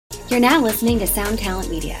You're now listening to Sound Talent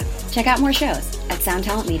Media. Check out more shows at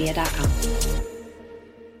soundtalentmedia.com.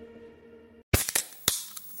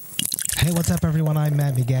 Hey, what's up, everyone? I'm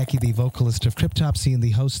Matt McGachy, the vocalist of Cryptopsy and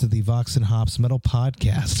the host of the Vox and Hops Metal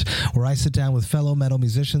Podcast, where I sit down with fellow metal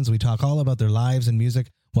musicians. We talk all about their lives and music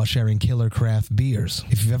while sharing killer craft beers.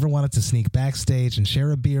 If you've ever wanted to sneak backstage and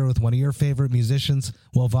share a beer with one of your favorite musicians,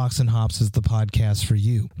 well, Vox and Hops is the podcast for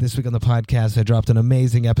you. This week on the podcast, I dropped an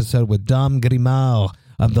amazing episode with Dom Grimal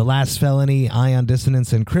of The Last Felony, Ion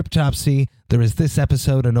Dissonance, and Cryptopsy. There is this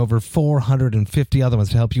episode and over 450 other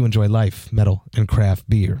ones to help you enjoy life, metal, and craft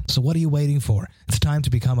beer. So what are you waiting for? It's time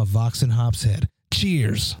to become a Vox and Hops head.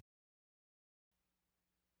 Cheers!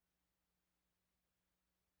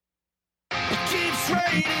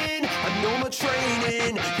 Training, I know my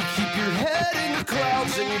training. You keep your head in the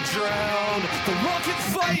clouds and you drown. The rock can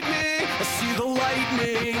fight me, I see the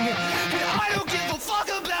lightning, and I don't give a fuck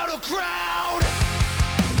about a crowd.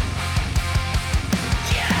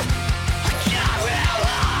 Yeah, I got real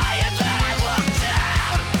high and then I looked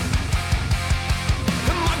down,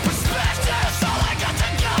 and my perspective's all I got to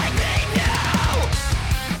guide me now.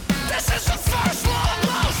 This is the first law of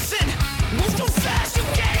motion. Move too fast, you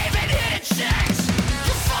can't even hit checks.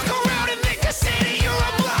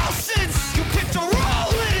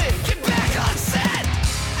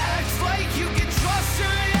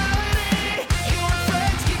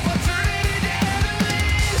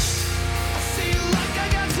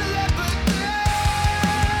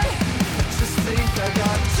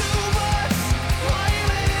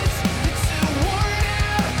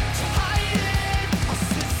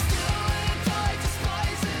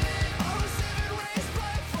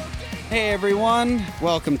 Hey everyone,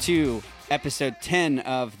 welcome to episode 10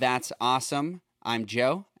 of That's Awesome. I'm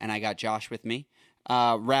Joe, and I got Josh with me.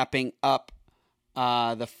 Wrapping up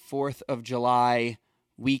the 4th of July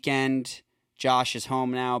weekend. Josh is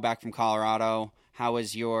home now, back from Colorado. How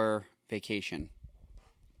was your vacation?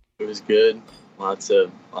 It was good. Lots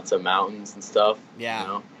of mountains and stuff. Yeah, you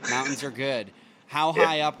know? Mountains are good. How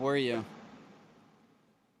high up were you?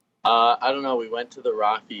 I don't know. We went to the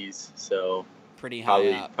Rockies, so... Pretty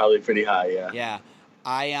high up. Probably pretty high, yeah.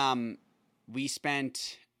 Yeah. We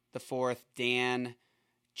spent the 4th, Dan,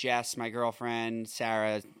 Jess, my girlfriend,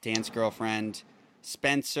 Sarah, Dan's girlfriend,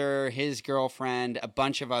 Spencer, his girlfriend, a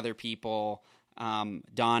bunch of other people,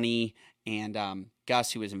 Donnie, and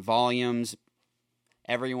Gus, who was in Volumes.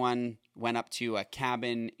 Everyone went up to a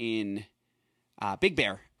cabin in Big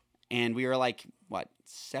Bear, and we were like,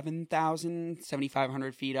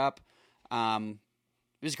 7,500 feet up. It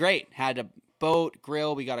was great. Had a boat,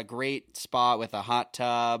 grill. We got a great spot with a hot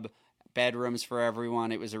tub, bedrooms for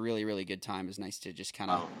everyone. It was a really, really good time. It was nice to just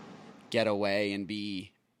kind of get away and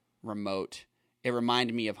be remote. It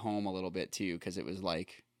reminded me of home a little bit too, because it was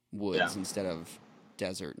like woods instead of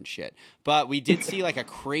desert and shit. But we did see like a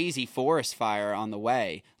crazy forest fire on the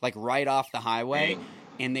way, like right off the highway,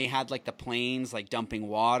 and they had like the planes like dumping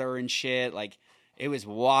water and shit. Like it was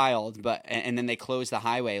wild. But and then they closed the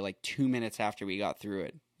highway like 2 minutes after we got through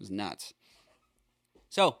it. It was nuts.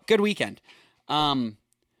 So, good weekend. But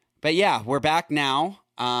yeah, we're back now,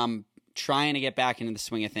 trying to get back into the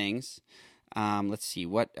swing of things. Let's see,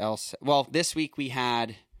 what else? Well, this week we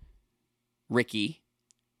had Ricky,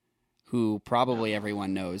 who probably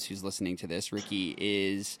everyone knows who's listening to this. Ricky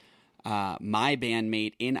is my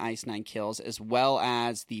bandmate in Ice Nine Kills, as well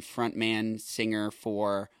as the frontman singer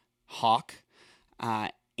for Hawk,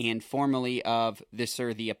 and formerly of This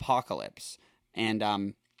or the Apocalypse.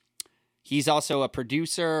 And he's also a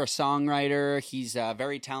producer, a songwriter. He's a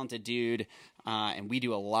very talented dude, and we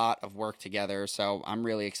do a lot of work together, so I'm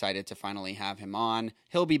really excited to finally have him on.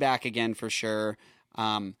 He'll be back again for sure.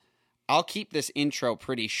 I'll keep this intro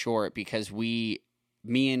pretty short because me,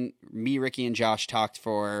 Ricky, and Josh talked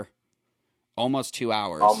for almost 2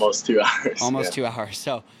 hours. Almost 2 hours. Almost 2 hours.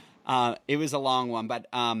 So it was a long one, but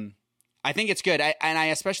I think it's good. I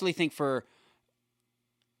especially think for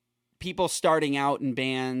people starting out in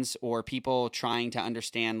bands or people trying to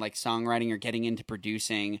understand like songwriting or getting into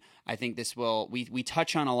producing, I think this will, we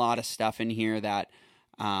touch on a lot of stuff in here that,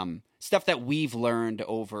 stuff that we've learned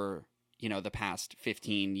over, the past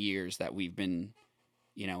 15 years that we've been,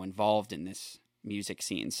 involved in this music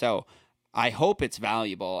scene. So I hope it's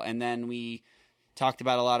valuable. And then we talked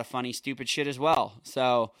about a lot of funny, stupid shit as well.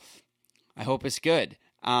 So I hope it's good.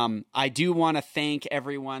 I do want to thank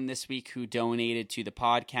everyone this week who donated to the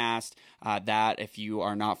podcast. That, if you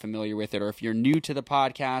are not familiar with it, or if you're new to the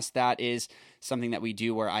podcast, that is something that we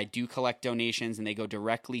do where I do collect donations and they go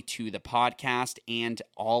directly to the podcast and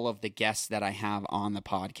all of the guests that I have on the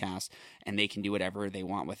podcast, and they can do whatever they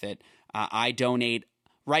want with it. I donate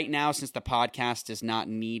right now, since the podcast does not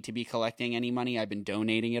need to be collecting any money, I've been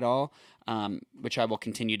donating it all, which I will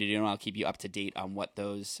continue to do, and I'll keep you up to date on what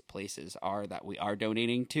those places are that we are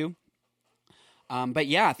donating to. But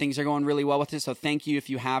yeah, things are going really well with this. So thank you if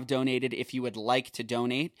you have donated. If you would like to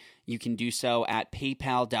donate, you can do so at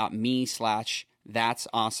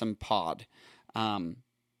paypal.me/that'sawesomepod.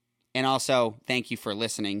 And also, thank you for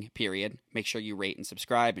listening, period. Make sure you rate and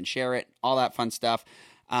subscribe and share it, all that fun stuff.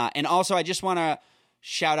 And also, I just want to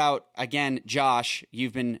shout out, again, Josh.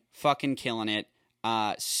 You've been fucking killing it.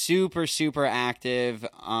 Super, super active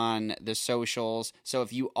on the socials. So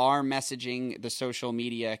if you are messaging the social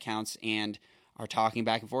media accounts and are talking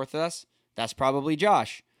back and forth with us, that's probably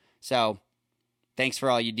Josh. So thanks for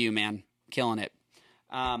all you do, man. Killing it.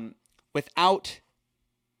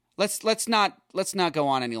 Let's not go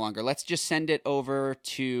on any longer. Let's just send it over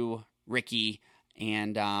to Ricky,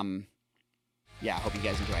 and yeah, I hope you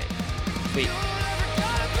guys enjoy it. Sweet.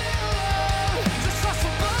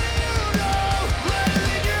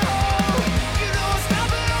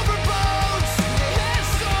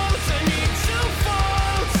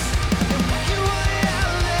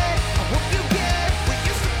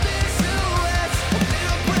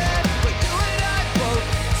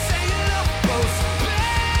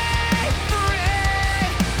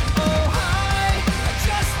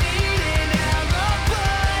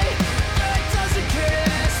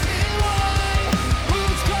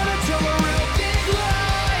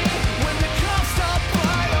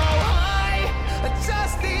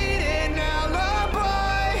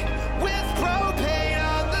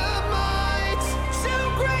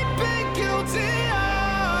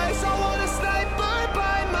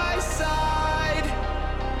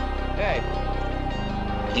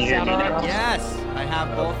 Yes, I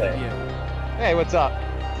have both of you. Hey, what's up?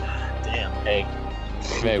 Damn. Hey.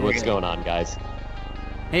 Hey, what's going on, guys?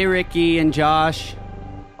 Hey, Ricky and Josh.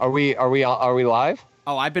 Are we live?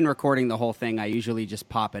 Oh, I've been recording the whole thing. I usually just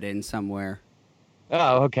pop it in somewhere.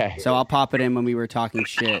 Oh, okay. So I'll pop it in when we were talking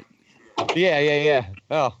shit Yeah.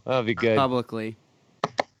 Oh, that'll be good. publicly.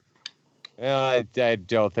 I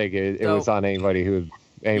don't think it was on anybody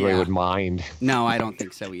Yeah. would mind. No, I don't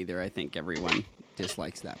think so either. I think everyone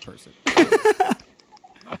dislikes that person.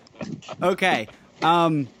 Okay.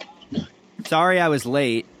 Sorry I was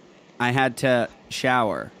late. I had to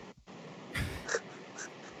shower.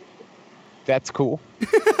 That's cool.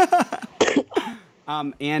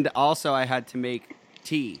 And also I had to make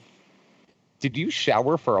tea. Did you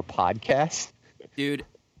shower for a podcast? Dude,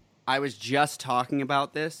 I was just talking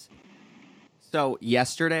about this. So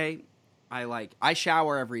yesterday, I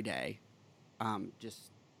shower every day. Just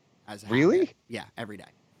as a habit. Really? Yeah, every day.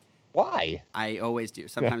 Why? I always do.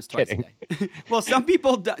 Sometimes twice a Kidding. day. Well, some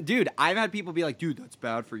people, dude, I've had people be like, dude, that's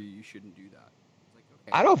bad for you. You shouldn't do that. It's like,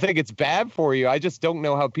 okay. I don't think it's bad for you. I just don't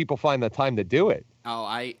know how people find the time to do it. Oh,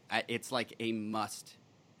 it's like a must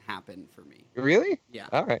happen for me. Really? Yeah.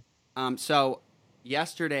 All right. So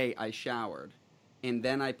yesterday I showered, and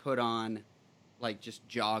then I put on like just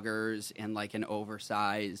joggers and like an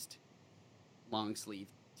oversized long sleeve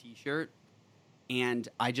t-shirt, and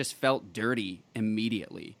I just felt dirty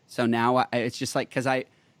immediately. So now it's just like, because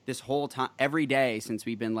this whole time, every day since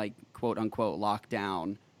we've been like quote unquote locked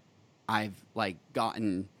down, I've like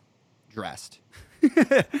gotten dressed,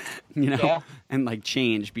 Yeah. and like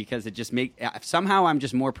changed, because it just somehow I'm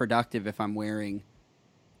just more productive if I'm wearing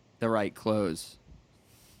the right clothes.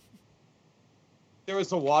 There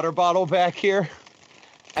was a water bottle back here,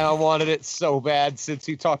 and I wanted it so bad since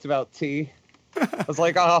you talked about tea. I was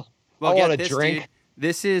like, oh, Well, I get want a this, drink. dude.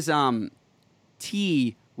 This is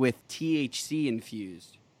tea with THC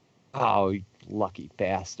infused. Oh, you lucky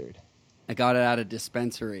bastard. I got it at a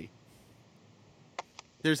dispensary.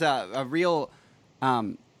 There's a real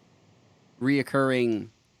reoccurring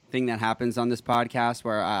thing that happens on this podcast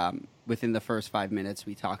where within the first 5 minutes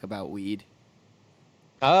we talk about weed.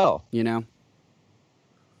 Oh, You know,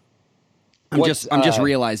 I'm What's, just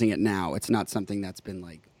realizing it now. It's not something that's been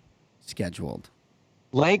like scheduled.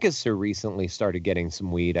 Lancaster recently started getting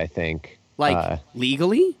some weed, I think. Like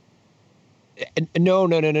legally?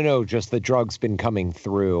 No. Just the drug's been coming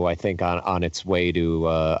through. I think on its way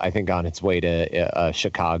to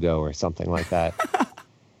Chicago or something like that.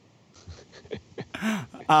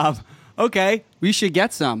 Okay, we should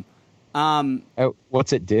get some.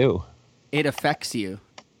 What's it do? It affects you.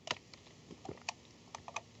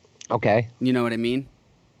 Okay. You know what I mean?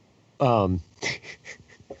 You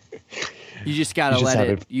You just gotta just let have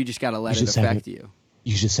it. it- You just gotta let you it just have affect it- you.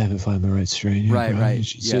 just haven't found the right strain. Yet, Right, bro. right,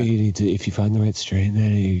 So yeah. you need to, if you find the right strain,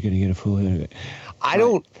 then you're gonna get a full. I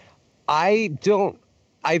don't. I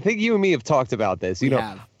think you and me have talked about this. We You know,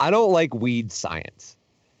 have. I don't like weed science.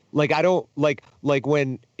 Like, I don't like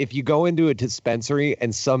when, if you go into a dispensary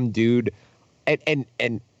and some dude,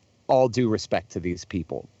 and all due respect to these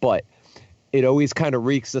people, but it always kind of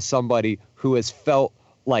reeks of somebody who has felt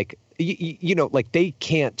like, you know, like they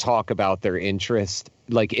can't talk about their interest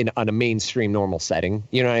like on a mainstream normal setting.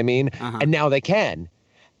 You know what I mean? And now they can.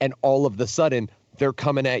 And all of the sudden they're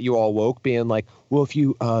coming at you all woke being like, well, if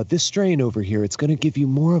you, this strain over here, it's going to give you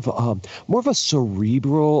more of a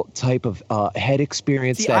cerebral type of head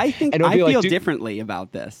experience. See, I think I feel like, differently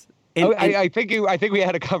about this. I think we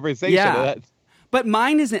had a conversation. Yeah. But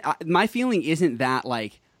mine isn't, my feeling isn't that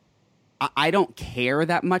like, I don't care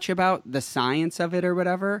that much about the science of it or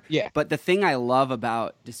whatever. Yeah. But the thing I love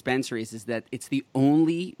about dispensaries is that it's the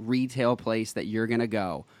only retail place that you're going to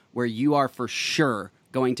go where you are for sure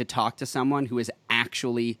going to talk to someone who is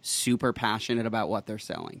actually super passionate about what they're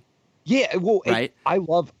selling. Yeah. Well, right. I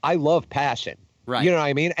love passion. Right. You know what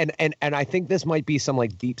I mean? And I think this might be some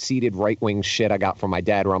like deep-seated right-wing shit I got from my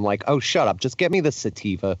dad where I'm like, oh, shut up. Just get me the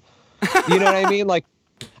sativa. You know what I mean? Like,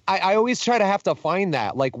 I always try to have to find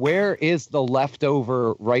that. Like, where is the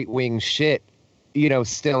leftover right-wing shit, you know,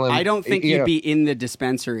 still in... I don't think you'd be in the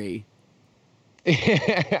dispensary.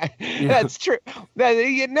 That's true.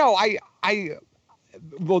 I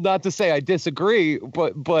well, not to say I disagree,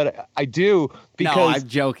 but I do, because no, I'm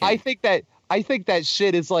joking. I think that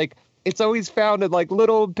shit is like, it's always found in like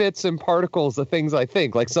little bits and particles of things. I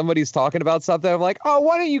think like somebody's talking about something. I'm like, oh,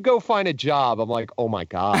 why don't you go find a job? I'm like, oh my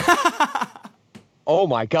God. Oh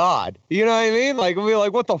my God. You know what I mean? Like, we're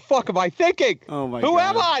like, what the fuck am I thinking? Oh my Who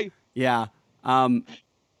God. am I? Yeah.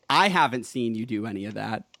 I haven't seen you do any of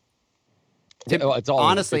that. It's all,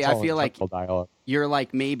 honestly, it's all I feel like dialogue. You're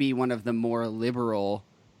like maybe one of the more liberal,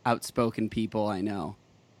 outspoken people I know.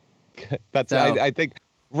 That's, So- I think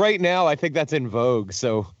right now, I think that's in vogue.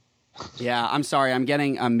 So Yeah, I'm sorry. I'm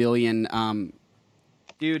getting a million.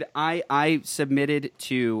 Dude, I submitted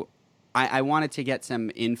to, I wanted to get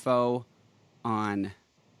some info on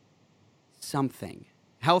something.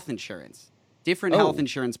 Health insurance. Different health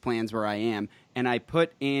insurance plans where I am. And I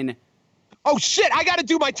put in... oh shit, I got to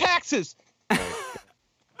do my taxes.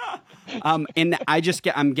 And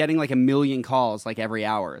I'm getting like a million calls like every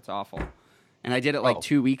hour. It's awful. And I did it like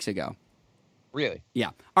 2 weeks ago. Really? Yeah.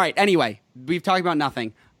 All right. Anyway, we've talked about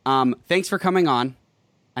nothing. Thanks for coming on.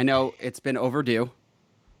 I know it's been overdue.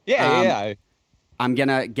 Yeah, yeah. I'm going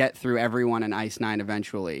to get through everyone in Ice 9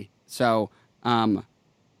 eventually. So I'm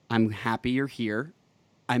happy you're here.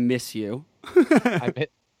 I miss you. I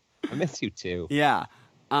miss you too. Yeah.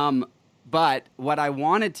 But what I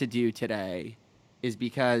wanted to do today is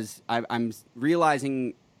because I'm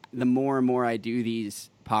realizing the more and more I do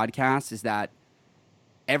these podcasts is that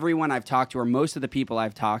everyone I've talked to, or most of the people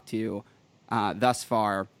I've talked to thus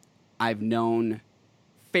far, I've known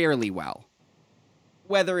fairly well.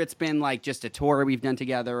 Whether it's been like just a tour we've done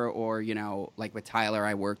together or, you know, like with Tyler,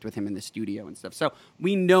 I worked with him in the studio and stuff. So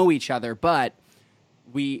we know each other, but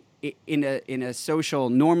we, in a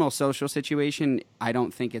normal social situation, I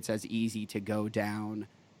don't think it's as easy to go down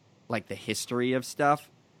like the history of stuff.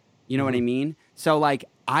 You know what I mean? So like,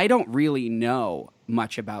 I don't really know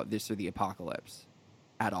much about This or the Apocalypse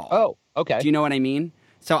at all. Oh, okay. Do you know what I mean?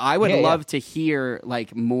 So I would Yeah, love to hear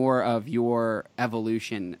like more of your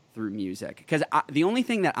evolution through music. Because the only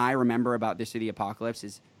thing that I remember about This or the Apocalypse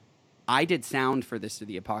is I did sound for This or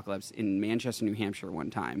the Apocalypse in Manchester, New Hampshire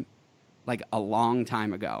one time, like a long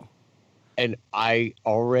time ago. And I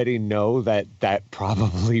already know that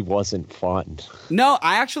probably wasn't fun. No,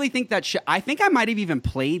 I actually think that I think I might have even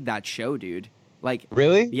played that show, dude. Like,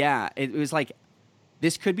 Really? yeah, it was like,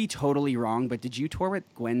 this could be totally wrong, but did you tour with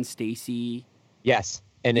Gwen Stacy? Yes.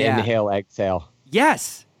 And Yeah. Inhale, Exhale.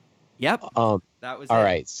 Yes. Yep. That was All it.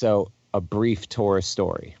 right. So a brief tour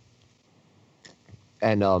story.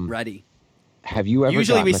 And Ready. have you ever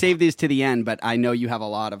Usually we gotten a- save these to the end, but I know you have a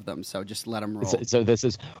lot of them, so just let them roll. So this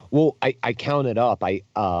is, well, I counted up. I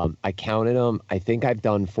counted them. I think I've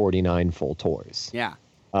done 49 full tours. Yeah.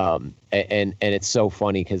 And it's so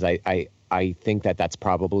funny because I think that's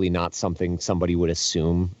probably not something somebody would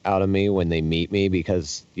assume out of me when they meet me,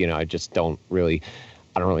 because, you know, I don't really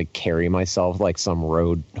carry myself like some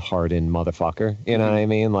road hardened motherfucker. You know what I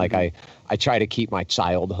mean? Like I try to keep my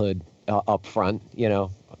childhood up front, you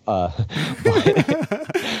know,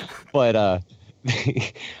 but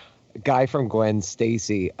the guy from Gwen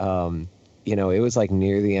Stacy, you know, it was like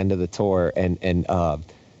near the end of the tour, and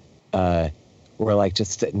we're like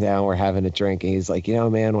just sitting down, we're having a drink, and he's like, you know,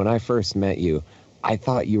 man, when I first met you, I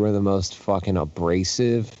thought you were the most fucking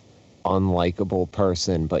abrasive, unlikable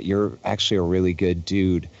person, but you're actually a really good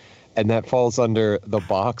dude. And that falls under the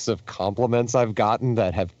box of compliments I've gotten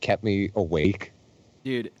that have kept me awake.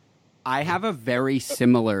 Dude, I have a very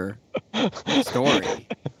similar story.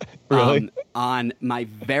 Really? On my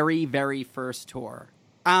very, very first tour.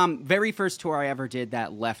 Very first tour I ever did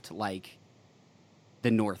that left, like,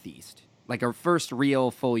 the Northeast. Like, our first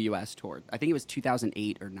real full U.S. tour. I think it was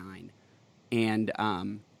 2008 or 9.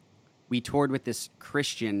 And we toured with this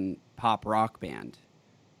Christian pop rock band.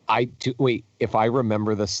 Wait, if I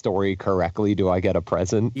remember the story correctly, do I get a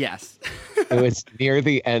present? Yes. It was near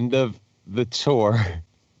the end of the tour.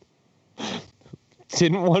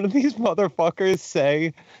 Didn't one of these motherfuckers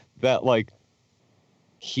say that, like,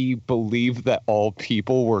 he believed that all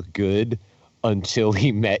people were good until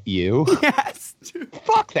he met you? Yes.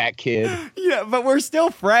 Fuck that kid. Yeah, but we're still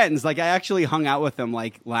friends. Like, I actually hung out with him,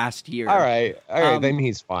 like, last year. All right, then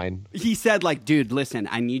he's fine. He said, like, dude, listen,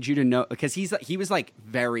 I need you to know, because he was like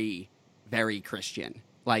very, very Christian.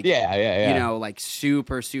 Like, yeah. You know, like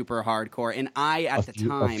super, super hardcore. And a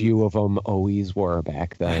few of them always were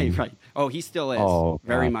back then. Right. Oh, he still is. Oh,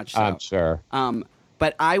 very God. much so. I'm sure.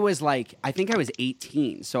 But I was like, I think I was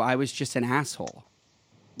 18, so I was just an asshole.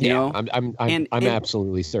 You know? I'm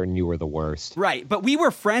absolutely certain you were the worst. Right. But we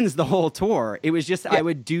were friends the whole tour. It was just, I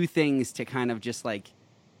would do things to kind of just like,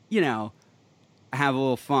 you know, have a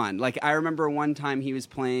little fun. Like, I remember one time he was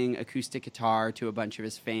playing acoustic guitar to a bunch of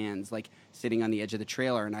his fans, like sitting on the edge of the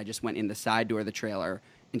trailer, and I just went in the side door of the trailer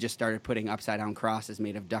and just started putting upside down crosses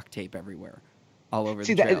made of duct tape everywhere, all over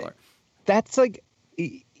the trailer. That's like,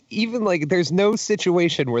 even like, there's no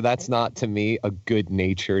situation where that's not, to me, a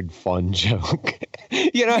good-natured, fun joke.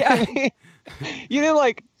 You know what I mean? You didn't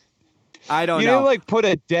like, I don't know. You didn't like put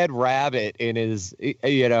a dead rabbit in his,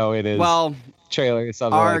 trailer or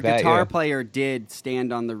something like that. Our guitar player did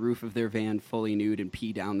stand on the roof of their van fully nude and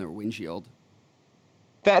pee down their windshield.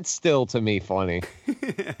 That's still, to me, funny.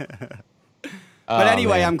 But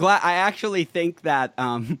anyway, man. I'm glad. I actually think that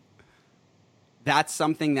that's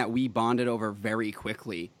something that we bonded over very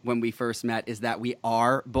quickly when we first met, is that we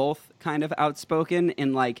are both kind of outspoken,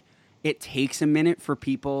 and like it takes a minute for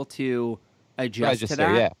people to adjust to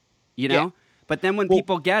that. Yeah. You know? Yeah. But then when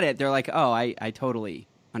people get it, they're like, oh, I totally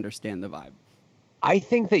understand the vibe. I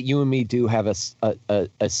think that you and me do have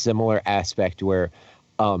a similar aspect where,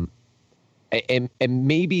 and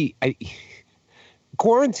maybe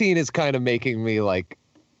quarantine is kind of making me like,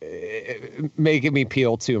 making me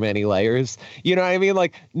peel too many layers. You know what I mean?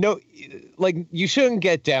 Like, no, like you shouldn't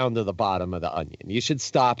get down to the bottom of the onion. You should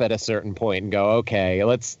stop at a certain point and go, okay,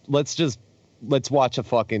 let's watch a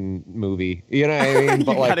fucking movie. You know what I mean?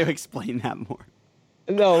 But you got to explain that more.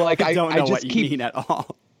 No, like I don't know just what you mean at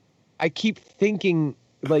all. I keep thinking,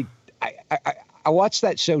 like, I watched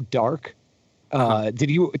that show Dark. Did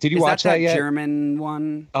you watch that yet? German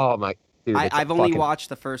one? Oh my! Dude, I've only watched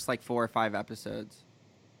the first like 4 or 5 episodes.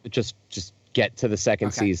 Just get to the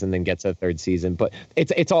second season, then get to the third season. But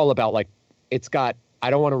it's all about like, it's got. I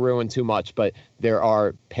don't want to ruin too much, but there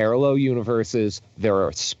are parallel universes. There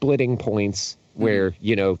are splitting points where,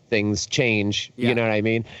 you know, things change, you know what I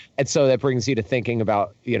mean? And so that brings you to thinking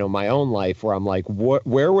about, you know, my own life where I'm like,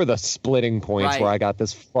 where were the splitting points where I got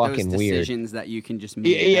this fucking those weird decisions that you can just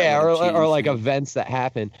make? Yeah, or like events that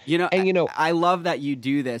happen. You know, and you know, I love that you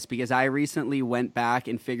do this because I recently went back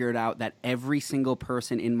and figured out that every single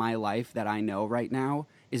person in my life that I know right now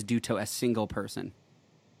is due to a single person.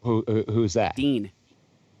 Who's that? Dean.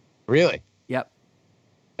 Really? Yep.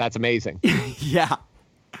 That's amazing. Yeah.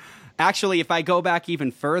 Actually, if I go back even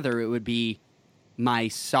further, it would be my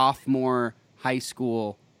sophomore high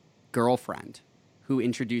school girlfriend who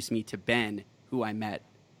introduced me to Ben, who I met.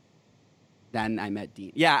 Then I met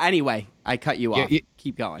Dean. Yeah, anyway, I cut you off.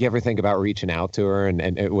 Keep going. You ever think about reaching out to her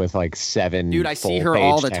and with like 7 Dude, I see her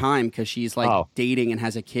all the time because she's like dating and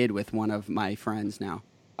has a kid with one of my friends now.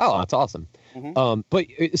 Oh, that's awesome. Mm-hmm. But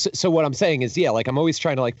so what I'm saying is, like I'm always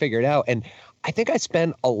trying to like figure it out. And I think I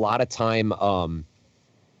spent a lot of time,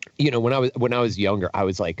 you know, when I was younger, I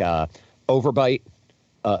was like overbite,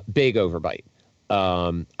 big overbite.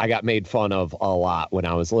 I got made fun of a lot when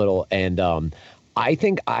I was little. And I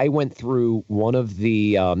think I went through one of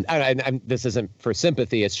the, and this isn't for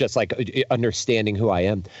sympathy. It's just like understanding who I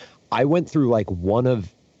am. I went through like one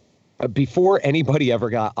of, before anybody ever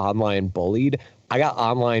got online bullied, I got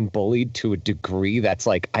online bullied to a degree that's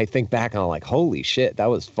like, I think back and I'm like, holy shit, that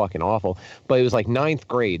was fucking awful. But it was like 9th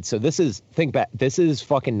grade. So this is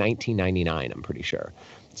fucking 1999, I'm pretty sure.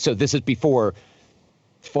 So this is before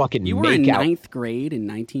fucking You were in 9th grade in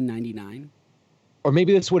 1999? Or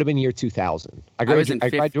maybe this would have been year 2000. I was in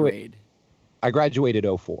 5th grade. I graduated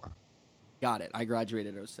 04. Got it. I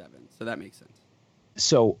graduated 07. So that makes sense.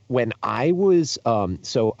 So when I was, I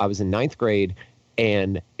was in 9th grade,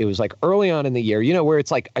 And it was like early on in the year, you know, where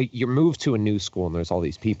it's like you're moved to a new school and there's all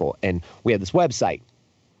these people. And we had this website.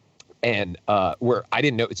 And where I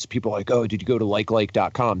didn't know, it's people like, oh, did you go to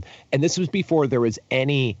like.com? And this was before there was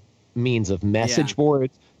any means of message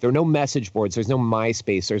boards. There were no message boards. There's no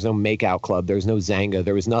MySpace. There's no Makeout Club. There's no Zanga.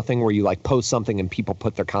 There was nothing where you like post something and people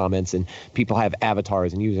put their comments and people have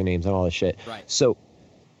avatars and usernames and all this shit. Right. So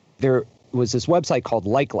there was this website called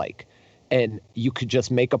Like. And you could just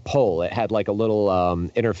make a poll. It had like a little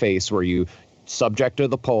interface where you subject to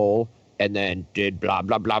the poll and then did blah,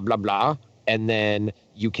 blah, blah, blah, blah. And then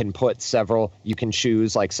you can put you can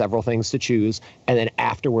choose like several things to choose. And then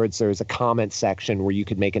afterwards, there's a comment section where you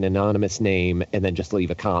could make an anonymous name and then just leave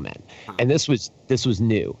a comment. And this was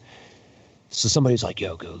new. So somebody's like,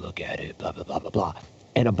 yo, go look at it, blah, blah, blah, blah, blah.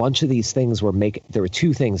 And a bunch of these things there were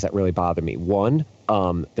two things that really bothered me. One,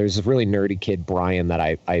 there's a really nerdy kid, Brian, that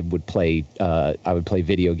I would play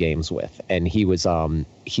video games with. And he was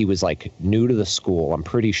like new to the school. I'm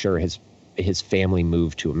pretty sure his family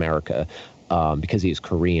moved to America because he was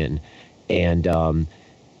Korean. And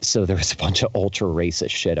so there was a bunch of ultra racist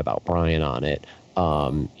shit about Brian on it.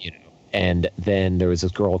 You know, and then there was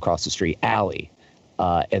this girl across the street, Allie.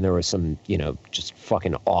 And there was some, you know, just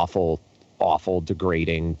fucking awful,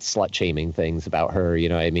 degrading, slut-shaming things about her, you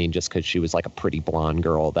know what I mean? Just because she was like a pretty blonde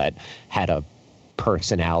girl that had a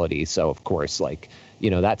personality. So, of course, like, you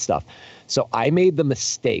know, that stuff. So I made the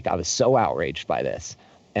mistake. I was so outraged by this.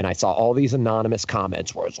 And I saw all these anonymous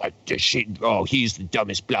comments where it's like, this shit, oh, he's the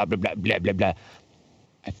dumbest, blah, blah, blah, blah, blah, blah.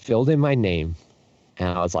 I filled in my name, and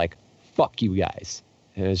I was like, fuck you guys.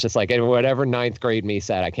 And it was just like, and whatever ninth grade me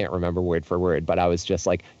said, I can't remember word for word, but I was just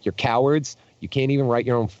like, you're cowards. You can't even write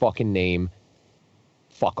your own fucking name.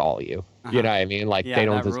 Fuck all of you. You know what I mean? Like, they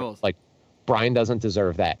don't deserve, like, Brian doesn't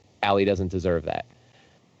deserve that. Allie doesn't deserve that.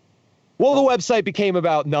 Well, the website became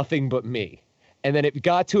about nothing but me. And then it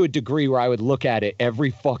got to a degree where I would look at it every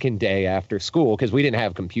fucking day after school because we didn't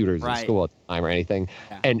have computers in school at the time or anything.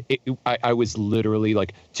 Yeah. And I was literally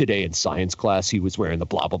like, today in science class, he was wearing the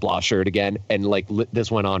blah, blah, blah shirt again. And like this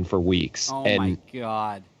went on for weeks. Oh, and my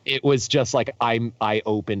God. It was just like I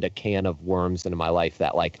opened a can of worms into my life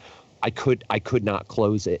that like I could not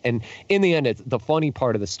close it. And in the end, the funny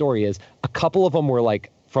part of the story is a couple of them were like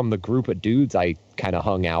from the group of dudes I kind of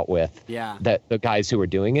hung out with. Yeah. That the guys who were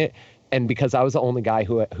doing it. And because I was the only guy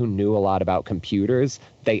who knew a lot about computers,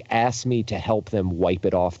 they asked me to help them wipe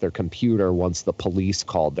it off their computer once the police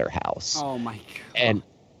called their house. Oh, my God. And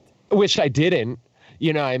which I didn't,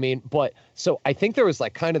 you know what I mean? But so I think there was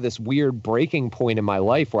like kind of this weird breaking point in my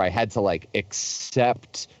life where I had to like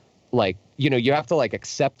accept, like, you know, you have to like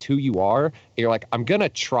accept who you are. And you're like, I'm going to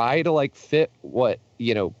try to like fit what,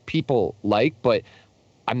 you know, people like, but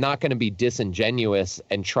I'm not going to be disingenuous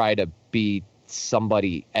and try to be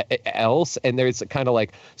somebody else. And there's kind of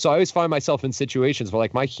like, so I always find myself in situations where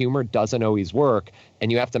like my humor doesn't always work, and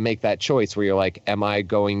you have to make that choice where you're like, am I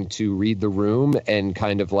going to read the room and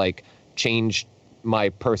kind of like change my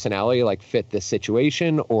personality, like fit this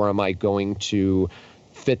situation, or am I going to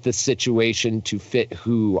fit the situation to fit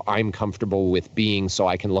who I'm comfortable with being, so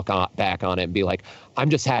I can look back on it and be like, I'm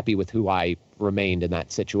just happy with who I remained in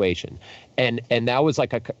that situation. And that was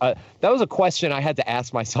like that was a question I had to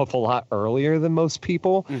ask myself a lot earlier than most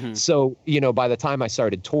people. Mm-hmm. So, you know, by the time I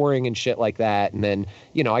started touring and shit like that, and then,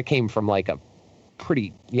 you know, I came from like a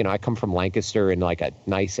pretty, you know, I come from Lancaster in like a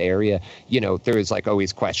nice area, you know, there was like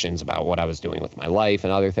always questions about what I was doing with my life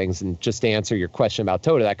and other things. And just to answer your question about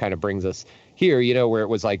Toda, that kind of brings us here, you know, where it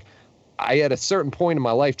was like, I at a certain point in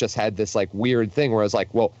my life just had this like weird thing where I was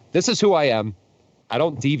like, well, this is who I am. I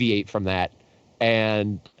don't deviate from that.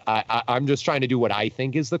 And I'm just trying to do what I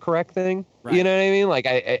think is the correct thing. Right. You know what I mean? Like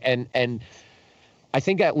and I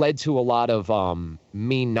think that led to a lot of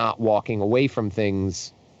me not walking away from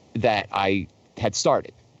things that I had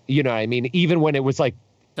started. You know what I mean? Even when it was like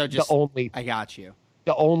I got you.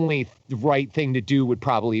 The only right thing to do would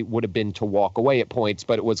have been to walk away at points,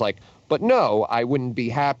 but it was like, but no, I wouldn't be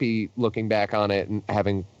happy looking back on it and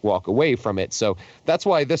having walk away from it. So that's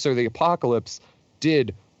why This or the Apocalypse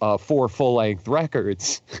did 4 full-length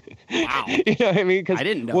records. Wow. You know what I mean? 'Cause, I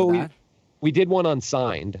didn't know that. We did one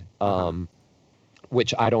unsigned,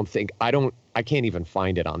 which I can't even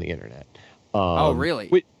find it on the internet. Oh,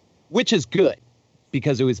 really? Which is good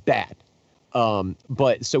because it was bad.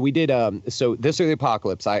 But so we did, so This or the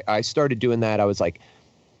Apocalypse, I started doing that. I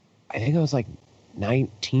think I was like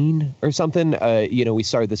 19 or something. You know, we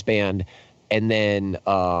started this band. And then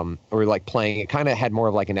we were like playing, it kind of had more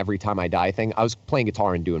of like an Every Time I Die thing. I was playing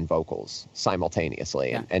guitar and doing vocals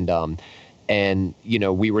simultaneously. Yeah. And you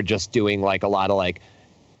know, we were just doing like a lot of like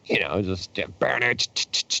just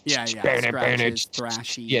Yeah, scratches,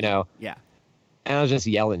 thrashy. Yeah. And I was just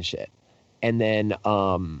yelling shit. And then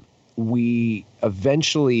we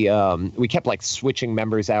eventually we kept like switching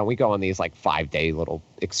members out. We go on these like 5-day little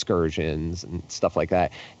excursions and stuff like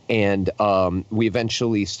that. And we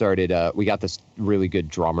eventually started we got this really good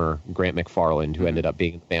drummer, Grant McFarland, who ended up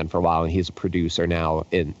being in the band for a while, and he's a producer now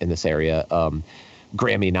in this area,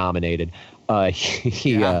 Grammy nominated.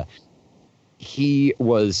 He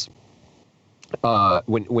was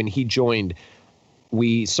when he joined,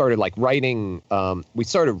 we started like writing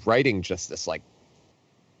just this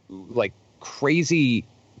like crazy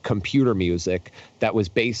computer music that was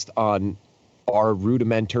based on our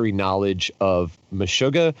rudimentary knowledge of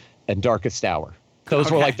Meshuggah and Darkest Hour.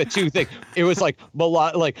 Those were like the two things. It was like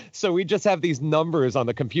so we just have these numbers on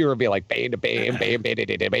the computer be like bang to bang bang bang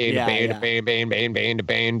bang bang bang bang bang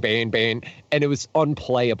bang bang bang, and it was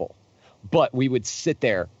unplayable. But we would sit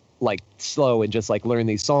there like slow and just like learn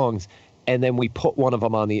these songs, and then we put one of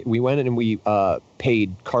them on we went in and we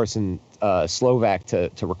paid Carson Slovak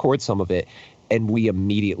to record some of it, and we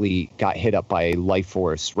immediately got hit up by Life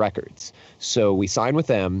Force Records. So we signed with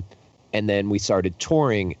them, and then we started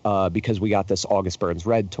touring because we got this August Burns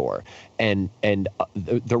Red tour. And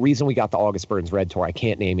the reason we got the August Burns Red tour, I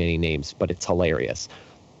can't name any names, but it's hilarious.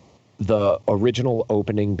 The original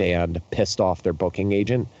opening band pissed off their booking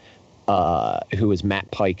agent, who was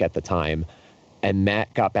Matt Pike at the time. And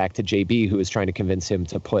Matt got back to JB, who was trying to convince him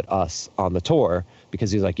to put us on the tour because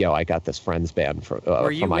he's like, "Yo, I got this friends band from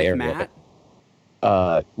my area." Matt?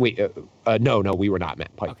 No, we were not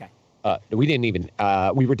Matt Pike. Okay. We didn't even.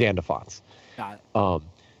 We were Dan DeFonts. Got it.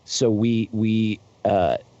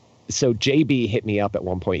 So JB hit me up at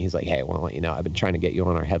one point. He's like, "Hey, I want to let you know I've been trying to get you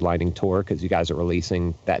on our headlining tour because you guys are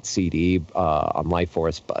releasing that CD on Life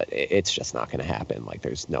Force, but it's just not going to happen. Like,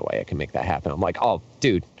 there's no way I can make that happen." I'm like, "Oh,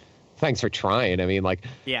 dude, thanks for trying." I mean, like,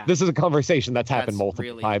 this is a conversation that's happened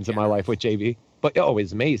multiple times in my life with JB, but it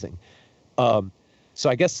was amazing. So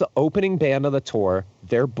I guess the opening band of the tour,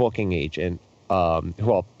 their booking agent,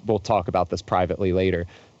 who we'll talk about this privately later,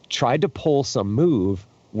 tried to pull some move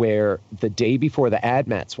where the day before the ad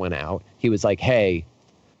mats went out, he was like, "Hey,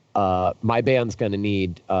 my band's going to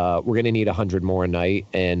need, we're going to need 100 more a night,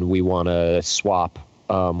 and we want to swap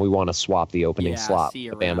the opening slot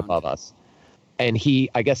with the band above us." And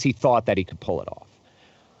I guess he thought that he could pull it off.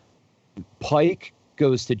 Pike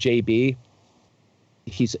goes to JB.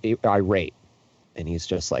 He's irate. And he's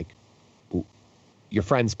just like, "Your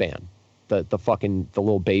friend's band, the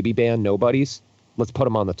little baby band, Nobodies, let's put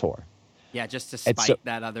them on the tour." Yeah, just to spite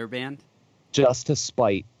that other band? Just to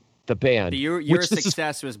spite the band. So your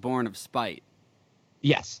success was born of spite.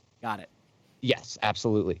 Yes. Got it. Yes,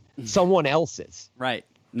 absolutely. Someone else's. Right.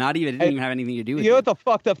 Didn't even have anything to do with it. You know what the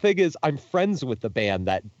fucked up thing is? I'm friends with the band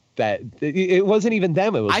that it wasn't even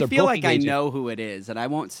them. It was I feel like agent. I know who it is, and I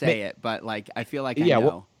won't say it, but like I feel like I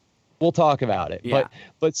know. We'll talk about it. Yeah.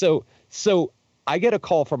 But so I get a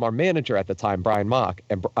call from our manager at the time, Brian Mock,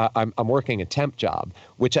 and I'm working a temp job,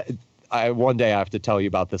 which one day I have to tell you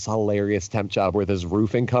about this hilarious temp job where this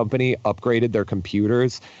roofing company upgraded their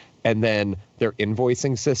computers, and then their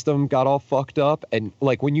invoicing system got all fucked up. And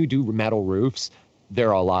like when you do metal roofs, there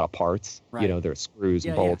are a lot of parts. Right. You know, there's screws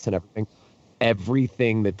and bolts and everything.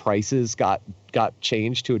 Everything, the prices got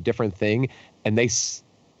changed to a different thing, and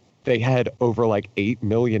they had over like $8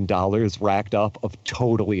 million racked up of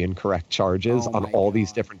totally incorrect charges on all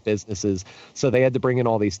these different businesses. So they had to bring in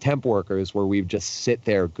all these temp workers where we'd just sit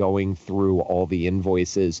there going through all the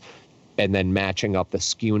invoices and then matching up the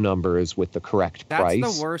SKU numbers with the correct price.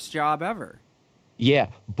 That's the worst job ever. Yeah,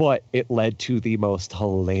 but it led to the most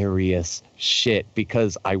hilarious shit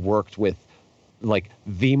because I worked with like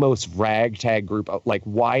the most ragtag group, like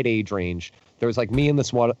wide age range. There was like me and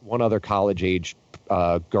this one other college age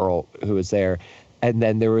girl who was there, and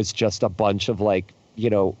then there was just a bunch of like, you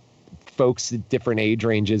know, folks at different age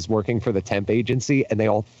ranges working for the temp agency, and they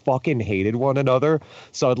all fucking hated one another.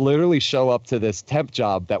 So I'd literally show up to this temp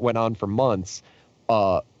job that went on for months,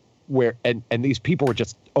 where and these people were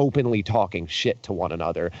just openly talking shit to one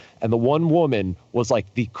another. And the one woman was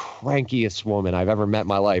like the crankiest woman I've ever met in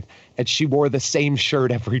my life, and she wore the same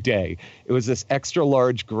shirt every day. It was this extra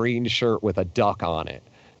large green shirt with a duck on it.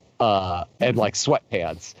 And like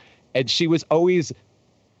sweatpants. And she was always,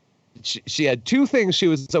 she had two things she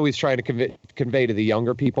was always trying to convey to the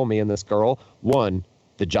younger people, me and this girl. One,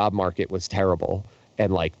 the job market was terrible.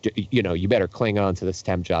 And like, you know, you better cling on to this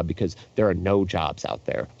temp job because there are no jobs out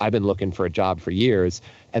there. I've been looking for a job for years.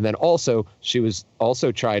 And then also, she was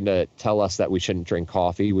also trying to tell us that we shouldn't drink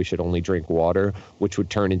coffee. We should only drink water, which would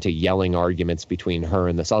turn into yelling arguments between her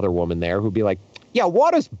and this other woman there who'd be like, yeah,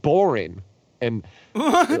 water's boring. And it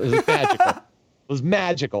was magical. It was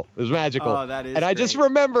magical. It was magical. Oh, that is And I just great.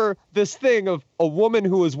 remember this thing of a woman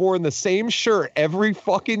who has worn the same shirt every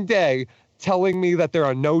fucking day telling me that there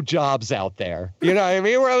are no jobs out there. You know what I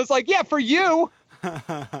mean? Where I was like, yeah, for you.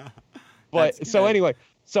 But That's so good. anyway,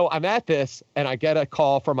 so I'm at this and I get a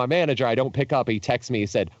call from my manager. I don't pick up. He texts me. He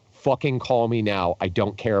said, fucking call me now. I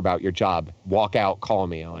don't care about your job. Walk out, call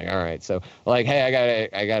me. I'm like, all right. So like, hey,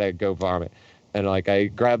 I gotta go vomit. And like, I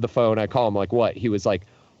grabbed the phone. I call him like, what? He was like,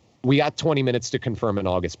 we got 20 minutes to confirm an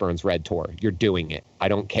August Burns Red tour. You're doing it. I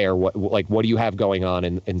don't care what do you have going on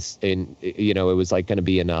in you know, it was like going to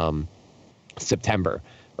be in September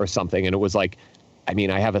or something. And it was like, I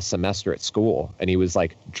mean, I have a semester at school. And he was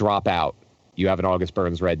like, drop out. You have an August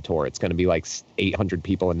Burns Red tour. It's going to be like 800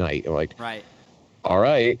 people a night. And we're like, Right. all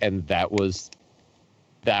right. And that was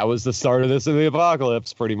the start of This Is the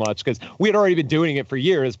Apocalypse, pretty much, because we had already been doing it for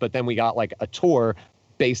years, but then we got like a tour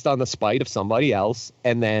based on the spite of somebody else.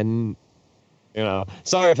 And then, you know,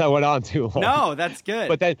 sorry if that went on too long. No, that's good.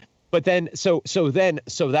 But then, so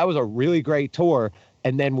that was a really great tour.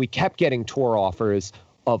 And then we kept getting tour offers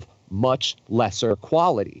of much lesser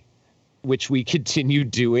quality, which we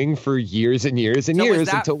continued doing for years and years and so years was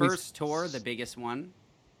that until first tour the biggest one?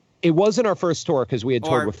 it wasn't our first tour because we had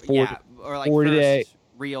toured with Ford. Yeah, or like Ford first Day.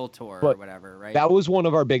 real tour or But whatever, right? That was one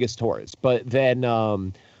of our biggest tours. But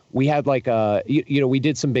then we had like you know, we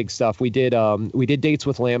did some big stuff. We did dates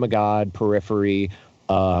with Lamb of God, Periphery.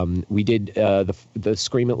 We did the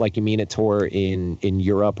Scream It Like You Mean It tour in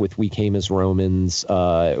Europe with We Came as Romans,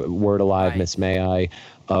 Word Alive, Right. Miss May I.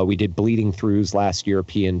 We did Bleeding Through's last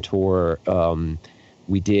European tour.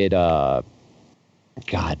 We did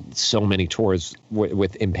God, so many tours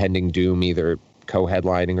with Impending Doom, either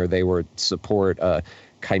co-headlining or they were support.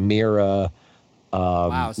 Chimera.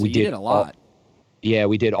 Wow, so we you did a lot. Yeah,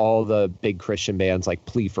 we did all the big Christian bands like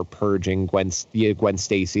Plea for Purging, Gwen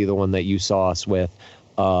Stacy, the one that you saw us with.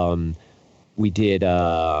 We did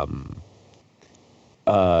our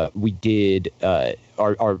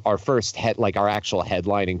first our actual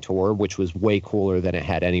headlining tour, which was way cooler than it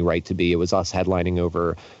had any right to be. It was us headlining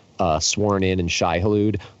over Sworn In and Shai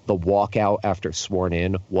Hulud. The walkout after Sworn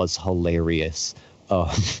In was hilarious.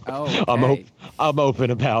 Oh, I'm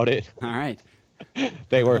open about it. all right.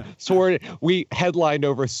 They were Sworn. We headlined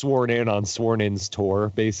over Sworn In on Sworn In's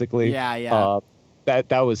tour, basically. Yeah.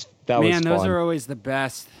 That was fun. Man, those are always the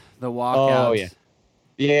best. The walkouts. Oh, yeah.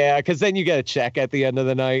 Yeah, because then you get a check at the end of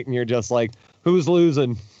the night, and you're just like, "Who's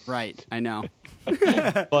losing?" Right. I know.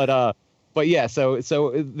 But yeah. So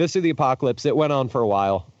This Is the Apocalypse. It went on for a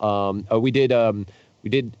while. We did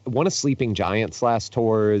one of Sleeping Giants' last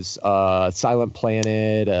tours. Silent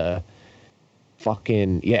Planet.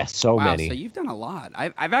 Fucking yeah, so Wow. many. So you've done a lot.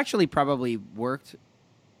 I've actually probably worked,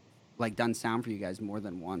 like, done sound for you guys more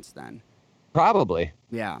than once. Then. Probably.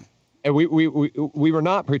 Yeah. And we were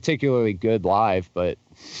not particularly good live, but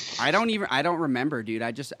I don't remember, dude.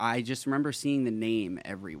 I just remember seeing the name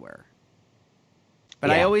everywhere. But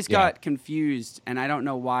I Yeah, always yeah. got confused, and I don't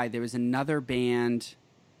know why. There was another band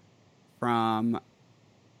from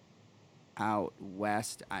out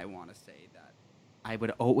west, I want to say, that I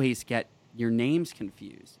would always get your names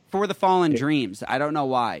confused. For the Fallen Dreams. I don't know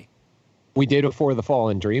why. we did a For the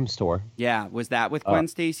Fallen Dreams tour. Yeah, was that with Gwen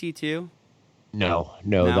Stacy too? No,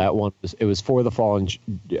 No? that one was For the Fallen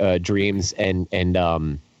Dreams and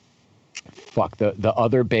fuck the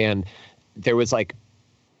other band. There was like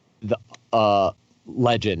the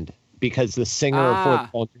Legend, because the singer of For the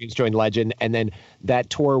Fallen Dreams joined Legend, and then that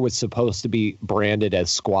tour was supposed to be branded as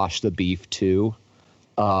Squash the Beef 2.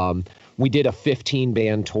 We did a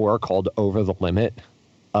 15-band tour called Over the Limit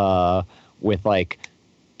with like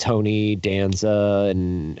Tony Danza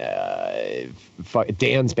and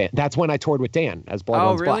Dan's band. That's when I toured with Dan as Blood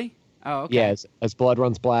Runs really? Black. Oh, okay. Yeah, as Blood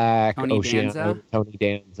Runs Black, Tony Oceano, Danza? Tony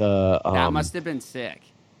Danza. That must have been sick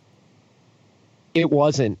It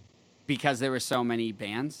wasn't. because there were so many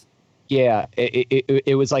bands. Yeah,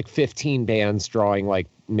 it was like 15 bands drawing like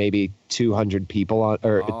maybe 200 people on,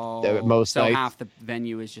 or most so nights. half the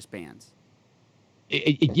venue is just bands.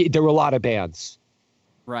 There were a lot of bands.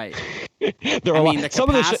 Right. There were I a mean, lot. the Some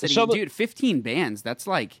of the capacity, dude, 15 bands. That's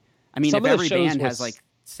like, I mean, Some if of the every shows band has was- like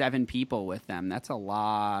 7 people with them, that's a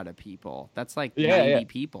lot of people. That's like Yeah, 90 yeah.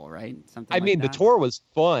 people, right? Something I like mean, that. the tour was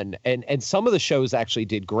fun, and some of the shows actually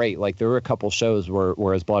did great. Like there were a couple shows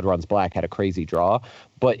where As Blood Runs Black had a crazy draw,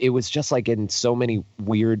 but it was just like in so many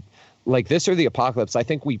weird, like This or the Apocalypse. I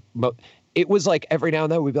think it was like every now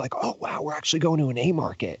and then we'd be like, oh wow, we're actually going to an A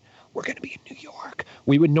market. We're going to be in New York.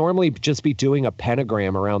 We would normally just be doing a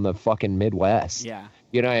pentagram around the fucking Midwest. Yeah.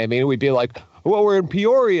 You know what I mean? We'd be like, well, we're in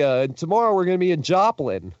Peoria, and tomorrow we're gonna be in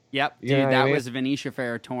Joplin. Yep, You dude, know what I that mean? was Venetia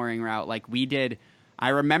Fair touring route. Like we did, I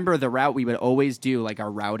remember the route we would always do, like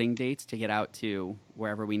our routing dates to get out to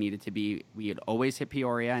wherever we needed to be. We would always hit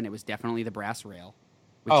Peoria, and it was definitely the Brass Rail.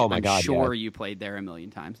 Which Oh, my I'm God, sure yeah. you played there a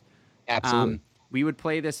million times. Absolutely. We would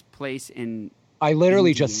play this place in. I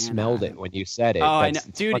literally just Indiana. smelled it when you said it. Oh, I know,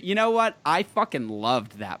 That's- dude. You know what? I fucking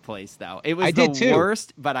loved that place, though. It was I the did, too.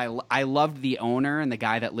 worst, but I loved the owner and the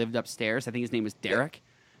guy that lived upstairs. I think his name was Derek.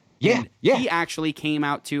 Yeah, And yeah. He actually came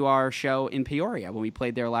out to our show in Peoria when we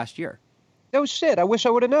played there last year. No shit. I wish I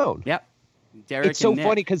would have known. Yep. Derek. It's so and Nick.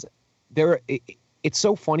 funny because it's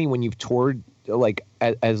so funny when you've toured like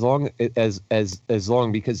as long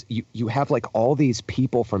because you have like all these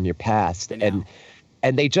people from your past I know.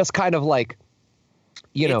 and they just kind of like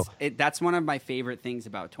That's one of my favorite things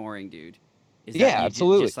about touring, dude. Is Yeah, that you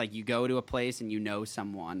absolutely. Just like you go to a place and you know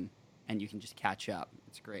someone and you can just catch up.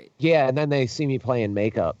 It's great. yeah, and then they see me playing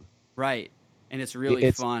makeup. Right. And it's really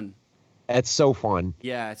It's- fun. That's so fun.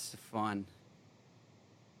 Yeah, it's fun.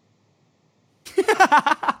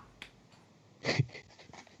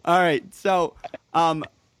 All right. So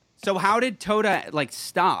how did Toda like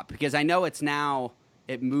stop? Because I know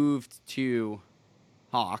it moved to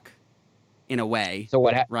Hawk in a way. So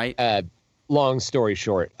what? Right. Long story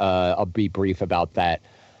short, I'll be brief about that.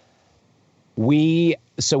 We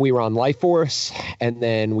were on Life Force, and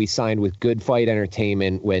then we signed with Good Fight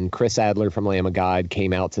Entertainment when Chris Adler from Lamb of God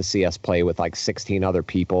came out to see us play with like 16 other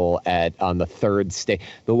people on the third stage.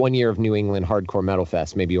 The 1 year of New England Hardcore Metal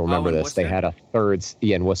Fest. Maybe you'll remember in this. They Worcester? had a third.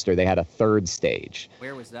 Yeah, in Worcester, they had a third stage.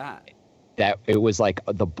 Where was that? That it was like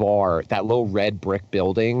the bar, that little red brick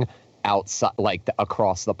building outside, like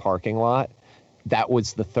across the parking lot. That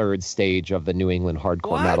was the third stage of the New England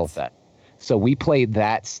Hardcore What? Metal Fest. So we played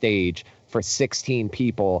that stage for 16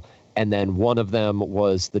 people, and then one of them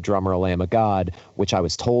was the drummer of Lamb of God, which I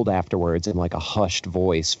was told afterwards in like a hushed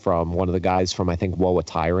voice from one of the guys from I think Woa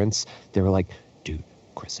Tyrants. They were like, dude,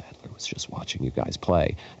 Chris Adler was just watching you guys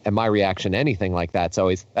play. And my reaction to anything like that's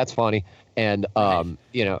always, that's funny. And and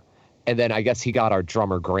then I guess he got our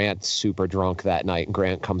drummer Grant super drunk that night, and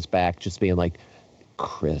Grant comes back just being like,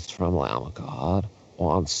 Chris from Lamb of God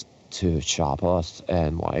wants to shop us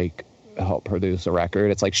and like help produce a record.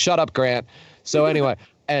 It's like, shut up, Grant. So anyway,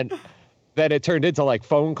 and then it turned into like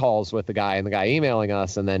phone calls with the guy and the guy emailing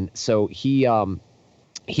us. And then so he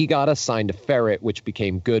got us signed to Ferret, which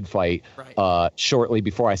became Good Fight. Right. Shortly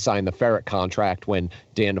before I signed the Ferret contract, when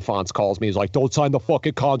Dan DeFonts calls me, he's like, don't sign the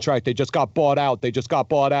fucking contract. They just got bought out.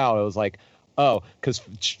 I was like, oh, because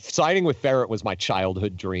signing with Ferret was my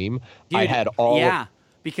childhood dream. Dude, I had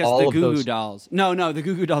because all the of Goo Goo those- Dolls. No, the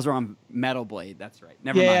Goo Goo Dolls were on Metal Blade. That's right.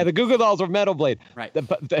 Never Yeah, mind. the Goo Goo Dolls were Metal Blade. Right.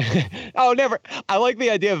 Oh, never. I like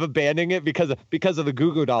the idea of abandoning it because of the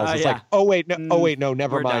Goo Goo Dolls. Oh, It's yeah. like, oh wait, no,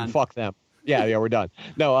 never We're mind. done. Fuck them. Yeah, we're done.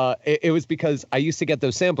 No, it was because I used to get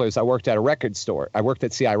those samplers. I worked at a record store. I worked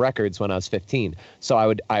at CI Records when I was 15. So I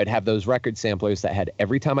would have those record samplers that had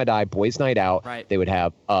Every Time I Die, Boys Night Out. Right. They would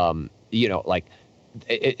have, like,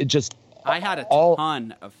 it just. I had a all-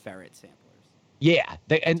 ton of Ferret samplers. Yeah,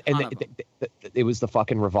 of it was the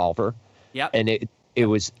fucking Revolver. Yep. And it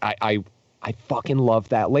was I fucking loved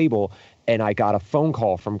that label, and I got a phone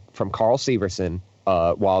call from Carl Severson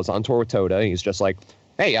while I was on tour with Toda. He's just like,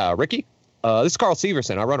 hey, Ricky, this is Carl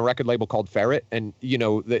Severson. I run a record label called Ferret, and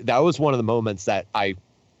that was one of the moments that I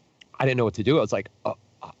didn't know what to do. I was like,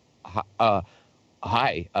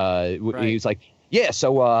 hi. Right. He was like, yeah,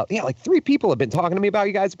 so like 3 people have been talking to me about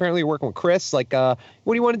you guys. Apparently you're working with Chris. Like, what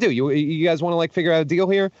do you want to do? You guys want to like figure out a deal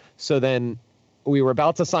here? So then we were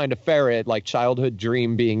about to sign to Ferret, like childhood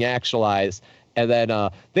dream being actualized. And then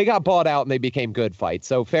they got bought out and they became Good Fight.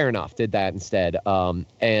 So fair enough, did that instead. And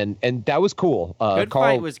that was cool. Good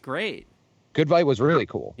Carl, Fight was great. Good Fight was really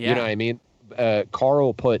cool. Yeah. You know what I mean?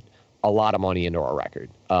 Carl put a lot of money into our record.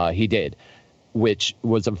 He did, which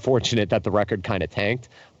was unfortunate that the record kind of tanked.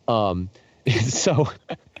 So,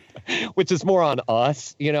 which is more on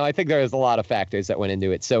us. I think there was a lot of factors that went into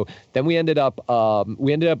it. So then we ended up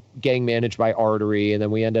getting managed by Artery, and then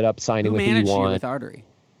we ended up signing Who with managed you E1. with Artery?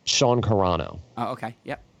 Sean Carano. Oh, okay.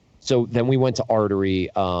 Yep. So then we went to Artery,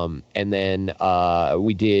 and then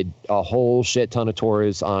we did a whole shit ton of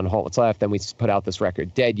tours on Halt What's Left. Then we put out this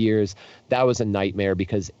record, Dead Years. That was a nightmare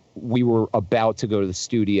because we were about to go to the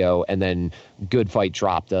studio, and then Good Fight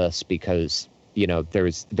dropped us because they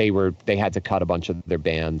had to cut a bunch of their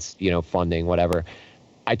bands, funding, whatever.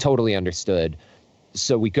 I totally understood.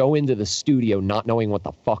 So we go into the studio not knowing what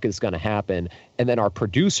the fuck is going to happen. And then our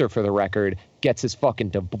producer for the record gets his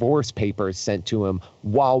fucking divorce papers sent to him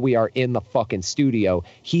while we are in the fucking studio.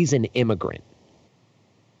 He's an immigrant.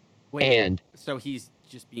 Wait, And so he's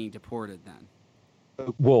just being deported then?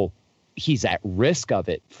 well, he's at risk of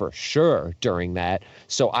it for sure during that.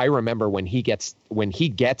 So I remember when he gets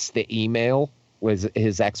the email, was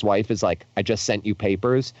his ex-wife is like, I just sent you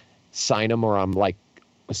papers, sign them or I'm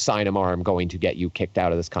going to get you kicked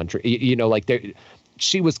out of this country. You know, like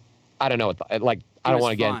she was, I don't know, like I don't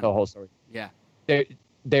want to get into the whole story. Yeah.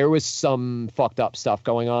 There was some fucked up stuff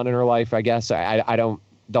going on in her life, I guess. I don't,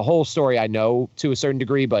 the whole story I know to a certain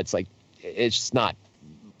degree, but it's like, it's just not,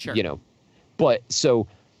 Sure. you know, but so,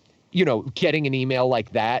 you know, getting an email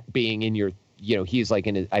like that, being in your, you know, he's like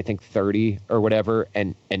in his, I think 30 or whatever.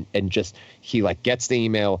 And just, he like gets the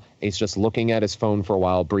email. And he's just looking at his phone for a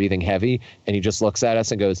while, breathing heavy. And he just looks at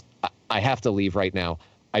us and goes, I have to leave right now.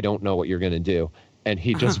 I don't know what you're going to do. And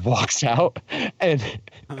he just walks out, and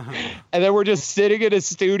then we're just sitting in his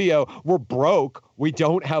studio. We're broke. We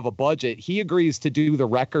don't have a budget. He agrees to do the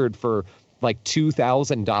record for like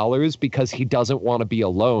 $2,000 because he doesn't want to be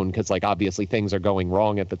alone, because like obviously things are going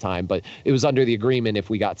wrong at the time. But it was under the agreement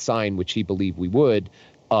if we got signed, which he believed we would,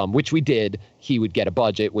 which we did, he would get a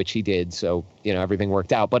budget, which he did. So, you know, everything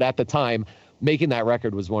worked out. But at the time, making that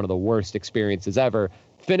record was one of the worst experiences ever.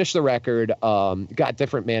 Finished the record, got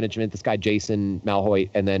different management, this guy Jason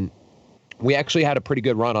Malhoit, and then we actually had a pretty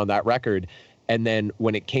good run on that record. And then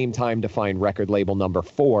when it came time to find record label number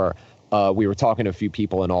 4, we were talking to a few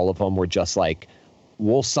people, and all of them were just like,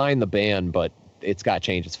 we'll sign the band, but it's got to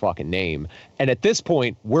change its fucking name. And at this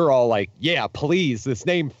point, we're all like, yeah, please, this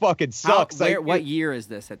name fucking sucks. What year is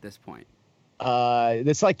this at this point?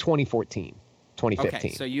 It's like 2014, 2015.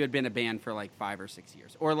 Okay, so you had been a band for like 5 or 6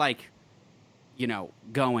 years, or like, you know,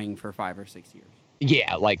 going for 5 or 6 years.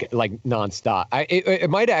 Yeah, like nonstop. It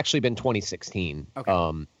might have actually been 2016.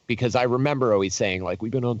 Okay. Because I remember always saying like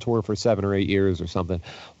we've been on tour for 7 or 8 years or something.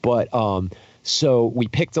 But so we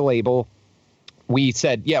picked a label. We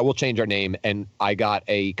said, yeah, we'll change our name, and I got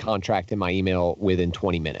a contract in my email within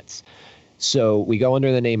 20 minutes. So we go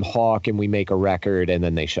under the name Hawk, and we make a record, and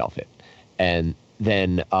then they shelf it. And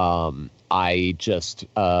then I just,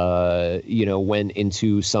 you know, went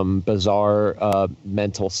into some bizarre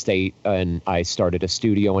mental state, and I started a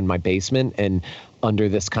studio in my basement, and under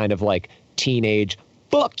this kind of like teenage,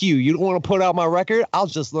 fuck you, you don't want to put out my record? I'll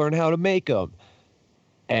just learn how to make them.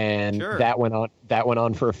 And Sure. that went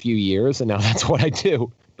on for a few years, and now that's what I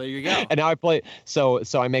do. There you go. And now I play, so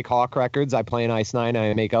I make Hawk records, I play in Ice Nine,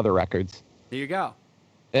 I make other records. There you go.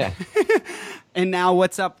 Yeah. And now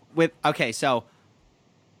what's up with, okay, so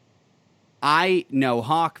I know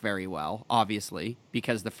Hawk very well, obviously,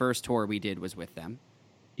 because the first tour we did was with them.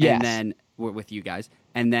 Yes. And then we're with you guys.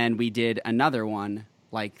 And then we did another one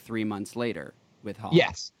like 3 months later with Hawk.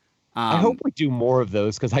 Yes. I hope we do more of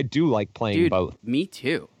those, because I do like playing Dude, both. me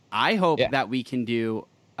too. I hope Yeah. that we can do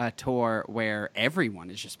a tour where everyone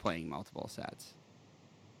is just playing multiple sets.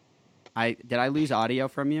 Did I lose audio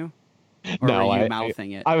from you? Or No, were you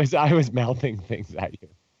mouthing it? I was mouthing things at you.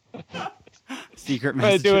 Secret I was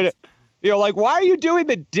messages. doing it. You're like, why are you doing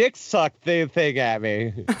the dick suck thing at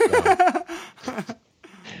me?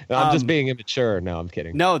 No, I'm just being immature. No, I'm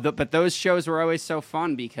kidding. No, but those shows were always so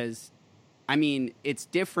fun because, I mean, it's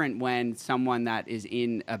different when someone that is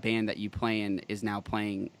in a band that you play in is now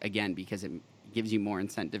playing again, because it gives you more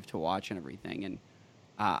incentive to watch and everything. And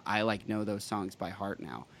I like know those songs by heart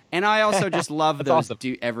now. And I also just love That's those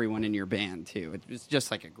awesome. everyone in your band too. It's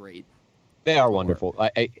just like a great. They are wonderful.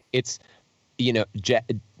 It's, you know,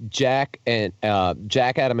 Jack,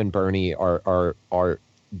 Adam, and Bernie are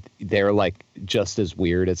they're like just as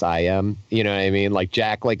weird as I am. You know what I mean? Like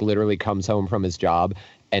Jack, like literally comes home from his job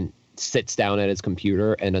and sits down at his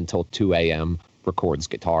computer and until 2 a.m. records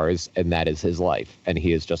guitars, and that is his life. And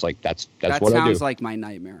he is just like, that's That what I do. sounds like my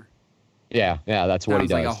nightmare. Yeah, that's what he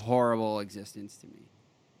Sounds does. like a horrible existence to me.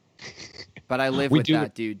 But I live We with do-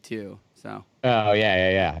 that dude too. So, Oh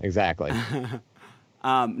yeah, exactly.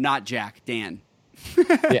 not Jack, Dan.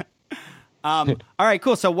 Yeah. All right,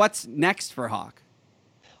 cool. So what's next for Hawk?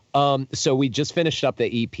 So we just finished up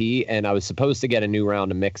the EP, and I was supposed to get a new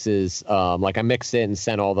round of mixes. Like I mixed it and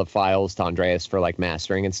sent all the files to Andreas for like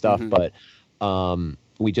mastering and stuff. But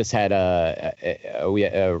we just had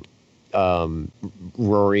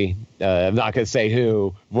Rory. I'm not gonna say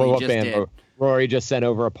who. Well, what you just band, did. but Rory just sent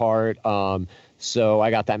over a part. So I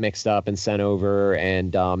got that mixed up and sent over.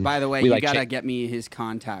 And By the way, we, you like, gotta get me his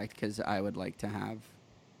contact because I would like to have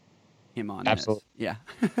him on. Absolutely. This.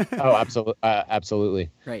 Yeah. Oh, absolutely, absolutely.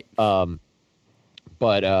 Great. But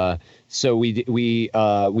so we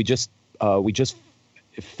just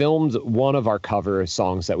filmed one of our cover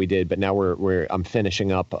songs that we did, but now I'm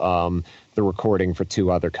finishing up the recording for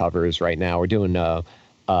 2 other covers right now. We're doing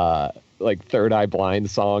like Third Eye Blind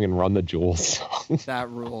song and Run the Jewels song. That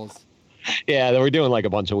rules. Yeah, we're doing like a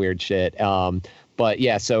bunch of weird shit. But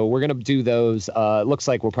yeah, so we're gonna do those. Looks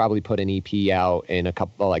like we'll probably put an EP out in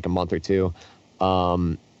a month or two.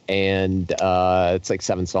 And it's like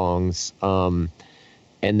 7 songs. And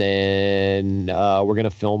then we're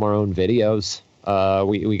gonna film our own videos.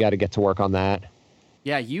 We got to get to work on that.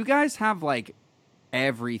 Yeah, you guys have like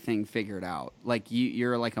everything figured out. Like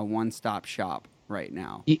you're like a one-stop shop right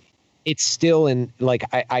now. It's still in like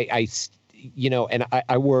I and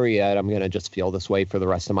I worry that I'm gonna just feel this way for the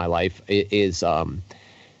rest of my life. It's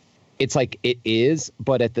like it is,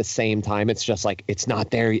 but at the same time, it's just like it's not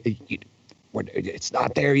there. It's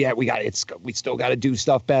not there yet. We still got to do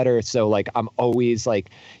stuff better. So like I'm always like,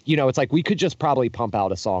 it's like we could just probably pump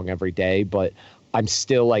out a song every day, but I'm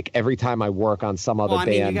still like every time I work on some other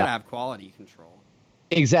band, you gotta have quality control.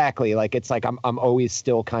 Exactly. Like it's like I'm always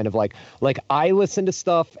still kind of like I listen to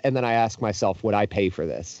stuff and then I ask myself, would I pay for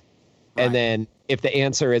this? Right. And then if the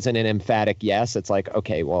answer isn't an emphatic yes, it's like,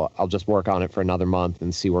 okay, well, I'll just work on it for another month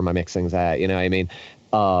and see where my mixing's at. You know what I mean?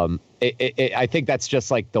 I think that's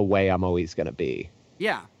just like the way I'm always going to be.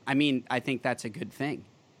 Yeah. I mean, I think that's a good thing.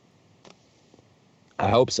 I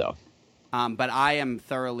hope so. But I am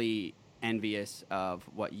thoroughly envious of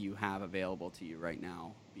what you have available to you right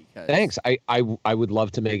now. Because thanks. I would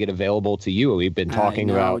love to make it available to you. We've been talking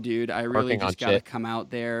about. Dude, I really just got to come out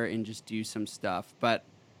there and just do some stuff. But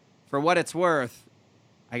for what it's worth,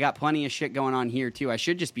 I got plenty of shit going on here too. I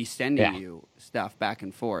should just be sending you stuff back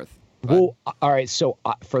and forth. But... Well, all right. So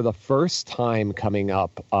for the first time coming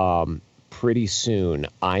up pretty soon,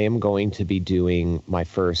 I am going to be doing my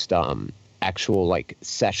first actual like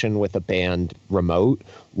session with a band remote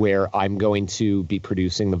where I'm going to be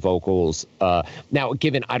producing the vocals. Now,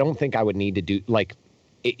 given I don't think I would need to do like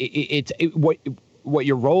what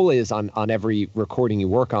your role is on every recording you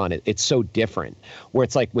work on, it's so different where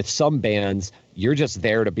it's like with some bands, you're just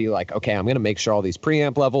there to be like, okay, I'm going to make sure all these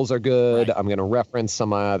preamp levels are good. Right. I'm going to reference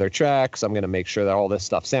some other tracks. I'm going to make sure that all this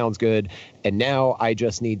stuff sounds good. And now I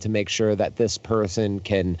just need to make sure that this person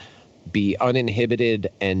can be uninhibited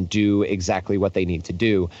and do exactly what they need to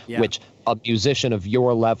do, which a musician of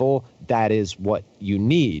your level, that is what you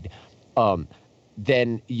need.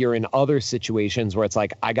 Then you're in other situations where it's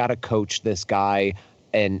like, I got to coach this guy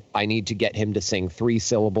and I need to get him to sing 3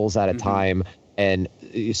 syllables at a time. And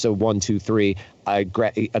so 1, 2, 3,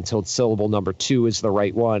 until syllable number 2 is the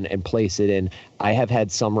right one and place it in. I have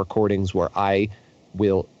had some recordings where I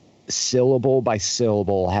will syllable by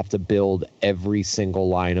syllable have to build every single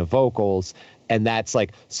line of vocals. And that's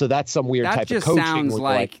like, so that's some weird type of coaching. That just sounds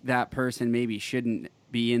like that person maybe shouldn't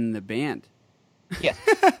be in the band. Yeah.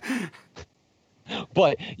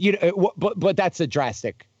 But, but that's a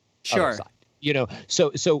drastic sure. side.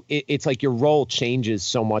 So it's like your role changes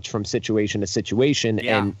so much from situation to situation.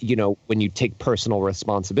 Yeah. And, when you take personal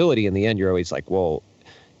responsibility in the end, you're always like, well,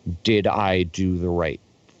 did I do the right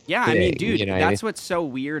Yeah, thing? I mean, dude, that's what's so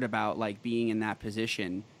weird about like being in that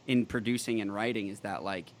position in producing and writing is that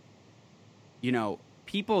like,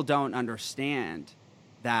 people don't understand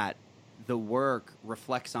that the work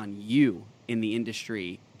reflects on you in the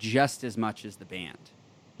industry just as much as the band.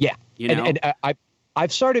 Yeah. And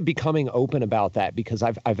I've started becoming open about that because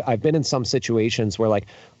I've been in some situations where like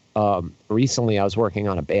recently I was working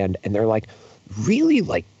on a band and they're like really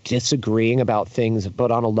like disagreeing about things,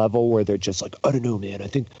 but on a level where they're just like, I don't know, man.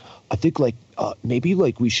 I think like maybe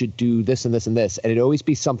like we should do this and this and this. And it'd always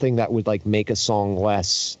be something that would like make a song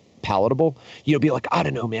less palatable. Be like, I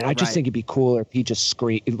don't know, man. I just think it'd be cooler if he just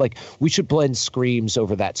scream. Like we should blend screams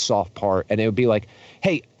over that soft part. And it would be like,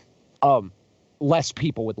 hey, less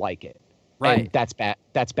people would like it. Right. And that's bad.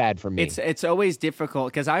 That's bad for me. It's always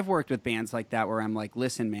difficult because I've worked with bands like that where I'm like,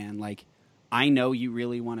 listen, man, like I know you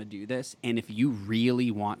really want to do this. And if you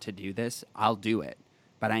really want to do this, I'll do it.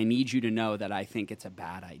 But I need you to know that I think it's a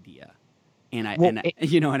bad idea. And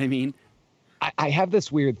you know what I mean? I have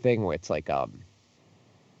this weird thing where it's like,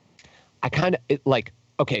 I kind of like,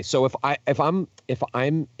 okay, so if I'm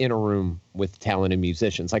in a room with talented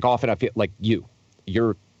musicians, like often I feel like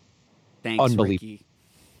you're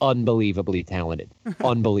unbelievably talented,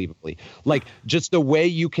 unbelievably, like just the way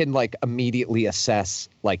you can like immediately assess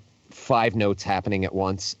like 5 notes happening at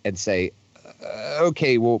once and say,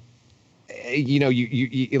 okay, well,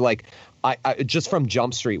 you like, I just from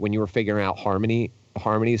Jump Street when you were figuring out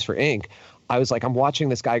harmonies for Ink, I was like, I'm watching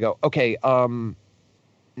this guy go, okay, no.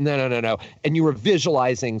 And you were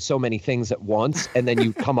visualizing so many things at once, and then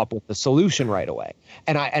you come up with the solution right away.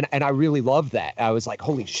 And I really love that. I was like,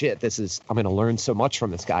 holy shit, I'm going to learn so much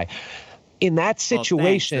from this guy. In that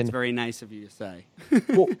situation, that's very nice of you to say.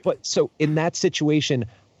 well, but so in that situation,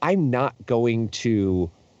 I'm not going to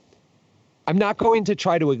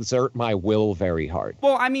try to exert my will very hard.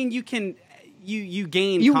 Well, I mean, you can you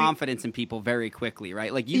gain confidence in people very quickly,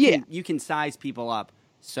 right? Like you can size people up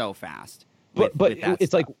so fast. But it's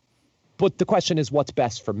stuff. but the question is, what's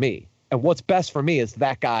best for me? And what's best for me is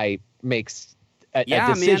that guy makes a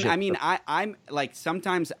decision. Man. I mean, I'm like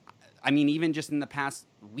sometimes. I mean, even just in the past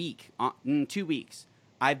week, 2 weeks,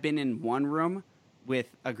 I've been in one room with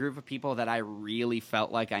a group of people that I really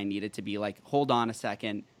felt like I needed to be like, hold on a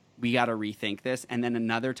second, we got to rethink this. And then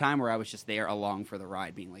another time where I was just there along for the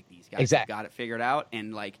ride, being like, these guys have got it figured out,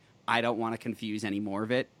 and like I don't want to confuse any more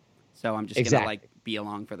of it, so I'm just gonna like be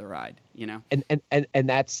along for the ride, you know. And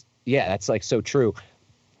that's like so true,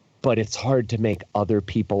 but it's hard to make other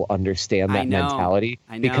people understand that mentality.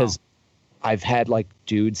 I know. Because I've had like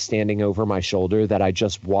dudes standing over my shoulder that I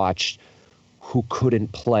just watched who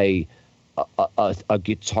couldn't play a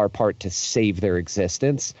guitar part to save their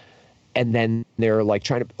existence. And then they're like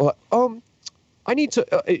trying to, I need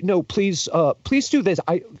to, no, please do this.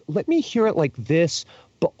 Let me hear it like this,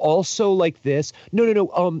 but also like this.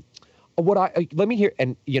 No. Let me hear.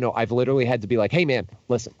 And, you know, I've literally had to be like, hey man,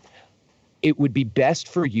 listen, it would be best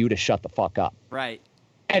for you to shut the fuck up. Right.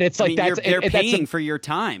 And it's like, they're paying for your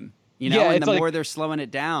time. You know, and the more they're slowing it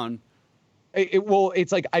down.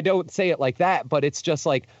 It's like, I don't say it like that, but it's just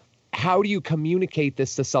like, how do you communicate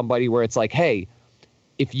this to somebody where it's like, hey,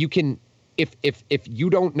 if you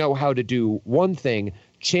don't know how to do one thing,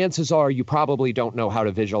 chances are you probably don't know how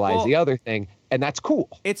to visualize the other thing, and that's cool.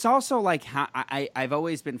 It's also like how I've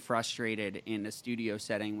always been frustrated in a studio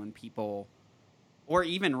setting when people, or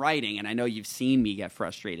even writing, and I know you've seen me get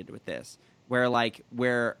frustrated with this, where like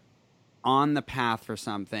we're on the path for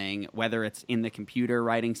something, whether it's in the computer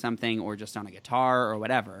writing something or just on a guitar or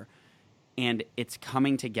whatever, and it's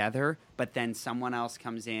coming together, but then someone else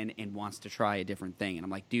comes in and wants to try a different thing. And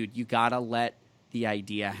I'm like, dude, you got to let the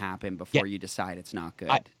idea happen before you decide it's not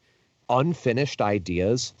good. Unfinished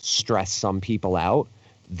ideas stress some people out.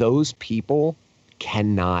 Those people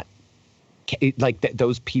cannot,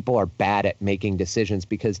 those people are bad at making decisions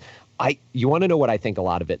because you want to know what I think a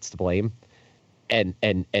lot of it's to blame? And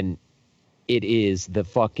it is the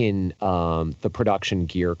fucking, the production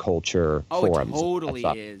gear culture forums. It totally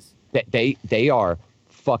is. They are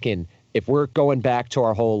fucking, if we're going back to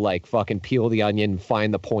our whole like fucking peel the onion,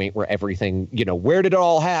 find the point where everything, you know, where did it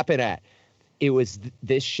all happen at? It was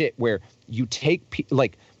this shit where you take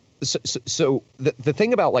so the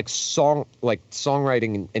thing about like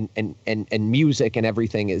songwriting and music and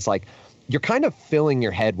everything is like you're kind of filling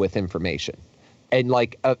your head with information, and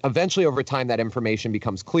like eventually over time that information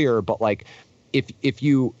becomes clearer. But like if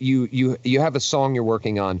you have a song you're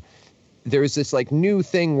working on, there's this like new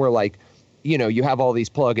thing where like, you know, you have all these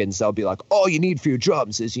plugins. They'll be like, all you need for your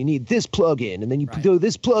drums is you need this plugin, and then you throw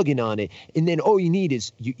this plugin on it, and then all you need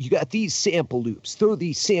is you got these sample loops. Throw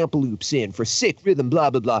these sample loops in for sick rhythm, blah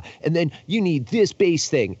blah blah, and then you need this bass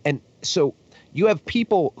thing. And so you have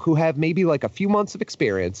people who have maybe like a few months of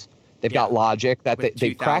experience. They've got Logic that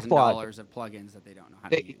they've cracked. $2,000 of plugins that they don't know how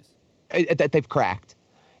to use. That they've cracked,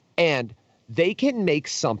 and they can make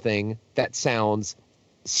something that sounds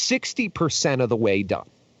 60% of the way done.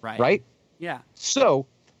 Right? Yeah. So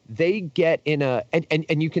they get in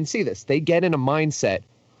and you can see this, they get in a mindset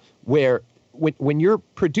where when you're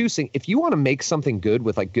producing, if you want to make something good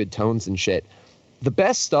with like good tones and shit, the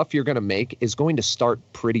best stuff you're going to make is going to start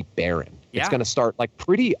pretty barren. Yeah. It's going to start like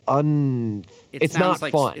pretty it's not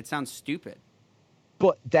fun. It sounds stupid.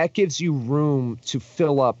 But that gives you room to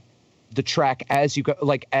fill up the track as you go,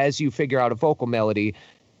 like as you figure out a vocal melody.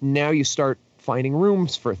 Now you start finding room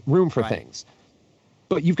for things.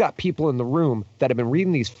 But you've got people in the room that have been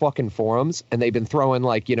reading these fucking forums, and they've been throwing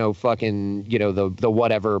like, you know, fucking, you know, the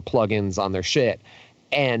whatever plugins on their shit,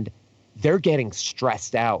 and they're getting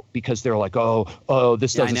stressed out because they're like, oh,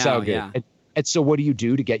 this doesn't sound good. Yeah. And so what do you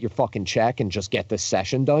do to get your fucking check and just get this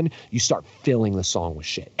session done? You start filling the song with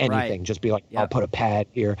shit, anything. Just be like, I'll put a pad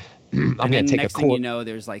here. I'm going to take next a chord. thing you know,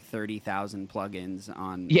 there's like 30,000 plugins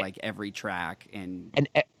on like every track, and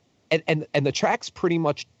the track's pretty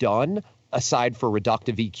much done, aside for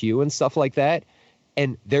reductive EQ and stuff like that.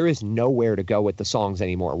 And there is nowhere to go with the songs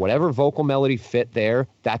anymore. Whatever vocal melody fit there,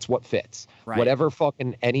 that's what fits. Right. Whatever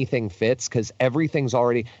fucking anything fits, because everything's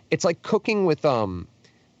already, it's like cooking with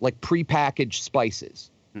like prepackaged spices.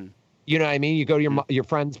 You know what I mean? You go to your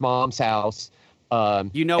friend's mom's house.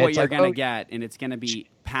 You know what you're going to get, and it's going to be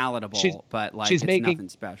palatable, but like it's nothing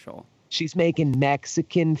special. She's making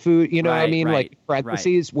Mexican food, you know what I mean? Like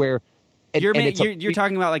parentheses where... You're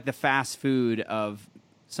talking about like the fast food of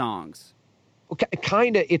songs.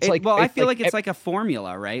 Kind of. It's like... Well, I feel like it's like a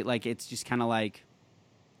formula, right? Like it's just kind of like...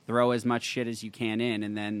 throw as much shit as you can in,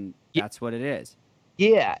 and then that's what it is.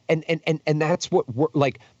 Yeah, and that's what we're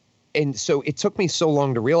like. And so it took me so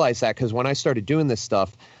long to realize that, because when I started doing this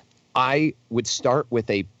stuff, I would start with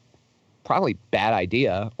a probably bad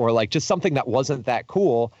idea or like just something that wasn't that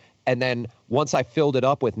cool. And then once I filled it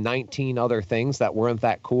up with 19 other things that weren't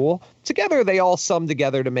that cool, together they all summed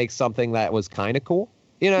together to make something that was kind of cool.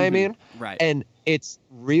 You know what I mean? Right. And it's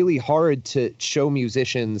really hard to show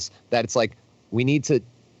musicians that it's like, we need to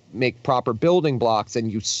make proper building blocks, and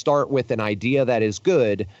you start with an idea that is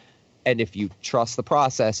good. And if you trust the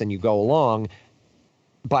process and you go along,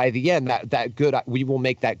 by the end, we will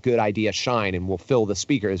make that good idea shine, and we'll fill the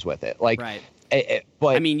speakers with it. Like, right.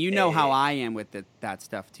 But I mean, you know how I am with that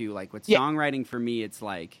stuff too. Like with songwriting, for me, it's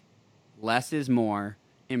like less is more.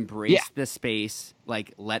 Embrace the space.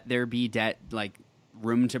 Like, let there be like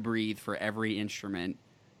room to breathe for every instrument.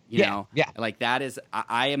 You know, like that is.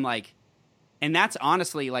 I am like, and that's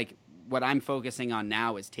honestly like what I'm focusing on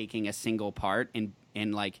now is taking a single part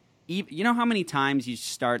and like. You know how many times you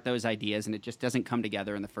start those ideas and it just doesn't come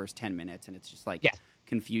together in the first 10 minutes and it's just like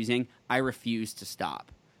confusing? I refuse to stop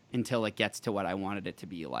until it gets to what I wanted it to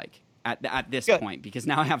be like at this point, because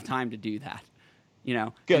now I have time to do that, you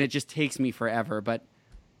know, and it just takes me forever. But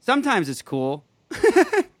sometimes it's cool.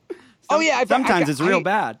 Sometimes it's real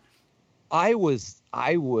bad. I was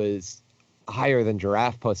higher than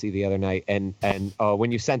Giraffe Pussy the other night, and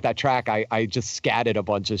when you sent that track, I just scatted a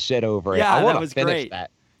bunch of shit over it. Yeah, I want that was to finish great.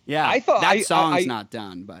 that. Yeah, I thought that song's not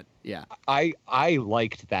done, but yeah. I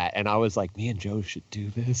liked that, and I was like, me and Joe should do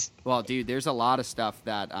this. Well, dude, there's a lot of stuff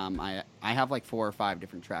that I have like 4 or 5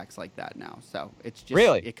 different tracks like that now, so it's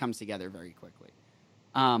just it comes together very quickly.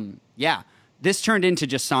 Yeah, this turned into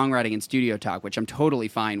just songwriting and studio talk, which I'm totally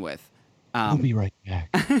fine with. We'll be right back.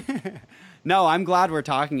 No, I'm glad we're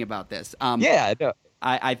talking about this. Yeah, no,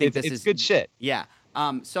 I think this is good shit. Yeah.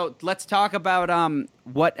 So let's talk about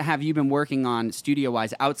what have you been working on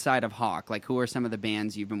studio-wise outside of Hawk? Like, who are some of the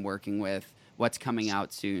bands you've been working with? What's coming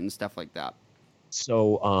out soon? Stuff like that.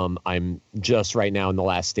 So I'm just right now in the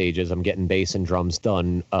last stages. I'm getting bass and drums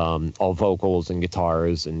done. All vocals and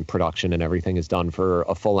guitars and production and everything is done for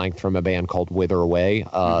a full length from a band called Wither Away,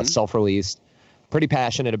 self-released. Pretty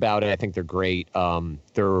passionate about it. I think they're great.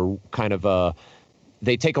 They're kind of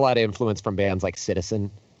they take a lot of influence from bands like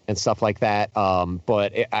Citizen and stuff like that.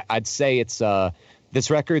 But I'd say it's this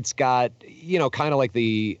record's got, you know, kind of like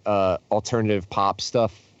the alternative pop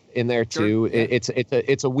stuff in there too. Sure, yeah.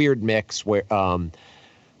 It's a weird mix where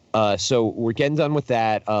so we're getting done with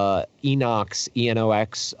that. Enox,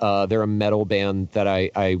 ENOX, they're a metal band that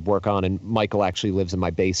I work on, and Michael actually lives in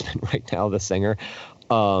my basement right now, the singer.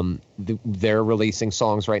 They're releasing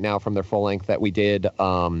songs right now from their full length that we did.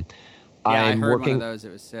 I heard one of those.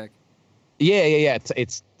 It was sick. Yeah.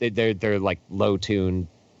 They're like low tune,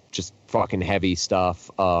 just fucking heavy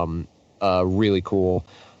stuff. Really cool.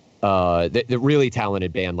 They're really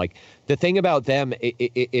talented band. Like, the thing about them,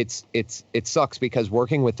 it sucks because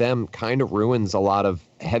working with them kind of ruins a lot of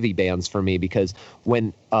heavy bands for me, because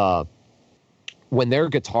when their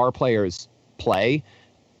guitar players play,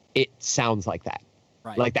 it sounds like that.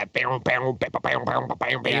 Right. Like that.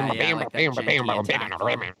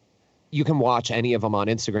 You can watch any of them on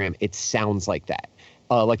Instagram. It sounds like that.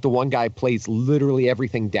 Like the one guy plays literally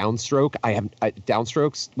everything downstroke.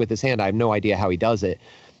 Downstrokes with his hand. I have no idea how he does it.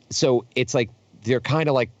 So it's like they're kind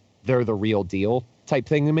of like they're the real deal type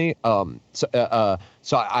thing to me. So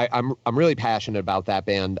I'm really passionate about that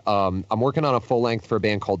band. I'm working on a full length for a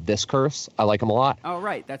band called This Curse. I like them a lot. Oh,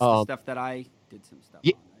 right. That's the stuff that I did some stuff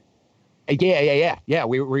on. Right? Yeah.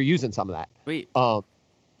 We're using some of that. Sweet.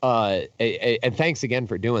 And thanks again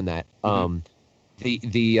for doing that.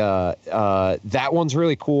 That one's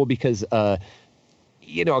really cool because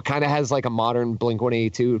you know, it kind of has like a modern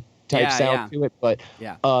Blink-182 type sound to it, but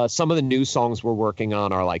some of the new songs we're working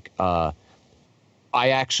on are like I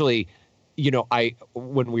actually, you know,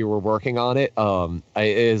 when we were working on it,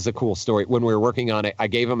 it is a cool story. When we were working on it, I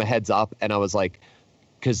gave him a heads up, and I was like,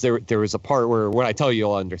 because there was a part where when I tell you,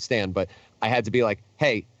 you'll understand, but I had to be like,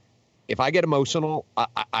 hey, if I get emotional,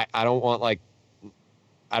 I don't want, like,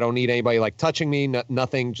 I don't need anybody like touching me,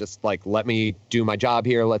 nothing. Just like, let me do my job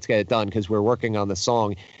here. Let's get it done, because we're working on the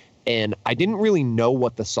song. And I didn't really know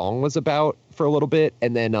what the song was about for a little bit.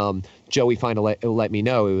 And then Joey finally let me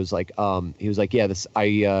know. It was like, he was like, yeah,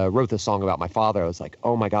 I wrote this song about my father. I was like,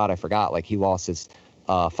 oh my God, I forgot. Like, he lost his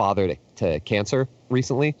father to cancer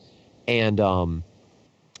recently. And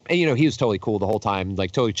you know, he was totally cool the whole time,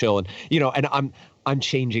 like totally chill. And, you know, and I'm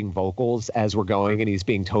changing vocals as we're going, and he's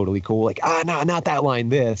being totally cool. Like, no, not that line,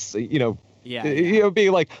 this, you know, you know,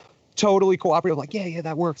 being like totally cooperative. Like, yeah,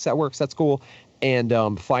 that works. That's cool.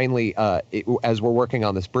 And finally, as we're working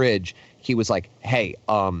on this bridge, he was like, "Hey,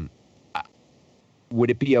 would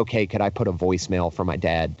it be okay? Could I put a voicemail for my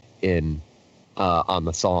dad in on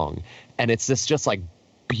the song?" And it's this just like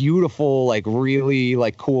beautiful, like really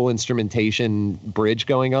like cool instrumentation bridge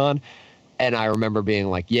going on. And I remember being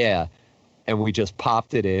like, "Yeah," and we just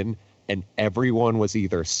popped it in, and everyone was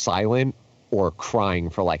either silent or crying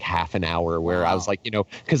for like half an hour. Where I was like,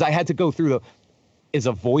 because I had to go through is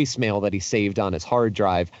a voicemail that he saved on his hard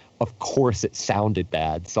drive. Of course, it sounded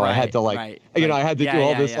bad, so I had to I had to do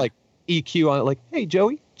all this like EQ on it, like, "Hey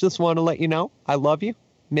Joey, just want to let you know I love you,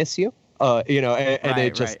 miss you," and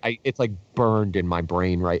it just it's like burned in my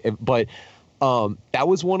brain, right? But that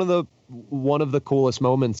was one of the coolest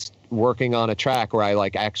moments working on a track where I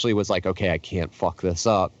like actually was like, okay, I can't fuck this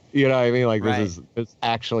up. You know what I mean? Like this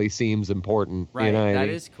actually seems important. Right. You know what that I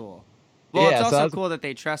mean? is cool. Well, Yeah, it's so also cool that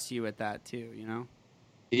they trust you with that too.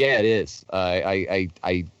 Yeah, it is. I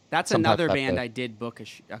That's sometimes another have band to- I did book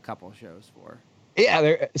a couple shows for. Yeah,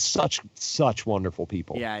 they're such wonderful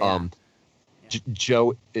people. Yeah.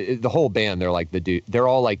 Joe, the whole band, they're like the dude. They're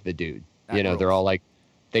all like the dude. That They're rules. all like,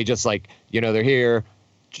 they just like, they're here,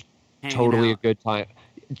 Hanging totally out. a good time,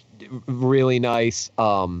 really nice.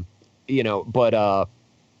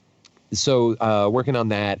 So working on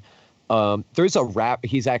that. There's a rap.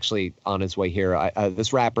 He's actually on his way here.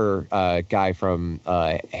 This rapper guy from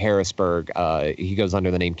Harrisburg. He goes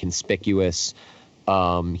under the name Conspicuous.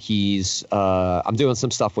 I'm doing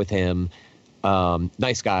some stuff with him.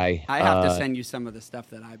 Nice guy. I have to send you some of the stuff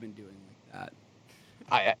that I've been doing like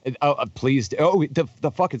that. Please.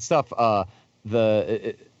 The fucking stuff.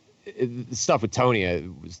 The stuff with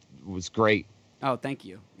Tonya was great. Oh, thank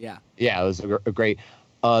you. Yeah. Yeah, it was a great.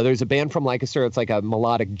 There's a band from Lancaster. It's like a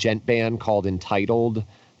melodic gent band called Entitled.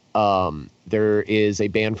 There is a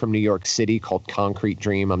band from New York City called Concrete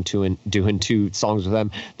Dream. I'm doing 2 songs with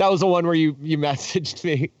them. That was the one where you messaged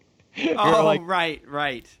me. Oh, like,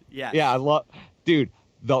 right. Yeah. yeah, I love, dude,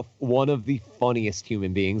 one of the funniest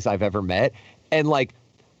human beings I've ever met. And like,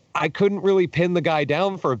 I couldn't really pin the guy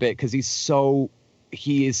down for a bit because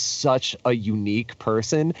he is such a unique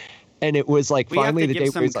person. And it was like We finally have to the give day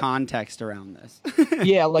where some he's like, context around this.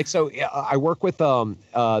 yeah, like, so I work with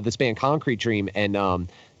this band Concrete Dream, and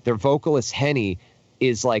their vocalist Henny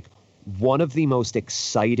is like one of the most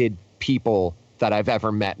excited people that I've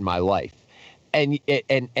ever met in my life. And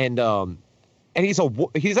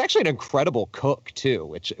he's actually an incredible cook too,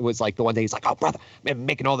 which was like the one day he's like, "Oh brother, man, I'm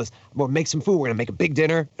making all this, we're gonna make some food, we're gonna make a big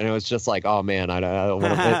dinner." And it was just like, oh man, I don't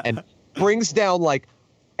want to, and brings down like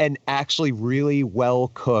an actually really well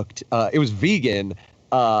cooked, it was vegan,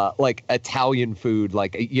 like Italian food,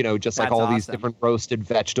 like, just like That's all these awesome. different roasted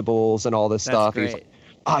vegetables and all this That's stuff. great. He's like,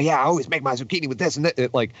 "Oh yeah, I always make my zucchini with this and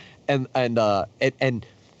that." Like, and the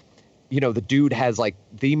dude has like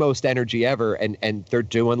the most energy ever, and they're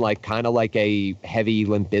doing like kind of like a heavy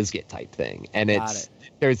Limp Bizkit type thing. And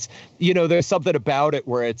there's something about it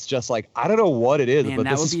where it's just like, I don't know what it is, Man, but that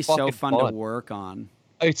this would is be so fucking fun to work on.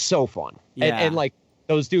 It's so fun. Yeah. And like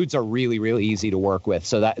those dudes are really, really easy to work with.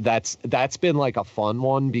 So that's been like a fun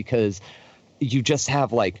one because you just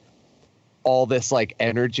have like all this like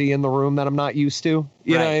energy in the room that I'm not used to.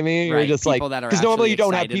 You know what I mean? Right. You're just People like, that are because normally actually you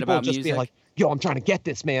don't have excited people about just being music. like, "Yo, I'm trying to get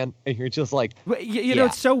this, man," and you're just like, But you know,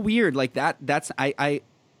 it's so weird. Like that's I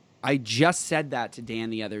just said that to Dan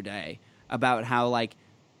the other day about how like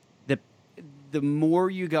the more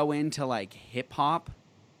you go into like hip hop,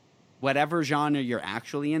 whatever genre you're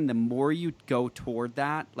actually in, the more you go toward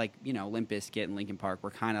that, like, Limp Bizkit and Linkin Park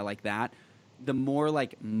were kind of like that. The more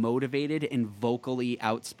like motivated and vocally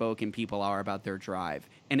outspoken people are about their drive.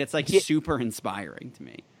 And it's like super inspiring to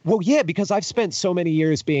me. well, yeah, because I've spent so many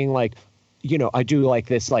years being like, I do like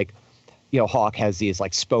this, like, Hawk has these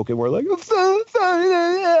like spoken word, like,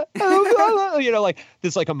 like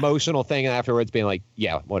this like emotional thing, and afterwards being like,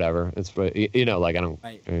 yeah, whatever. It's, like, I don't,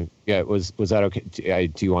 yeah, was that okay?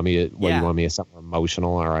 Do you want me to, do you want me to sound more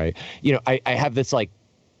emotional? All right. I have this like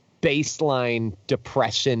baseline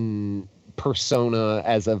depression persona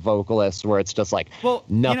as a vocalist where it's just like, Well,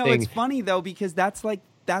 nothing. it's funny though, because that's what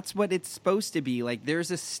it's supposed to be. Like, there's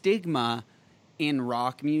a stigma in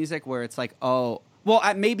rock music where it's like, oh, well,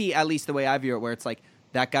 maybe at least the way I view it, where it's like,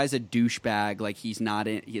 that guy's a douchebag. Like,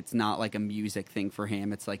 it's not like a music thing for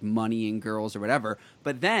him. It's like money and girls or whatever.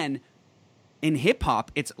 But then in hip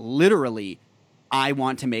hop, it's literally, I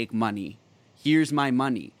want to make money. Here's my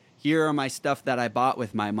money. Here are my stuff that I bought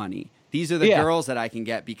with my money. These are the girls that I can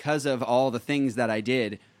get because of all the things that I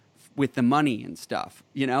did with the money and stuff.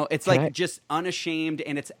 It's like just unashamed,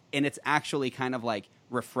 and it's actually kind of like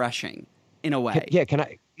refreshing in a way. Yeah,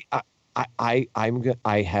 I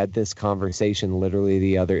had this conversation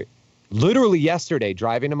literally yesterday,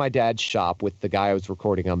 driving to my dad's shop with the guy I was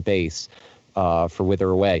recording on bass for Wither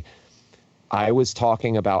Away. I was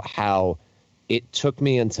talking about how it took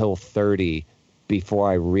me until 30 before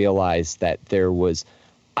I realized that there was,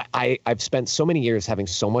 I've spent so many years having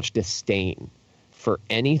so much disdain for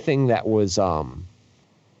anything that was, I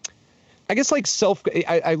guess like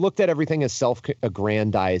I looked at everything as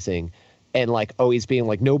self-aggrandizing and like always being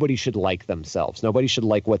like, nobody should like themselves. Nobody should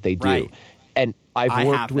like what they do. Right. And I've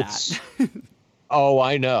worked with, oh,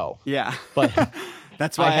 I know. Yeah. But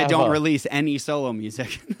that's why I don't release any solo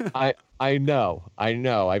music. I know.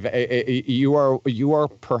 You are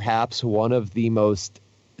perhaps one of the most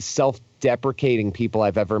self-deprecating people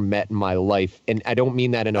I've ever met in my life, and I don't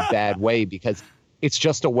mean that in a bad way because it's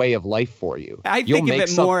just a way of life for you. I think of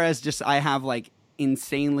it more as just I have like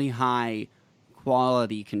insanely high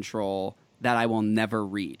quality control that I will never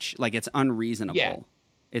reach. Like it's unreasonable. Yeah.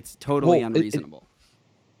 It's totally unreasonable.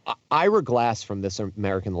 Ira Glass from This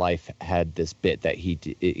American Life had this bit that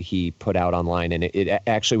he put out online, and it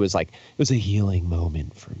actually was like, it was a healing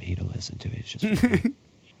moment for me to listen to it. It's just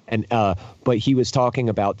and but he was talking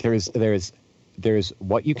about there's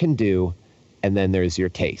what you can do, and then there's your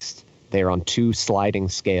taste. They're on two sliding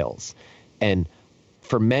scales, and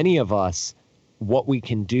for many of us, what we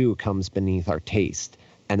can do comes beneath our taste,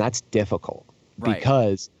 and that's difficult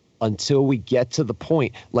because until we get to the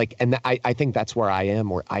point, like, and I think that's where I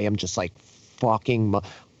am, where I am just like fucking,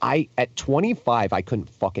 at 25, I couldn't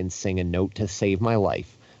fucking sing a note to save my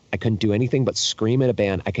life. I couldn't do anything but scream in a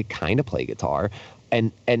band. I could kind of play guitar.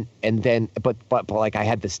 And then, but like I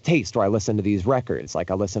had this taste where I listened to these records,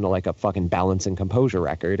 like I listened to like a fucking Balance and Composure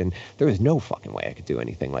record, and there was no fucking way I could do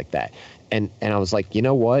anything like that. And I was like, you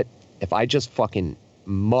know what? If I just fucking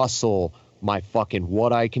muscle my fucking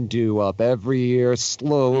what I can do up every year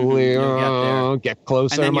slowly, get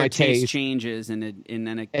closer to my taste. Changes and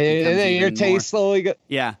then your taste slowly goes.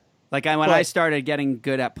 Yeah, like when I started getting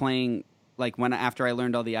good at playing, like after I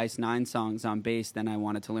learned all the Ice Nine songs on bass, then I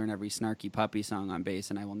wanted to learn every Snarky Puppy song on bass,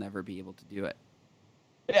 and I will never be able to do it.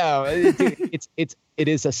 Yeah,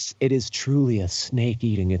 it is truly a snake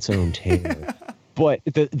eating its own tail. But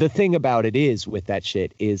the thing about it is with that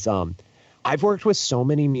shit is I've worked with so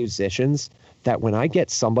many musicians that when I get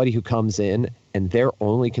somebody who comes in and their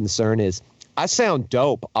only concern is, I sound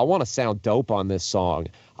dope, I want to sound dope on this song,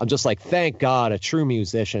 I'm just like, thank God, a true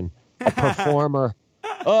musician, a performer,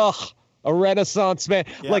 a Renaissance man.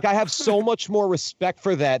 Yeah. Like, I have so much more respect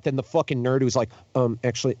for that than the fucking nerd who's like,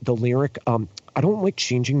 actually, the lyric, I don't like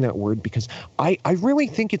changing that word because I really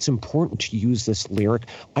think it's important to use this lyric.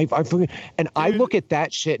 I look at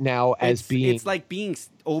that shit now as being... It's like being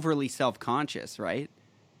overly self-conscious, right?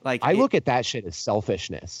 Like I look at that shit as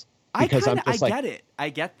selfishness. Because I get it. I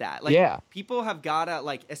get that. Like, yeah. People have gotta,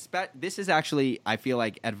 like, this is actually, I feel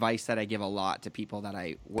like, advice that I give a lot to people that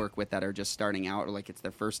I work with that are just starting out, or like it's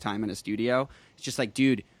their first time in a studio. It's just like,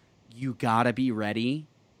 dude, you gotta be ready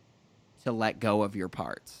to let go of your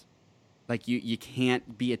parts. Like, you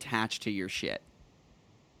can't be attached to your shit.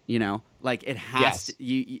 You know? Like, it has to,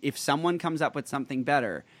 if someone comes up with something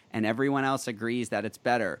better and everyone else agrees that it's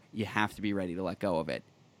better, you have to be ready to let go of it.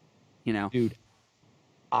 You know? Dude,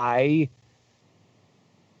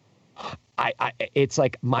 it's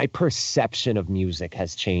like my perception of music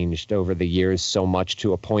has changed over the years so much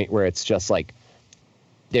to a point where it's just like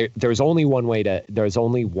there's only one way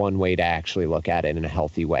to actually look at it in a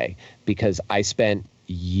healthy way, because I spent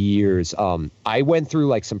years I went through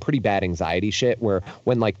like some pretty bad anxiety shit where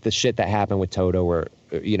when like the shit that happened with Toto where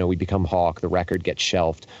we become Hawk, the record gets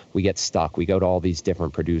shelved, we get stuck, we go to all these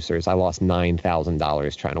different producers. I lost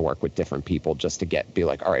 $9,000 trying to work with different people just to be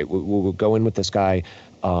like, all right, we'll go in with this guy,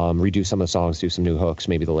 redo some of the songs, do some new hooks,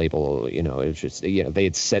 maybe the label, it was just,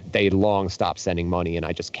 they had long stopped sending money, and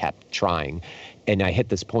I just kept trying. And I hit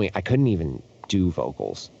this point, I couldn't even do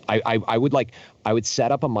vocals. I would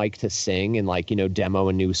set up a mic to sing and demo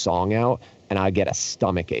a new song out, and I'd get a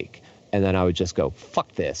stomach ache. And then I would just go,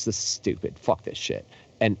 fuck this is stupid, fuck this shit.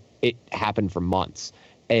 And it happened for months.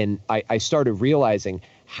 And I started realizing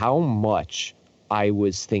how much I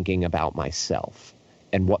was thinking about myself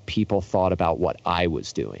and what people thought about what I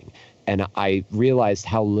was doing. And I realized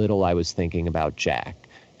how little I was thinking about Jack,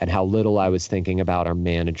 and how little I was thinking about our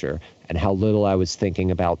manager, and how little I was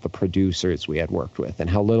thinking about the producers we had worked with, and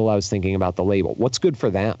how little I was thinking about the label. What's good for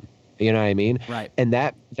them? You know what I mean? Right. And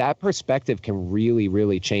that perspective can really,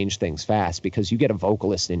 really change things fast, because you get a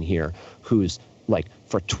vocalist in here who's like,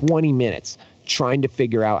 for 20 minutes, trying to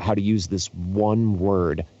figure out how to use this one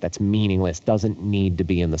word that's meaningless, doesn't need to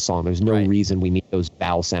be in the song. There's no Right. reason we need those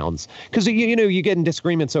vowel sounds. Because, you know, you get in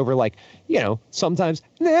disagreements over, like, you know, sometimes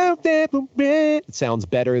it sounds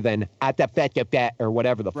better than at that fat or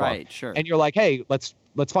whatever the fuck. Right, sure. And you're like, hey, let's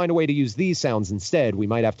find a way to use these sounds instead. We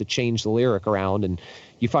might have to change the lyric around, and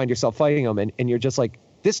you find yourself fighting them, and you're just like,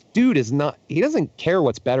 this dude is not, he doesn't care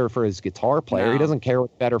what's better for his guitar player. No. He doesn't care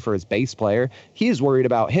what's better for his bass player. He's worried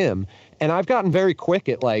about him. And I've gotten very quick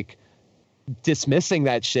at, like, dismissing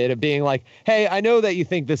that shit, of being like, hey, I know that you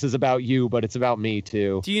think this is about you, but it's about me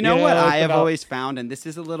too. Do you know what it's I have about- always found? And this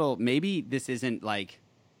is a little, maybe this isn't like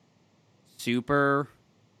super,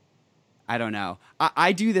 I don't know.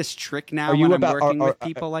 I do this trick now Are you when about- I'm working are- with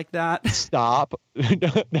people like that. Stop.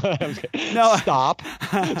 No. Stop.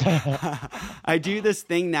 I do this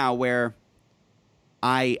thing now where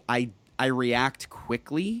I react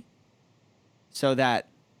quickly so that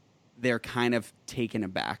they're kind of taken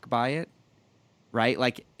aback by it, right?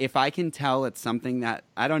 Like, if I can tell it's something that,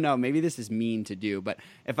 I don't know, maybe this is mean to do, but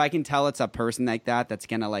if I can tell it's a person like that that's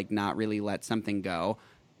going to, like, not really let something go,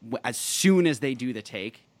 as soon as they do the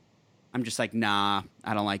take, I'm just like, nah,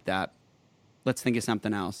 I don't like that. Let's think of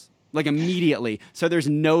something else. Like, immediately. So there's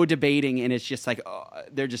no debating, and it's just like, oh,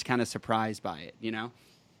 they're just kind of surprised by it, you know?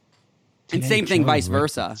 And Today, same thing, Joe vice and Ricky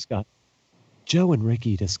versa. Joe and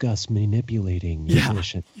Ricky discuss manipulating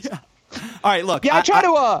musicians. All right, look. Yeah, I try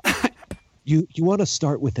to. You want to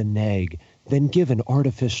start with a neg, then give an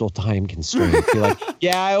artificial time constraint. Be like,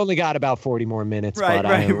 yeah, I only got about 40 more minutes, Right, but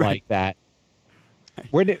I right, didn't right. like that.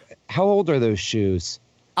 How old are those shoes?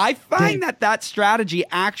 I find that strategy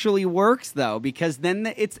actually works, though, because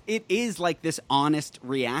then it is like this honest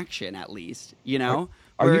reaction, at least, you know?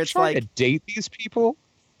 Are Where you it's trying like, to date these people?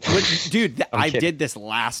 dude, I'm I kidding. did this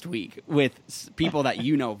last week with people that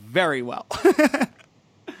you know very well.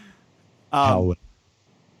 How?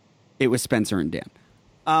 It was Spencer and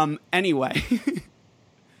Dan. Anyway.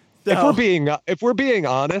 If we're being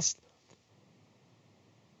honest,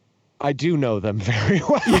 I do know them very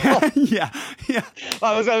well. yeah.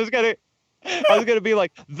 I was gonna be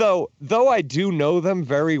like, though I do know them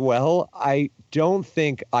very well, I don't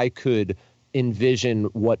think I could envision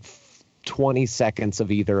what 20 seconds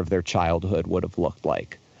of either of their childhood would have looked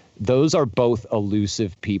like. Those are both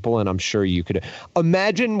elusive people, and I'm sure you could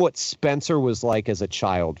imagine what Spencer was like as a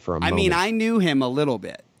child for a moment. I mean, I knew him a little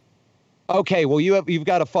bit. Okay, well, you've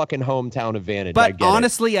got a fucking hometown advantage. I But get it.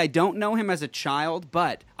 honestly, I don't know him as a child,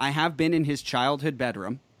 but I have been in his childhood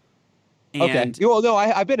bedroom. And Okay. Well, no,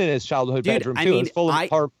 I've been in his childhood Dude, bedroom I too. mean, It's full of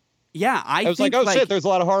horror. yeah, I was think like, oh shit, there's a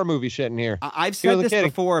lot of horror movie shit in here. I've He said wasn't this kidding.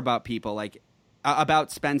 before about people, like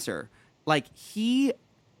about Spencer. Like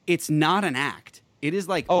it's not an act. It is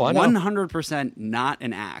like Oh, I know. 100% not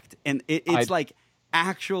an act, and it's like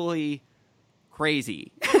actually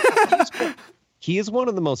crazy. He is one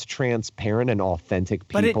of the most transparent and authentic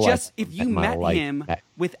people. But it just, I've if you in my met life. him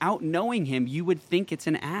without knowing him, you would think it's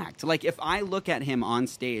an act. Like, if I look at him on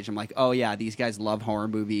stage, I'm like, oh yeah, these guys love horror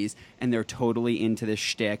movies and they're totally into this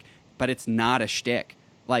shtick, but it's not a shtick.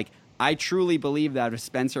 Like, I truly believe that if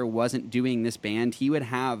Spencer wasn't doing this band, he would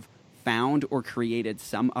have found or created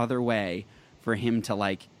some other way for him to,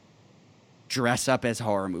 like, dress up as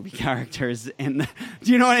horror movie characters. And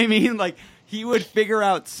do you know what I mean? Like, he would figure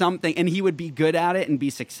out something, and he would be good at it and be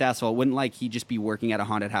successful. It wouldn't like he just be working at a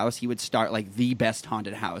haunted house. He would start like the best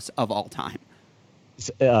haunted house of all time.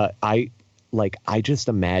 I just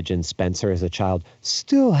imagine Spencer as a child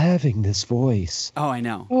still having this voice. Oh, I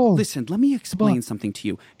know. Oh, Listen, let me explain on. something to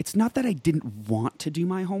you. It's not that I didn't want to do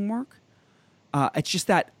my homework. It's just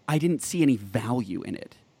that I didn't see any value in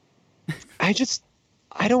it. I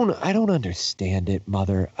don't understand it,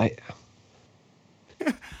 Mother. I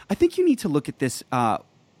think you need to look at this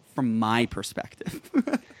from my perspective.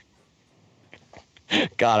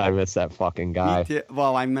 God, I miss that fucking guy.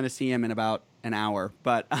 Well, I'm going to see him in about an hour.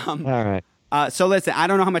 But All right. so listen, I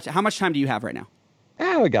don't know how much time do you have right now?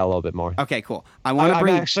 We got a little bit more. Okay, cool. I want to I'm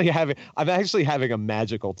bring. actually having a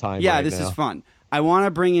magical time. Yeah, right this now. is fun. I want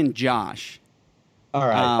to bring in Josh. All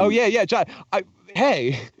right. Yeah, John.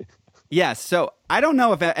 Hey. Yes. So I don't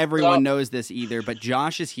know if everyone knows this either, but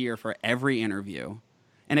Josh is here for every interview,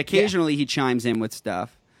 and occasionally he chimes in with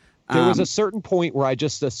stuff. There was a certain point where I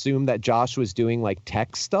just assumed that Josh was doing like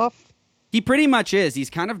tech stuff. He pretty much is. He's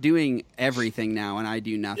kind of doing everything now, and I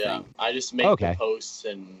do nothing. Yeah, I just make Okay. the posts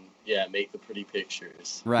and make the pretty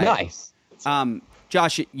pictures. Right. Nice.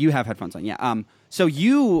 Josh, you have headphones on, yeah. So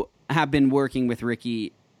you have been working with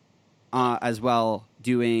Ricky as well,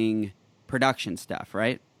 doing production stuff,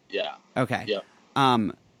 right? Yeah. Okay.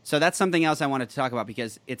 Yep. So that's something else I wanted to talk about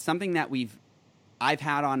because it's something that we've I've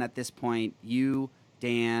had on at this point you,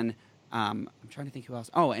 Dan. I'm trying to think who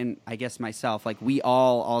else. Oh, and I guess myself. Like we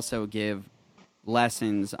all also give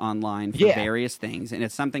lessons online for various things, and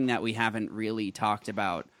it's something that we haven't really talked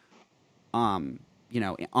about, on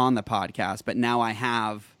the podcast. But now I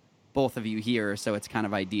have both of you here, so it's kind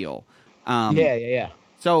of ideal. Yeah.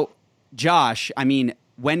 So, Josh, I mean,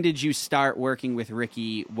 when did you start working with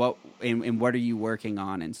Ricky? What are you working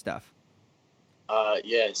on and stuff?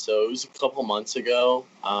 So it was a couple months ago.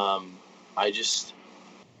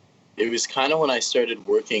 It was kind of when I started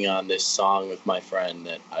working on this song with my friend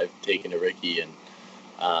that I've taken to Ricky, and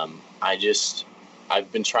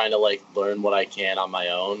I've been trying to like learn what I can on my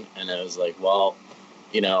own, and I was like, well,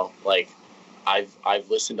 like I've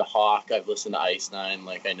listened to Hawk, I've listened to Ice Nine,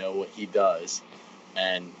 like I know what he does,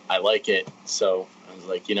 and I like it, so I was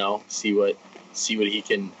like, see what he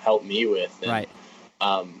can help me with, and, right.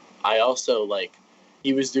 I also like.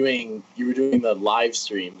 You were doing the live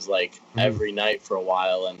streams like every night for a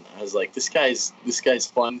while, and I was like, this guy's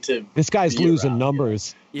fun to. This guy's losing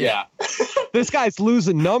numbers. Yeah. This guy's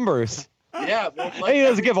losing numbers. Yeah, well, like he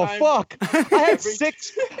doesn't give a fuck. I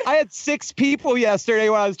had six people yesterday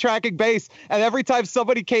when I was tracking bass, and every time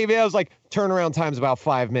somebody came in, I was like, turnaround time's about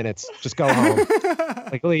 5 minutes. Just go home.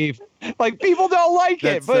 Like leave. Like people don't like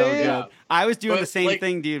That's it, but so good. I was doing the same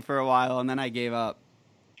thing, dude, for a while, and then I gave up.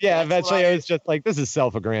 Yeah, eventually I was just like, this is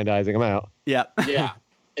self-aggrandizing. I'm out. Yeah. Yeah.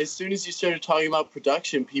 As soon as you started talking about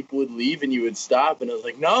production, people would leave and you would stop. And I was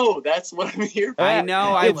like, no, that's what I'm here for. I know.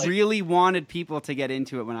 I really wanted people to get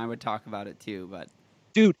into it when I would talk about it too. But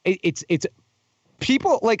dude, it's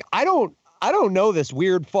people like, I don't know this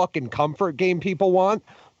weird fucking comfort game people want,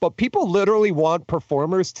 but people literally want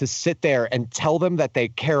performers to sit there and tell them that they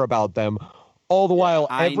care about them all the while.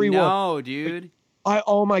 Everyone. I know, dude.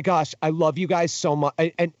 Oh my gosh, I love you guys so much,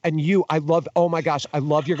 and I love. Oh my gosh, I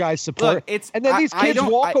love your guys' support. Look, and then these kids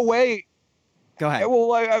walk away. Go ahead.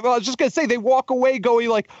 Well, I was just gonna say they walk away going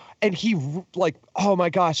like, and he like, oh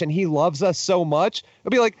my gosh, and he loves us so much.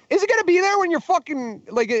 I'll be like, is he gonna be there when you're fucking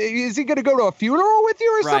like? Is he gonna go to a funeral with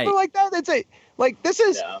you or something like that? That's it. Like this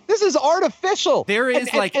is artificial. There is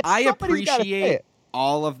and I appreciate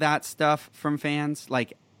all of that stuff from fans.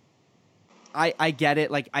 Like. I get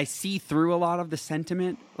it. Like, I see through a lot of the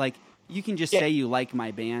sentiment. Like, you can just say you like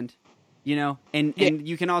my band, and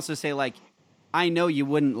you can also say, like, I know you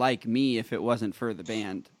wouldn't like me if it wasn't for the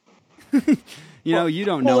band. You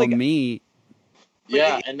don't know me.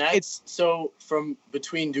 Yeah, and that's so from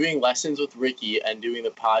between doing lessons with Ricky and doing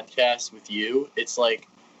the podcast with you, it's like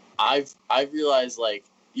I've realized like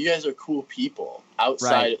you guys are cool people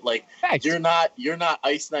outside. Right. Like you're not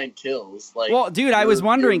Ice Nine Kills. Like, well, dude, I was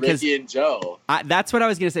wondering because Ricky and Joe. That's what I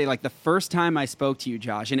was gonna say. Like the first time I spoke to you,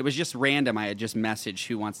 Josh, and it was just random. I had just messaged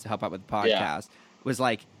who wants to help out with the podcast. Yeah. Was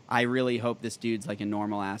like, I really hope this dude's like a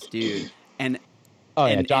normal ass dude. And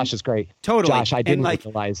Josh is great. Totally, Josh. I didn't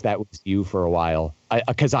realize that was you for a while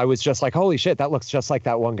because I was just like, holy shit, that looks just like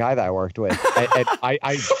that one guy that I worked with.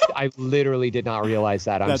 I literally did not realize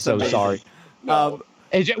that. I'm so amazing. Sorry. No.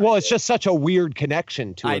 It's just such a weird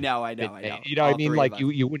connection to it. I know. You know what I mean? Like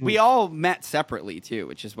you wouldn't. We all met separately too,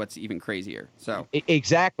 which is what's even crazier. So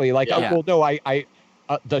exactly. Like,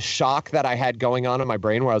 the shock that I had going on in my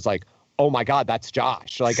brain, where I was like, oh my god, that's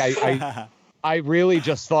Josh. Like I really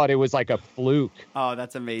just thought it was like a fluke. Oh,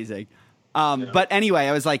 that's amazing. But anyway,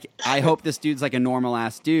 I was like, I hope this dude's like a normal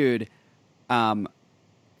ass dude.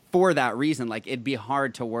 For that reason, like it'd be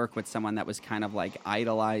hard to work with someone that was kind of like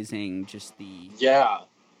idolizing just the. Yeah.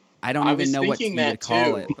 I don't even know what you would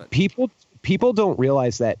call it. But. People don't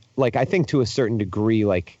realize that. Like I think to a certain degree,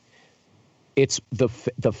 like it's the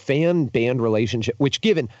fan band relationship. Which,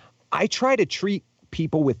 given, I try to treat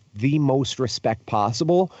people with the most respect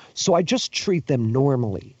possible, so I just treat them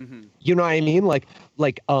normally. Mm-hmm. You know what I mean? Like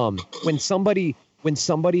when somebody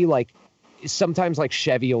like sometimes like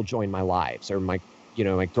Chevy will join my lives or my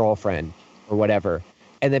girlfriend or whatever.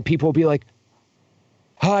 And then people will be like,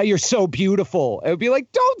 hi, you're so beautiful. It would be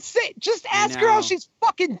like, don't say, just ask her how she's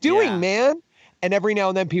fucking doing, man. And every now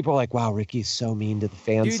and then people are like, wow, Ricky's so mean to the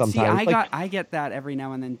fans. Dude, sometimes. See, I get that every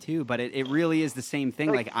now and then too, but it really is the same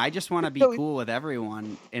thing. Like I just want to be cool with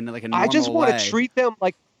everyone in like a normal way. I just want to treat them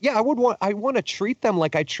like, I want to treat them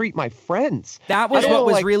like I treat my friends. That was what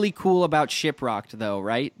was really cool about Shiprocked though,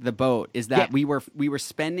 right? The boat is that we were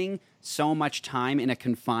spending so much time in a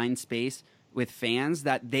confined space with fans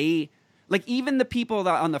that they, like even the people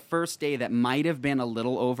that on the first day that might have been a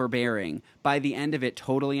little overbearing, by the end of it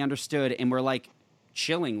totally understood and were like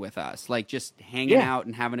chilling with us, like just hanging out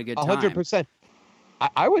and having a good time. 100%.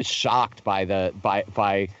 I was shocked by the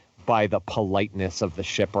by the politeness of the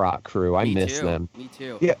Shiprock crew. I miss them. Me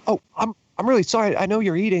too. Yeah. Oh, I'm really sorry. I know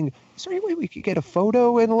you're eating. Is there any way we could get a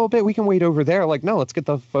photo in a little bit? We can wait over there. Like, no, let's get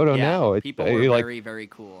the photo now. People were very, very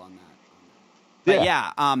cool on that. But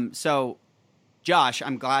yeah. So, Josh,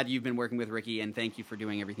 I'm glad you've been working with Ricky, and thank you for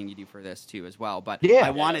doing everything you do for this too as well. But Yeah. I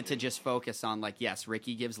wanted to just focus on, like, yes,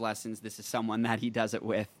 Ricky gives lessons. This is someone that he does it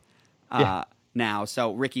with now.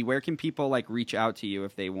 So, Ricky, where can people like reach out to you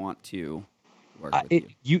if they want to work with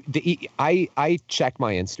you? I check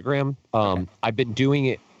my Instagram. Okay. I've been doing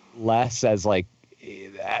it less as like,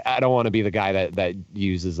 I don't want to be the guy that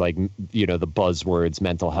uses like, you know, the buzzwords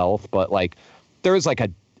mental health, but like there's like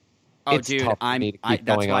Oh, it's dude, tough for me to keep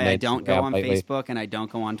that's going why on I don't go Instagram on lately. Facebook and I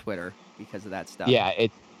don't go on Twitter because of that stuff. Yeah,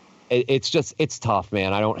 it's tough,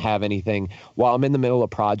 man. I don't have anything while I'm in the middle of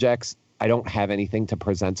projects. I don't have anything to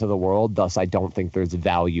present to the world. Thus, I don't think there's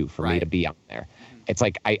value for me Right. to be on there. It's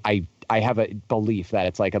like I have a belief that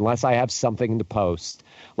it's like unless I have something to post,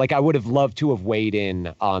 like I would have loved to have weighed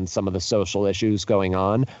in on some of the social issues going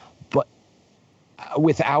on, but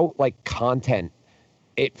without like content,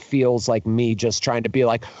 it feels like me just trying to be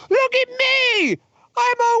like, look at me!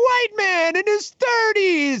 I'm a white man in his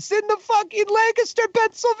 30s in the fucking Lancaster,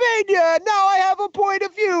 Pennsylvania. Now I have a point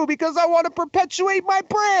of view because I want to perpetuate my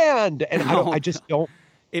brand. And I just don't.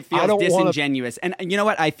 It I feels don't wanna- disingenuous. And you know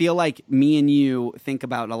what? I feel like me and you think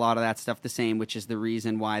about a lot of that stuff the same, which is the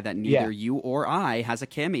reason why that neither you or I has a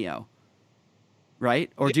cameo.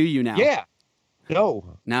 Right? Or do you now? Yeah.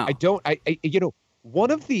 No. No. I don't. I you know,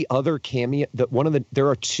 one of the other there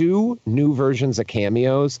are two new versions of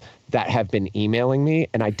Cameos that have been emailing me,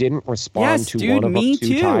 and I didn't respond Yes, to dude, one of me them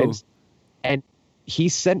two too. times. And he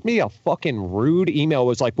sent me a fucking rude email. It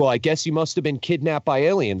was like, well, I guess you must have been kidnapped by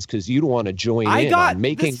aliens because you don't want to join I in got on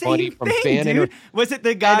making the same money from thing, fan dude. Was it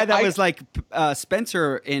the guy And that I- was like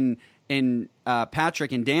Spencer in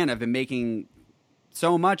Patrick and Dan have been making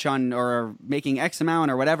so much on or making X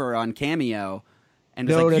amount or whatever on Cameo, and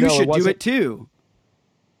was No, like no, you no, it should do wasn't. it too.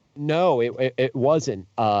 No, it wasn't.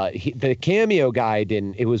 The Cameo guy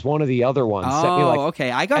didn't. It was one of the other ones. Sent me Oh, like,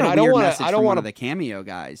 okay. I got and a I don't weird wanna- message I don't from one wanna- of the Cameo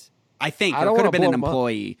guys. I think I it don't could have wanna been an blow 'em up.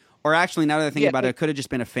 employee, or actually, now that I think Yeah, about it could have just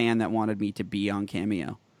been a fan that wanted me to be on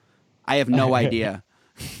Cameo. I have no idea.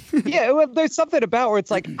 Yeah, well, there's something about where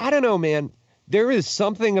it's like, I don't know, man. There is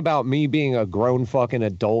something about me being a grown fucking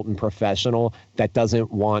adult and professional that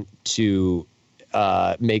doesn't want to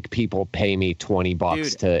make people pay me $20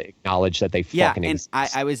 Dude. to acknowledge that they Yeah, fucking and exist.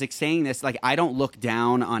 I was saying this, like, I don't look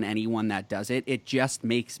down on anyone that does it. It just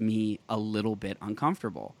makes me a little bit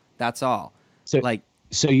uncomfortable. That's all. So, like,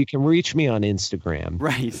 so you can reach me on Instagram.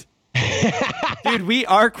 right. Dude, we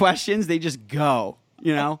are questions. They just go,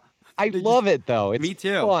 you know? I love it though. It's Me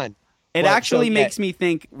too. fun. It But, actually so, makes me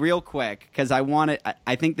think real quick because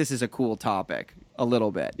I think this is a cool topic a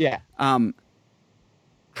little bit. Yeah.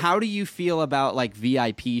 How do you feel about like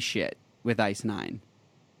VIP shit with Ice Nine?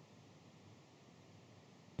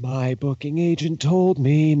 My booking agent told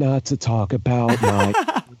me not to talk about my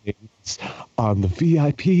feelings on the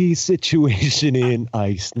VIP situation in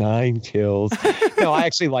Ice Nine Kills. No, I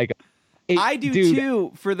actually like it. I do Dude,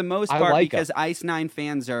 too, for the most I part, like because Ice Nine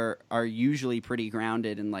fans are usually pretty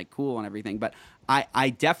grounded and like cool and everything. But I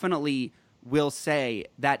definitely will say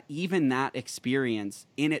that even that experience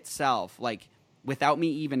in itself, like without me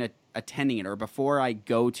even attending it or before I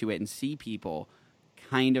go to it and see people,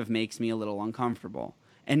 kind of makes me a little uncomfortable.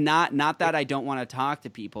 And not that I don't want to talk to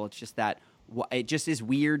people. It's just that it just is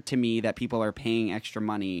weird to me that people are paying extra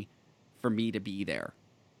money for me to be there.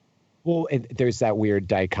 Well, and there's that weird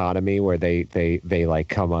dichotomy where they like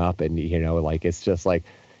come up and, you know, like it's just like,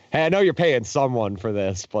 hey, I know you're paying someone for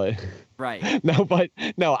this, but Right. I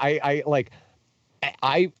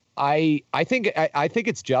think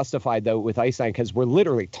it's justified though with Ice Nine because we're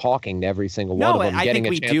literally talking to every single one No, of them. I getting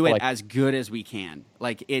think a we chance do to, it like, as good as we can.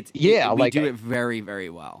 Like we like, do it very, very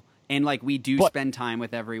well. And like we do But- spend time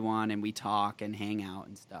with everyone and we talk and hang out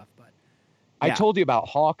and stuff. But I yeah. told you about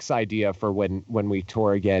Hawk's idea for when we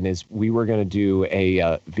tour again is we were going to do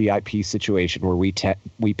a VIP situation where we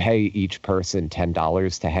pay each person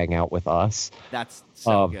 $10 to hang out with us. That's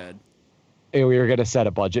so Um, good. And we were going to set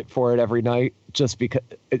a budget for it every night just because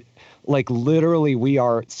like literally we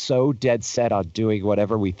are so dead set on doing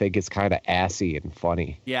whatever we think is kind of assy and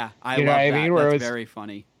funny. Yeah, I you know love what I that. mean? Where That's it's- very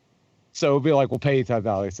funny. So it'd be like, we'll pay you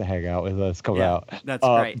 $10 to hang out with us. Come Yeah, out. that's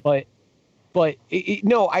great. But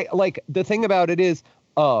no, I like the thing about it is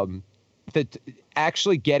that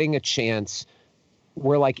actually getting a chance,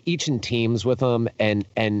 we're like each in teams with them and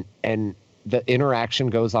the interaction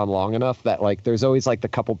goes on long enough that like there's always like the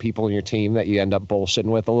couple people in your team that you end up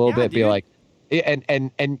bullshitting with a little Yeah, bit. Be dude. like,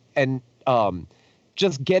 and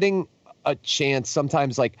just getting a chance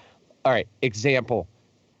sometimes like, all right, example.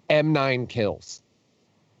 M9 Kills.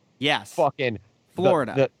 Yes. Fucking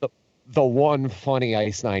Florida. The one funny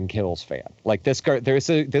Ice Nine Kills fan. Like this girl,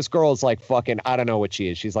 this girl is like fucking, I don't know what she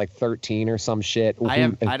is. She's like 13 or some shit.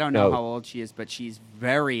 I don't know how old she is, but she's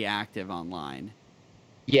very active online.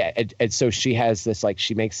 Yeah, and so she has this, like,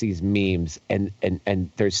 she makes these memes, and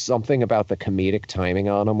there's something about the comedic timing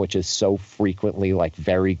on them, which is so frequently, like,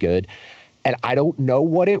 very good. And I don't know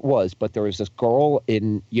what it was, but there was this girl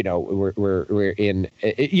in, you know, we're in,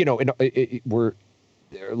 you know, we're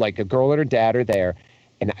like a girl and her dad are there,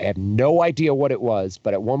 and I have no idea what it was,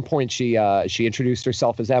 but at one point she introduced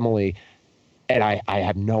herself as Emily, and I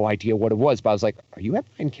have no idea what it was, but I was like, "Are you at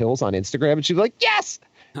M9 Kills on Instagram?" And she was like, "Yes."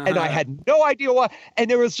 And I had no idea what, and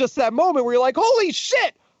there was just that moment where you're like, "Holy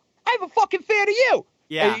shit, I'm a fucking fan of you."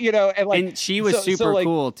 Yeah. And, you know, and like, and she was super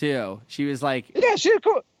cool too. She was like, yeah, she's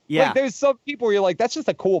cool. Yeah. Like, there's some people where you're like, that's just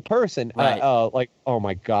a cool person. Right. Like, oh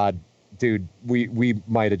my God, dude, we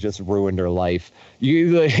might have just ruined her life.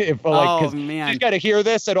 You if, like, oh 'cause man, she's got to hear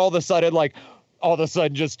this and all of a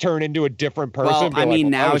sudden just turn into a different person. well, I mean,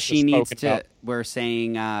 now she needs to. About. We're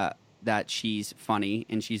saying that she's funny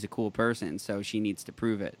and she's a cool person, so she needs to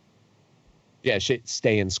prove it. Yeah,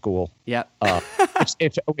 stay in school. Yep.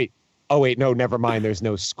 Oh wait, no, never mind. There's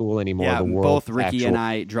no school anymore. Yeah, the world both Ricky and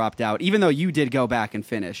I dropped out, even though you did go back and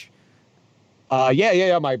finish.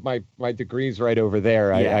 Yeah. My degree's right over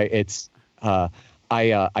there. Yeah.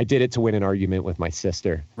 I did it to win an argument with my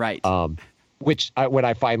sister. Right. Which when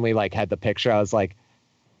I finally like had the picture, I was like,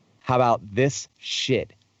 "How about this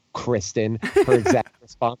shit, Kristen?" Her exact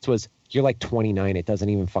response was, "You're like 29. It doesn't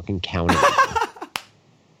even fucking count."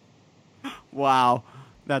 Wow,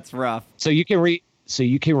 that's rough. So you can reach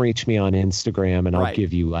me on Instagram, and I'll Right.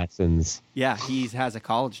 give you lessons. Yeah, he has a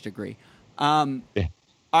college degree. Yeah. Yeah.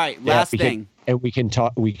 All right, last we can- thing. and we can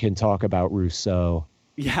talk about Rousseau.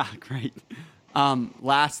 Yeah, great.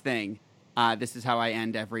 Last thing. This is how I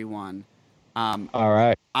end everyone. All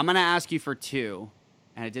right. I'm going to ask you for two,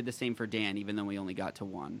 and I did the same for Dan, even though we only got to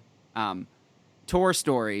one. Tour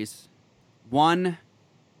stories. One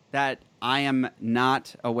that I am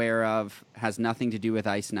not aware of, has nothing to do with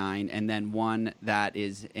Ice Nine, and then one that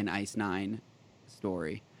is an Ice Nine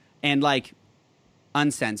story. And, like,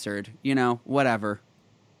 uncensored, you know, whatever.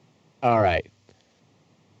 All right.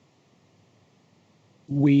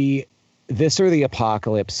 This or the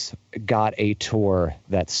Apocalypse got a tour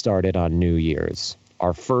that started on New Year's.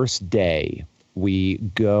 Our first day, we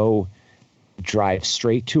drive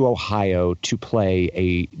straight to Ohio to play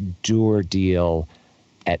a door deal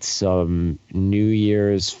at some New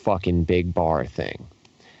Year's fucking big bar thing.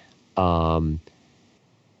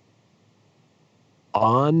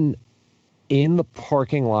 In the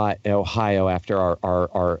parking lot in Ohio, after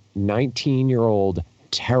our 19-year-old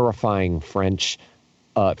terrifying French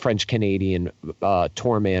Canadian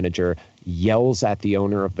tour manager yells at the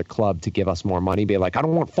owner of the club to give us more money, be like, "I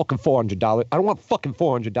don't want fucking $400. I don't want fucking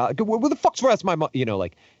 $400. Where the fuck's the rest of my money?" You know,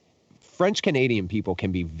 like, French Canadian people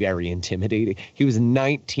can be very intimidating. He was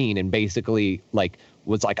 19 and basically like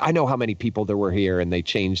was like, "I know how many people there were here," and they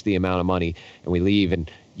changed the amount of money, and we leave,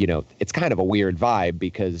 and you know, it's kind of a weird vibe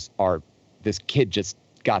because this kid just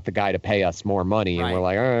got the guy to pay us more money, and Right. we're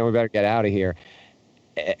like, "All right, we better get out of here."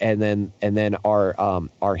 And then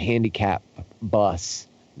our handicap bus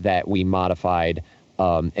that we modified,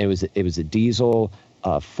 it was a diesel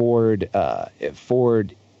Ford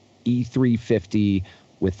E350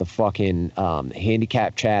 with the fucking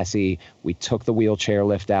handicap chassis. We took the wheelchair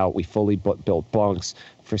lift out. We fully built bunks.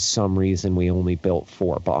 For some reason, we only built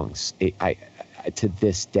 4 bunks. To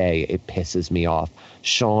this day, it pisses me off.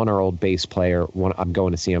 Sean, our old bass player, I'm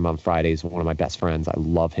going to see him on Fridays, one of my best friends. I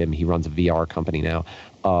love him. He runs a VR company now.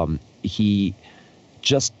 He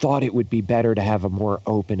just thought it would be better to have a more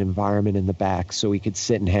open environment in the back so we could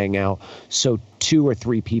sit and hang out. So 2 or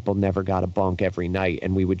 3 people never got a bunk every night,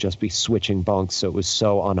 and we would just be switching bunks. So it was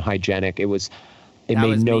so unhygienic. It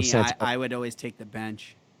made no sense. I would always take the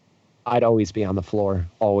bench. I'd always be on the floor,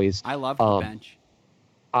 always. I love the bench.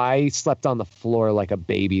 I slept on the floor like a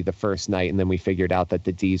baby the first night, and then we figured out that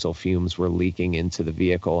the diesel fumes were leaking into the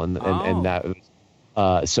vehicle, and that was,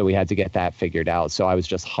 so we had to get that figured out. So I was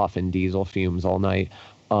just huffing diesel fumes all night.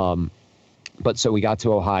 But so we got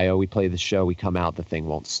to Ohio, we play the show, we come out, the thing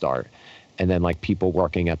won't start. And then like people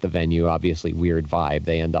working at the venue, obviously weird vibe,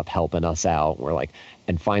 they end up helping us out. We're like,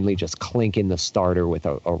 and finally just clinking the starter with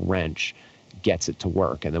a wrench gets it to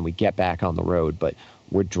work. And then we get back on the road, but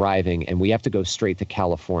we're driving and we have to go straight to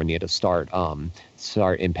California to start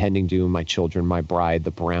Impending Doom, My Children, My Bride,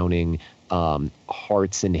 The Browning,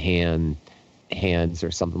 Hearts in Hands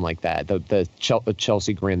or something like that. The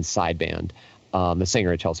Chelsea Grin side band, the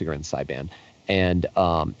singer of Chelsea Grin's side band. and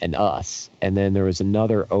us. And then there was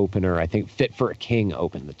another opener. I think Fit for a King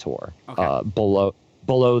opened the tour. Okay.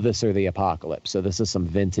 Below This or the Apocalypse. So this is some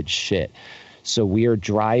vintage shit. So we are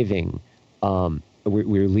driving.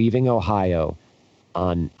 We're leaving Ohio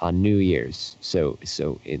on New Year's. So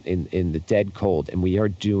in the dead cold, and we are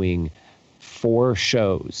doing 4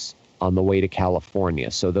 shows on the way to California.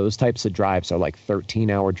 So those types of drives are like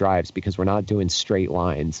 13-hour drives because we're not doing straight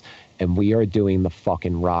lines, and we are doing the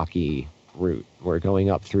fucking rocky route. We're going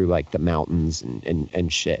up through like the mountains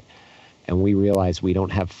and shit. And we realize we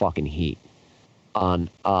don't have fucking heat on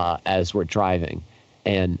as we're driving.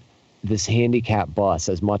 And this handicap bus,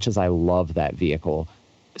 as much as I love that vehicle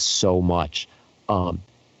so much,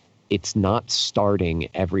 it's not starting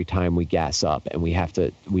every time we gas up, and we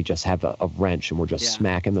just have a wrench, and we're just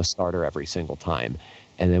smacking the starter every single time.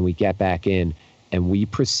 And then we get back in, and we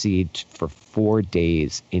proceed for 4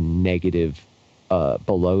 days in negative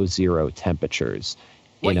below zero temperatures.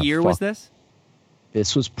 What year was this?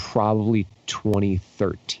 This was probably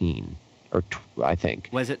 2013, I think.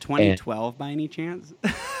 Was it 2012 by any chance?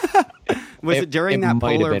 Was it during that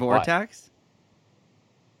polar vortex?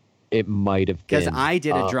 It might have been. Because I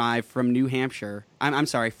did a drive from New Hampshire, I'm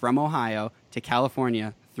sorry, from Ohio to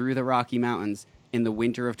California through the Rocky Mountains in the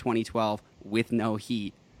winter of 2012 with no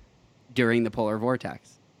heat during the polar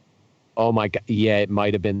vortex. Oh my God. Yeah, it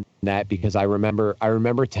might have been that, because I remember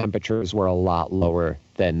temperatures were a lot lower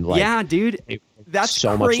than like. Yeah, dude. That's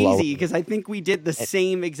so much lower. crazy, because I think we did the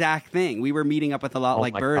same exact thing. We were meeting up with a lot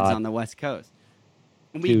like birds on the West Coast.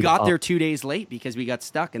 And we got there 2 days late because we got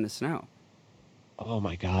stuck in the snow. Oh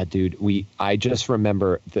my God, dude. I just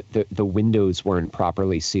remember the windows weren't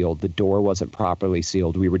properly sealed. The door wasn't properly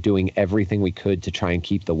sealed. We were doing everything we could to try and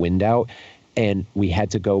keep the wind out. And we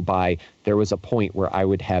had to go by, there was a point where I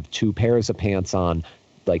would have 2 pairs of pants on,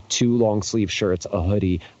 like 2 long sleeve shirts, a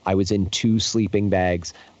hoodie. I was in 2 sleeping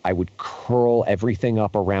bags. I would curl everything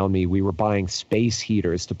up around me. We were buying space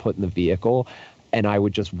heaters to put in the vehicle. And I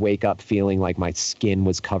would just wake up feeling like my skin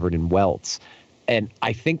was covered in welts. And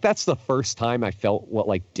I think that's the first time I felt what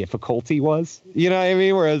like difficulty was, you know what I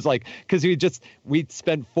mean? Whereas like, cause we'd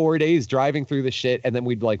spend 4 days driving through the shit, and then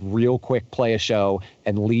we'd like real quick play a show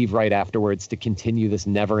and leave right afterwards to continue this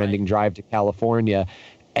never ending drive to California.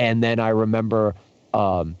 And then I remember,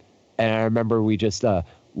 we just,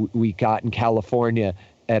 we got in California,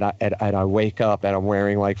 and I wake up and I'm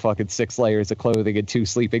wearing like fucking 6 layers of clothing and 2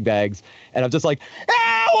 sleeping bags. And I'm just like,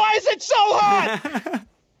 why is it so hot?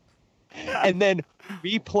 And then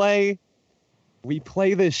we play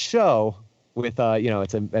this show with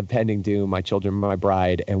it's Impending Doom, My Children, My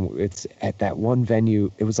Bride, and it's at that one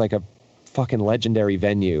venue. It was like a fucking legendary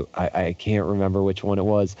venue. I can't remember which one it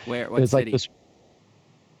was. Where? What it was city? Like this.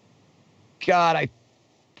 God,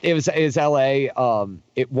 it was L.A.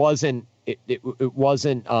 It wasn't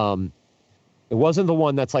the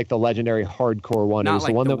one that's like the legendary hardcore one. Not it was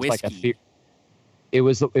like the one the that was like whiskey. It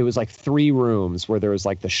was like 3 rooms where there was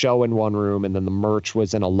like the show in one room, and then the merch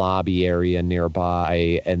was in a lobby area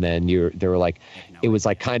nearby, and then there were like it was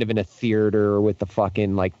like kind of in a theater with the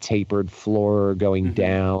fucking like tapered floor going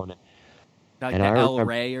down. Like and the I El remember,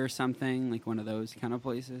 Rey or something, like one of those kind of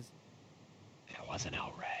places. It wasn't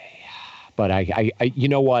El Rey, but I you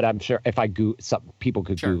know what? I'm sure if some people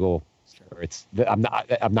could Google. Sure.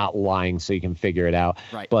 I'm not lying, so you can figure it out.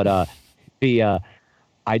 Right. But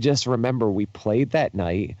I just remember we played that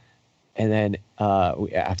night, and then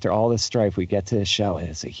after all this strife, we get to the show, and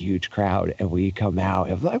it's a huge crowd, and we come out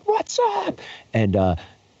and we're like, "What's up?" And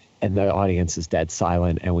the audience is dead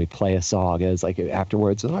silent, and we play a song, and it's like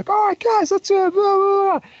afterwards, it's like, "All right, guys, let's blah, blah,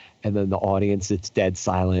 blah." And then the audience, it's dead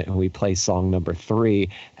silent, and we play song number 3,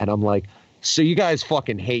 and I'm like, "So you guys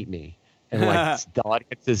fucking hate me?" And like the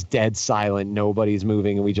audience is dead silent, nobody's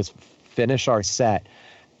moving, and we just finish our set.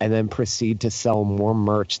 And then proceed to sell more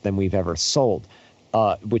merch than we've ever sold,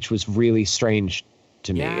 which was really strange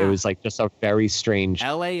to me. Yeah. It was like just a very strange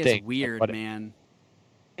LA is thing. weird, man.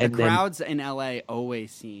 The And then- crowds in LA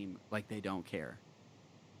always seem like they don't care.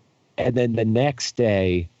 And then the next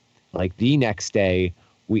day,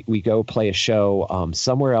 we go play a show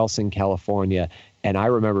somewhere else in California. And I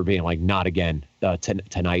remember being like, not again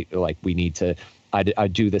tonight. Like, we need to.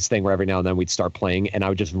 I'd do this thing where every now and then we'd start playing, and I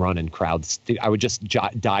would just run in crowds. I would just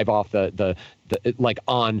dive off the like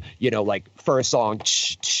on, like first song,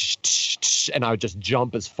 and I would just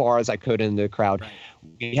jump as far as I could into the crowd. Right.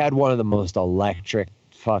 We had one of the most electric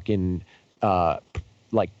fucking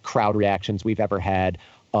like crowd reactions we've ever had.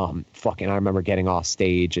 I remember getting off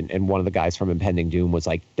stage, and one of the guys from Impending Doom was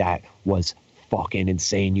like, "That was fucking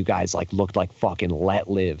insane. You guys like looked like fucking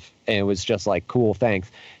Let Live." And it was just like, cool,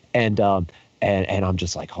 thanks. And And I'm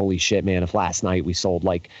just like, holy shit, man! If last night we sold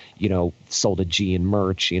sold a G in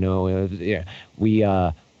merch, yeah,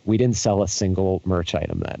 we didn't sell a single merch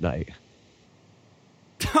item that night.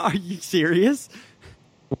 Are you serious?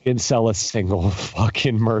 We didn't sell a single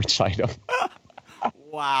fucking merch item.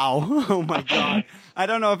 Wow. Oh my God. I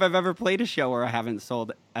don't know if I've ever played a show where I haven't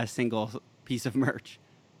sold a single piece of merch.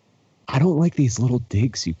 I don't like these little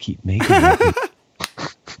digs you keep making. at me.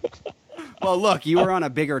 Well, look, you were on a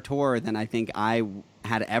bigger tour than I think I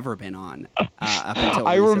had ever been on up until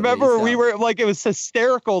I recently, remember so- we were like, it was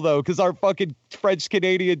hysterical though, because our fucking French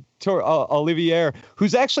Canadian tour, Olivier,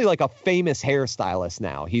 who's actually like a famous hairstylist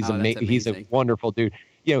now. He's Oh, that's he's a amazing. wonderful dude.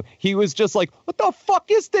 He was just like, what the fuck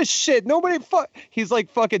is this shit? Nobody He's like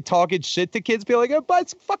fucking talking shit to kids, be like, oh, but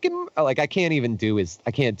it's fucking like I can't do his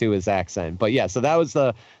accent. But yeah, so that was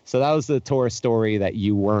the tour story that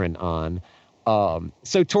you weren't on.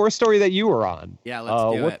 So tour story that you were on. Yeah,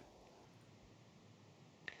 let's do it.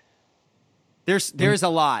 There's a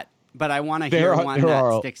lot, but I want to hear one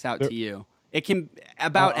that sticks out to you. It can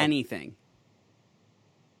about anything.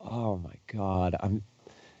 Oh my God, I'm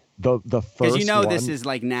the first. Because one, this is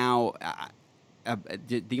like now,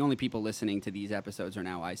 the only people listening to these episodes are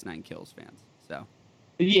now Ice Nine Kills fans. So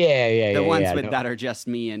yeah, the ones no. that are just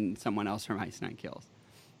me and someone else from Ice Nine Kills.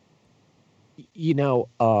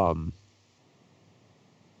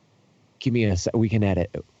 Give me a sec. We can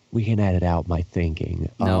edit out my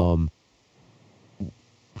thinking. No.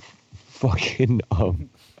 Fucking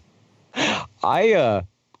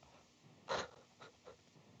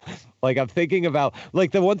I'm thinking about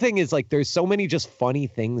like the one thing is like there's so many just funny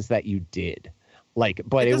things that you did, like,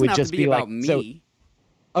 but it doesn't would have just to be like about me. so.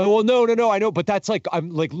 Oh well, no, I know, but that's like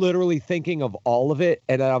I'm like literally thinking of all of it,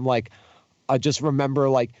 and then I'm like, I just remember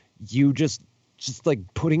like you just like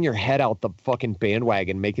putting your head out the fucking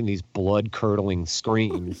bandwagon, making these blood curdling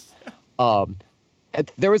screams.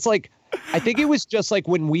 There was like, I think it was just like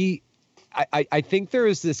when I think there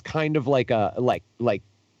is this kind of like a like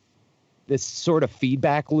this sort of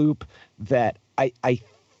feedback loop that I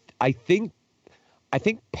think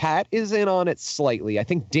Pat is in on it slightly. I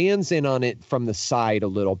think Dan's in on it from the side a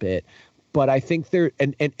little bit, but I think there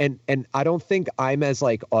and I don't think I'm as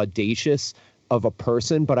like audacious of a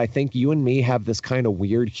person, but I think you and me have this kind of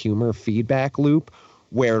weird humor feedback loop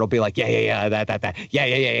where it'll be like, yeah, that, that,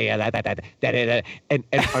 and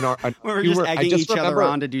our We're humor, just I egging just each other remember,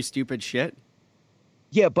 on to do stupid shit.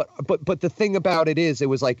 yeah, but the thing about it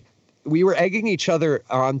was like we were egging each other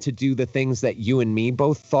on to do the things that you and me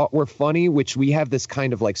both thought were funny, which we have this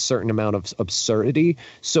kind of like certain amount of absurdity.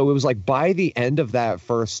 So it was like by the end of that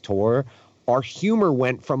first tour, our humor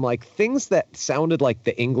went from like things that sounded like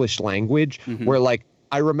the English language, where like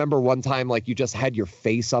I remember one time like you just had your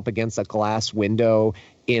face up against a glass window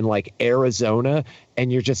in like Arizona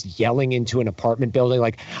and you're just yelling into an apartment building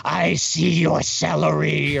like, I see your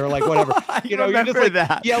celery, or like whatever. You're just like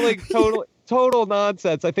that. yelling total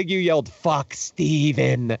nonsense. I think you yelled fuck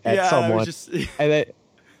Steven at someone.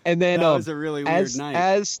 And then that was a really weird night.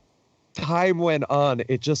 As time went on,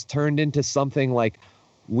 it just turned into something like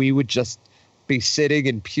we would just be sitting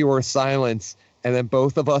in pure silence, and then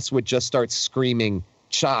both of us would just start screaming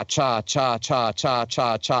cha cha cha cha cha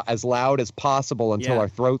cha cha as loud as possible until our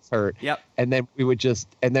throats hurt. Yep. And then we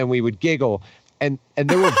would giggle, and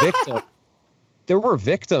there were victims. There were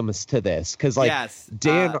victims to this because like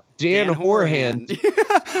Dan Horahan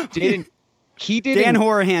didn't. Dan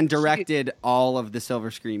Horahan directed all of the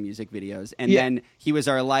Silver Screen music videos, and then he was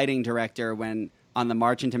our lighting director when on the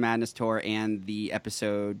March into Madness tour and the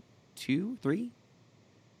episode 2, 3.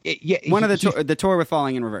 One of the tour with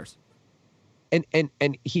Falling in Reverse.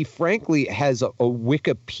 And he frankly has a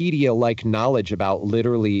Wikipedia like knowledge about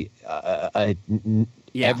literally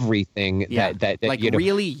everything that like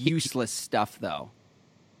really useless stuff though.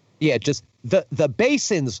 Yeah, just the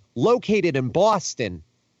basins located in Boston,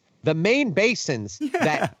 the main basins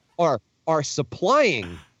that are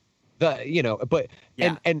supplying the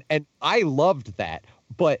and I loved that,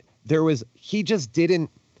 but there's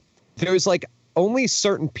like only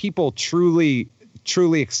certain people truly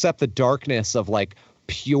accept the darkness of like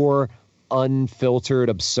pure unfiltered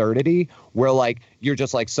absurdity, where like you're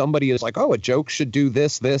just like somebody is like, oh, a joke should do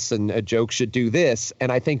this and a joke should do this,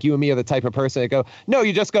 and I think you and me are the type of person that go, no,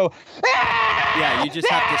 you just go, ah! Yeah, you just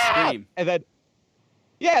have to scream, and then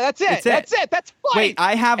that's it. That's fine. Wait,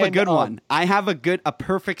 I have a good one. I have a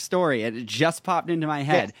perfect story. It just popped into my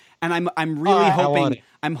head, and I'm really hoping.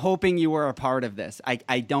 I'm hoping you were a part of this.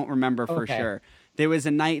 I don't remember for sure. There was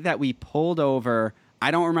a night that we pulled over.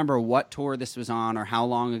 I don't remember what tour this was on or how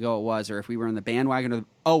long ago it was, or if we were in the bandwagon.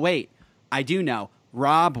 Oh wait, I do know.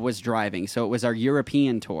 Rob was driving, so it was our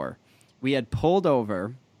European tour, we had pulled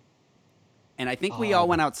over, and I think we all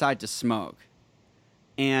went outside to smoke.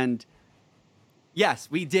 And yes,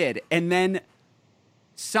 we did. And then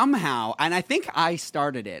somehow, and I think I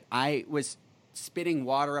started it, I was spitting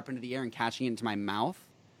water up into the air and catching it into my mouth.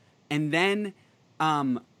 And then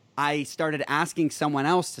I started asking someone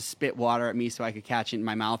else to spit water at me so I could catch it in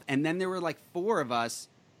my mouth. And then there were like 4 of us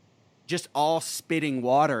just all spitting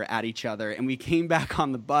water at each other. And we came back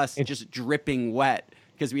on the bus just dripping wet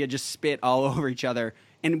because we had just spit all over each other.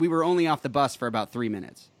 And we were only off the bus for about 3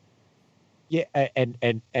 minutes. Yeah,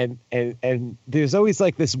 and there's always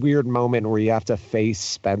like this weird moment where you have to face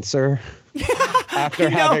Spencer after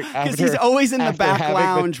because he's always in the back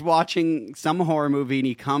lounge watching some horror movie, and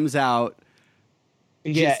he comes out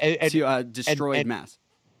to a destroyed mess.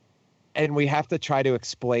 And we have to try to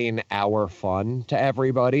explain our fun to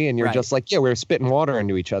everybody, and you're Right. just like, yeah, we're spitting water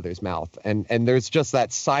into each other's mouth, and there's just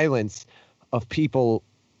that silence of people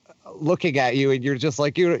looking at you, and you're just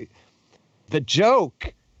like, the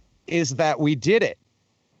joke is that we did it,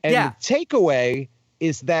 and Yeah. the takeaway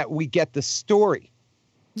is that we get the story.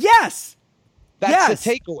 Yes. That's yes. the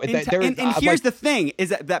takeaway. And here's the thing: is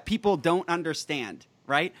that people don't understand,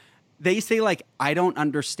 right? They say like, "I don't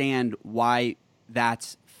understand why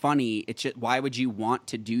that's funny. It's just, why would you want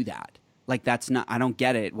to do that? Like, that's not. I don't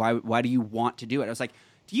get it. Why do you want to do it?" I was like,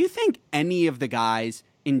 "Do you think any of the guys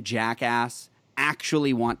in Jackass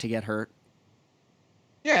actually want to get hurt?"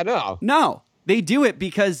 Yeah, no. No, they do it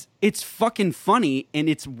because it's fucking funny and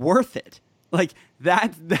it's worth it. Like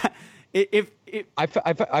that. If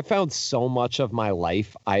I found so much of my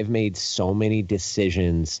life. I've made so many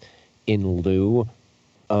decisions in lieu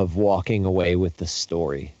of walking away with the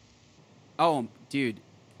story. oh, dude,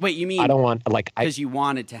 wait, you mean I don't want because you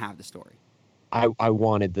wanted to have the story? I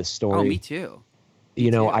wanted the story. Oh, me too.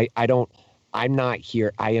 You know, too. I don't. I'm not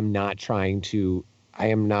here. I am not trying to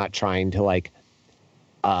like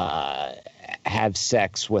have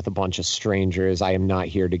sex with a bunch of strangers. I am not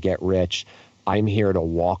here to get rich. I'm here to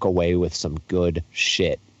walk away with some good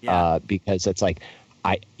shit. Yeah. Because it's like,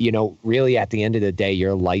 really at the end of the day,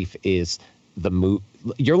 your life is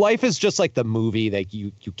your life is just like the movie that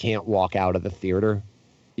you can't walk out of the theater.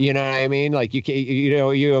 You know what I mean? Like you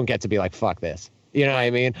don't get to be like, fuck this. You know what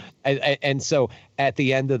I mean? And so at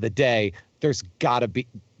the end of the day, there's gotta be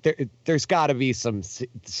some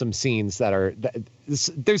scenes that are,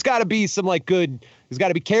 there's gotta be some like good, there's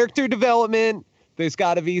gotta be character development. There's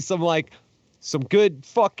gotta be some like, some good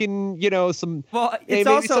fucking, some, Well, it's maybe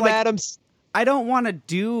also some like, Adams. I don't want to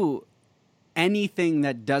do anything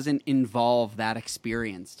that doesn't involve that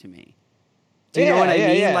experience to me. Do you know what I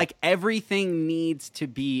mean? Yeah. Like everything needs to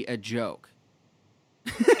be a joke.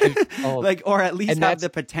 Oh, Like, or at least and have that's- the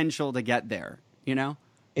potential to get there, you know?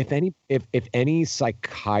 if any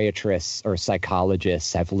psychiatrists or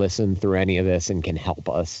psychologists have listened through any of this and can help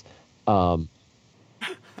us,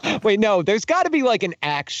 wait, no, there's got to be like an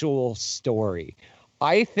actual story.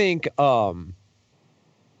 I think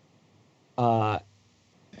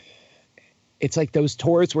it's like those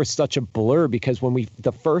tours were such a blur because when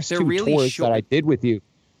the first They're 2 really tours short. that I did with you.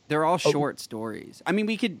 They're all short stories. I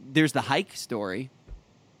mean, there's the hike story.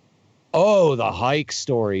 Oh, the hike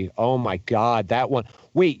story. Oh my God, that one.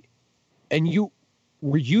 Wait, and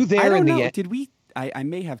were you there I don't in the know. end? Did we? I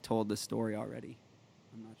may have told the story already.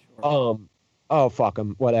 I'm not sure. Oh, fuck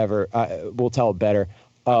them. Whatever. We'll tell it better.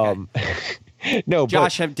 No,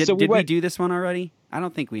 Josh, but, did we do this one already? I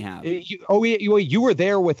don't think we have. You were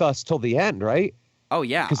there with us till the end, right? Oh,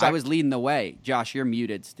 yeah. 'Cause I was leading the way. Josh, you're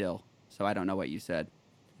muted still, so I don't know what you said.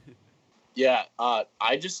 Yeah,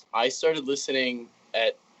 I started listening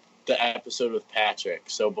at the episode with Patrick.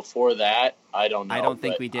 So before that, I don't know. I don't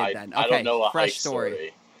think but we did then. I Okay, don't know a fresh hike story.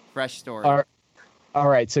 story. Fresh story. All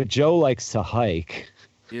right. So Joe likes to hike.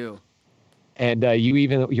 You. And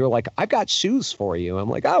you were like, I've got shoes for you. I'm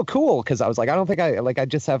like, oh, cool. Because I was like, I don't think I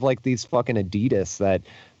just have like these fucking Adidas that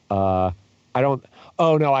I don't.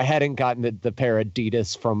 Oh, no, I hadn't gotten the pair of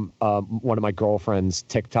Adidas from one of my girlfriend's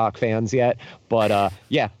TikTok fans yet. But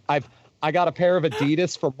yeah, I got a pair of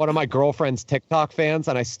Adidas from one of my girlfriend's TikTok fans,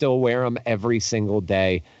 and I still wear them every single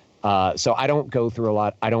day. So I don't go through a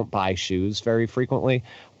lot. I don't buy shoes very frequently.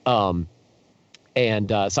 And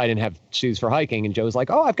so I didn't have shoes for hiking. And Joe was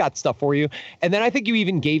like, oh, I've got stuff for you. And then I think you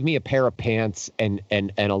even gave me a pair of pants and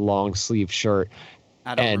a long sleeve shirt.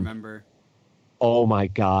 I don't remember. Oh, my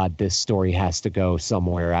God, this story has to go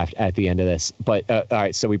somewhere at the end of this. But all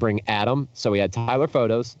right, so we bring Adam. So we had Tyler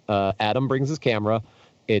Photos. Adam brings his camera.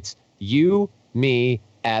 It's you, me,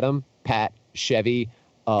 Adam, Pat, Chevy,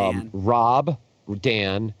 Dan. Rob,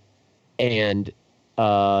 Dan, and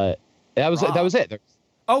that was it.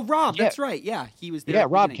 Oh, Rob, Yeah. that's right. Yeah, he was there. Yeah, at the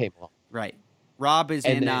Rob beginning. came along. Right. Rob is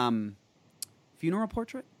And in then- Funeral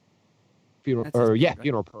Portrait. funeral That's his or name, yeah, right?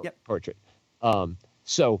 funeral Yep. portrait.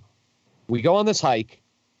 So we go on this hike,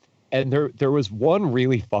 and there was one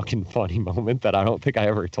really fucking funny moment that I don't think I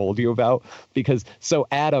ever told you about, because so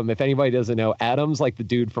Adam, if anybody doesn't know, Adam's like the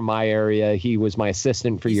dude from my area. He was my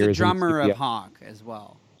assistant for He's years. the in drummer studio. of Hawk as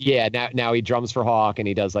well. Yeah, now he drums for Hawk, and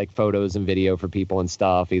he does like photos and video for people and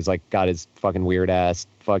stuff. He's like got his fucking weird ass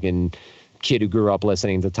fucking kid who grew up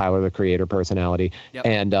listening to Tyler the Creator personality. Yep.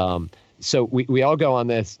 And so we all go on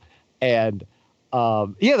this, and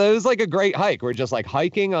yeah, that was like a great hike. We're just like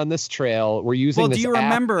hiking on this trail. We're using Well, this do you app-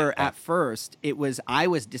 remember at first I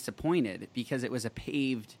was disappointed because it was a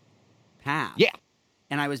paved path. Yeah.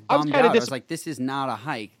 And I was I was bummed kinda out. I was like, this is not a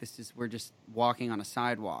hike. We're just walking on a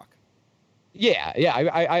sidewalk. Yeah.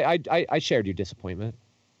 I shared your disappointment.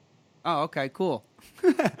 Oh, okay, cool.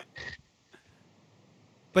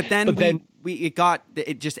 But then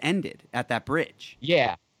it just ended at that bridge.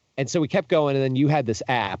 Yeah. And so we kept going, and then you had this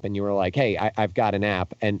app, and you were like, "Hey, I've got an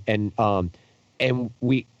app," and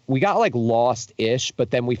we got like lost-ish,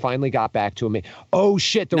 but then we finally got back to him. Oh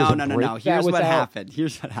shit! There was a No. bridge that Here's was what out. happened.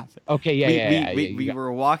 Okay, We yeah.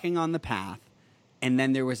 were walking on the path, and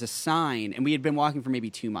then there was a sign, and we had been walking for maybe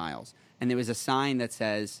 2 miles, and there was a sign that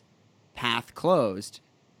says "Path closed,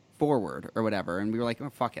 forward" or whatever, and we were like, "Oh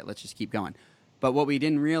fuck it, let's just keep going." But what we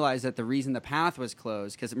didn't realize that the reason the path was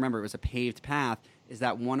closed, because remember it was a paved path, is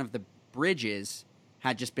that one of the bridges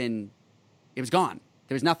had just been, it was gone.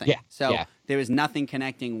 There was nothing. Yeah, So yeah. there was nothing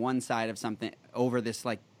connecting one side of something over this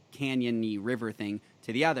like canyon-y river thing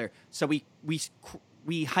to the other. So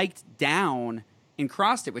we hiked down and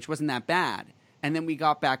crossed it, which wasn't that bad. And then we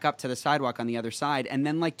got back up to the sidewalk on the other side, and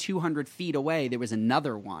then like 200 feet away, there was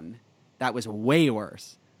another one that was way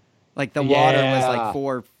worse. Like the water was like Yeah.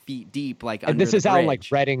 4 feet deep, like And under this the is out in like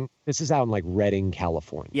bridge. Redding. This is out in like Redding,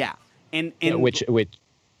 California. Yeah, and which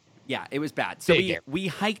yeah, it was bad. So Big we, area. we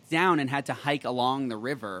hiked down and had to hike along the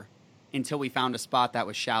river until we found a spot that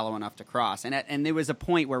was shallow enough to cross. And there was a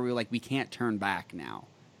point where we were like, we can't turn back now.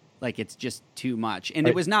 Like, it's just too much. And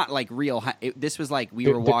it Right. was not like real. This was like we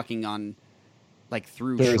There- were walking on, like,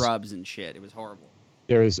 through There's- shrubs and shit. It was horrible.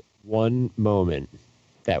 there's one moment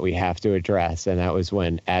that we have to address, and that was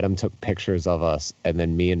when Adam took pictures of us, and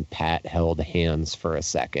then me and Pat held hands for a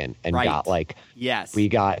second and Right. got like Yes. we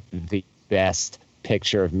got the best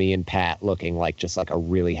picture of me and Pat looking like just like a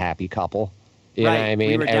really happy couple. You know what I mean?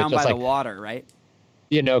 We were And it down was by just the water, right?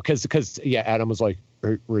 you know, because yeah, Adam was like,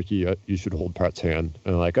 "Hey, Ricky, you should hold Pat's hand,"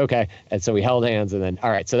 and I'm like, okay, and so we held hands, and then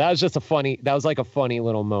all right, so that was like a funny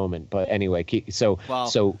little moment. But anyway, so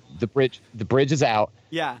the bridge is out,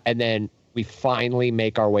 Yeah. and then we finally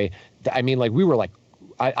make our way. I mean, like we were like,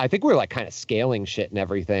 I think we were like kind of scaling shit and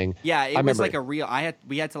everything. Yeah, I it was remember- like a real.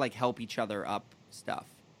 We had to like help each other up stuff.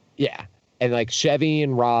 Yeah. And like Chevy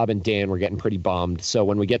and Rob and Dan were getting pretty bummed. So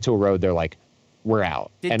when we get to a road, they're like, we're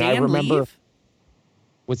out. Did and Dan I remember leave?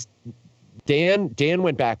 was Dan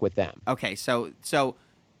went back with them. Okay, so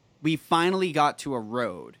we finally got to a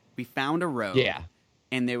road. We found a road. Yeah.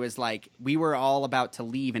 And there was like we were all about to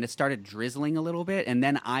leave, and it started drizzling a little bit, and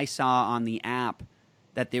then I saw on the app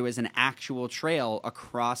that there was an actual trail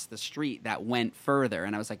across the street that went further,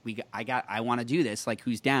 and I was like, I want to do this. Like,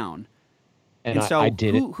 who's down? And so I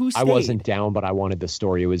did it. who I wasn't stayed? down, but I wanted the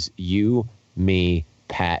story. It was you, me,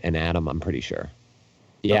 Pat, and Adam, I'm pretty sure.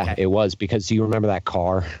 Yeah, Okay. it was, because do you remember that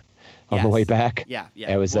car on the Yes. way back? Yeah,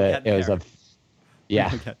 yeah. It was We'll get there.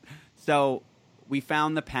 yeah. Okay. So we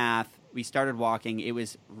found the path. We started walking. It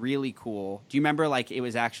was really cool. Do you remember, like, it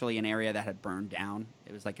was actually an area that had burned down?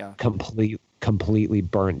 It was like a completely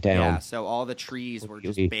burnt down. yeah. So all the trees were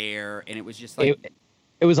just Completely. bare, and it was just like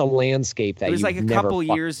It was a landscape that it was you've like a never couple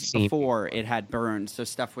fucking years seen before it had burned, so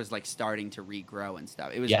stuff was like starting to regrow and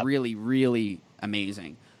stuff. It was Yep. really, really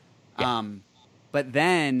amazing. Yeah. But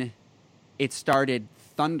then it started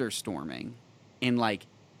thunderstorming and like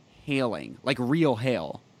hailing, like real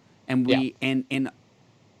hail, and and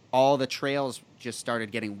all the trails just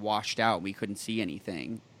started getting washed out. We couldn't see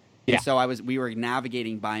anything, Yeah. and so we were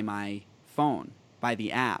navigating by my phone, by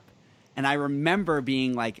the app, and I remember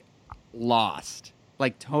being like lost.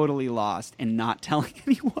 Like totally lost and not telling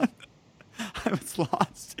anyone I was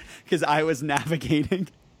lost because I was navigating.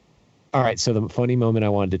 All right, so the funny moment I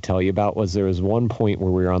wanted to tell you about was there was one point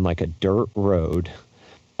where we were on like a dirt road,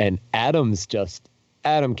 and Adam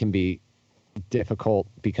can be difficult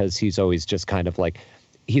because he's always just kind of like,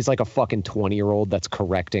 he's like a fucking 20-year-old that's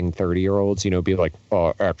correcting 30-year-olds, you know, be like,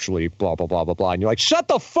 oh, actually, blah, blah, blah, blah, blah. And you're like, shut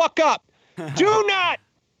the fuck up. Do not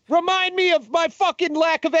remind me of my fucking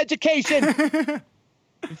lack of education.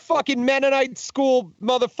 Fucking Mennonite school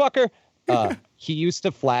motherfucker. he used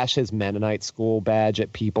to flash his Mennonite school badge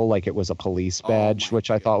at people like it was a police badge, my which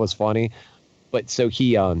I thought was funny. But so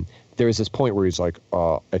he there was this point where he's like,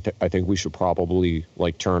 I think we should probably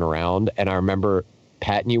like turn around. And I remember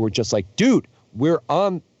Pat and you were just like, dude, we're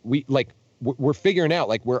figuring out,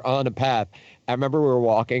 like, we're on a path. I remember we were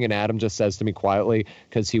walking and Adam just says to me quietly,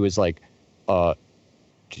 because he was like, do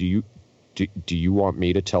you want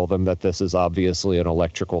me to tell them that this is obviously an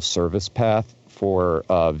electrical service path for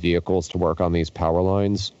vehicles to work on these power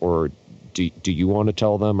lines, or do you want to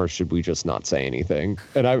tell them, or should we just not say anything?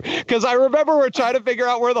 And because I remember we're trying to figure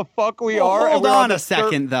out where the fuck we are. Hold on a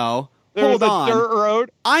second, though. Hold on. Dirt road.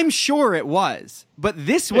 I'm sure it was, but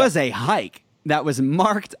this was a hike that was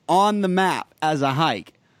marked on the map as a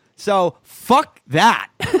hike. So fuck that.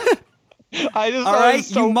 I just All thought it right, was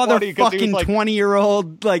so you funny 'cause he was motherfucking like,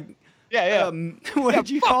 20-year-old, like, yeah. what did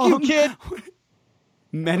you call you, him? kid.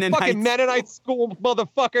 Mennonite. Fucking Mennonite school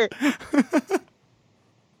motherfucker.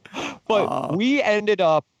 But we ended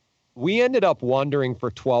up wandering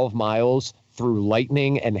for 12 miles through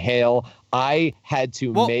lightning and hail. I had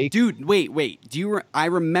to make. Dude, wait. I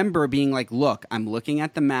remember being like, look, I'm looking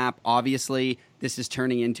at the map. Obviously, this is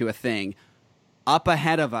turning into a thing. Up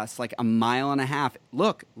ahead of us, like a mile and a half.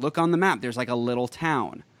 Look on the map. There's like a little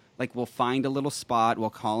town. Like, we'll find a little spot. We'll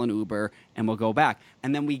call an Uber and we'll go back.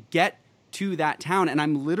 And then we get to that town, and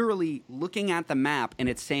I'm literally looking at the map, and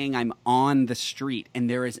it's saying I'm on the street, and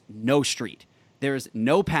there is no street. There is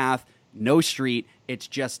no path, no street. It's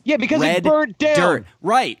just because red it's burnt down. dirt.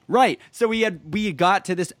 Right. So we got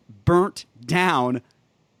to this burnt down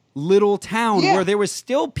little town where there was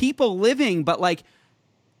still people living, but like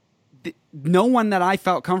no one that I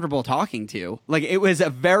felt comfortable talking to. Like, it was a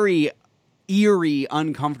very eerie,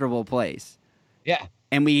 uncomfortable place. Yeah.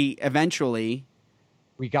 And we eventually...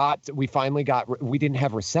 we finally got, we didn't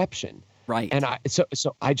have reception. Right. And so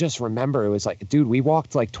I just remember it was like, dude, we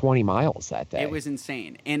walked like 20 miles that day. It was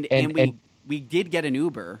insane. And we did get an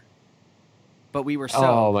Uber, but we were soaked.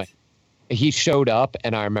 Oh, my. He showed up,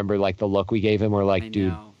 and I remember like the look we gave him. We're like,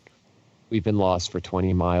 dude, we've been lost for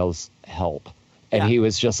 20 miles. Help. And he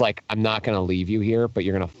was just like, I'm not going to leave you here, but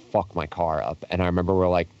you're going to fuck my car up. And I remember we're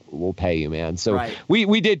like, we'll pay you, man. So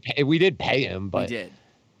we did pay him, but we did.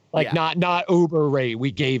 Like, not Uber rate.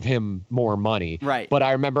 We gave him more money. Right. But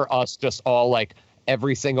I remember us just all like,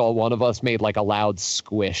 every single one of us made like a loud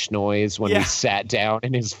squish noise when we sat down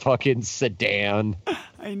in his fucking sedan.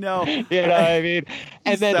 I know. You know what I mean?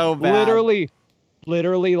 And then so bad.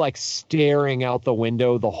 literally like staring out the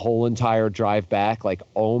window the whole entire drive back. Like,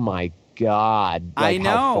 oh my God. Like, I know.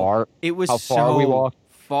 How far, it was how far so we walked.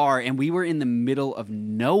 far, and we were in the middle of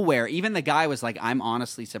nowhere. Even the guy was like, I'm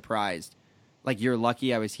honestly surprised. Like, you're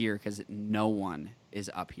lucky I was here because no one is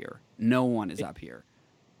up here. No one is up here.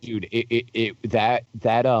 Dude, it was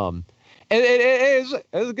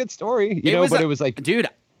a good story, you know, but it was like, dude,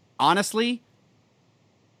 honestly,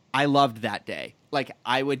 I loved that day. Like,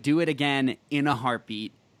 I would do it again in a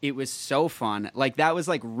heartbeat. It was so fun. Like, that was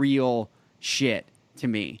like real shit to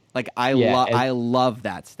me. Like, I love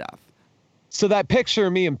that stuff. So that picture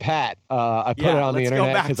of me and Pat, I put it on the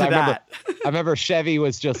internet because I remember Chevy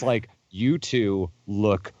was just like, you two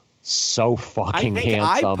look so fucking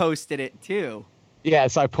handsome. I posted it too.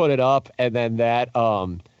 Yes, I put it up, and then that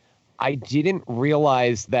I didn't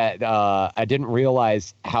realize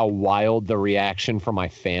how wild the reaction from my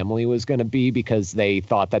family was going to be, because they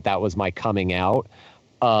thought that was my coming out,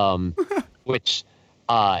 which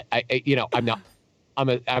I'm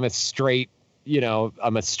a straight,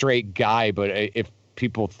 I'm a straight guy, but if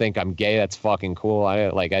people think I'm gay, that's fucking cool.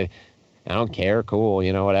 I don't care. Cool.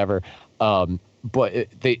 Whatever. But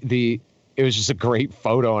it was just a great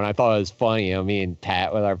photo, and I thought it was funny. Me and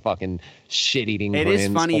Pat with our fucking shit-eating grins. It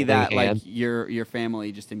is funny that hands. like your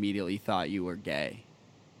family just immediately thought you were gay.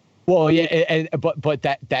 Well, yeah, but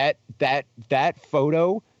that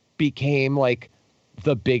photo became like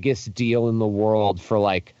the biggest deal in the world for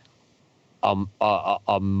like a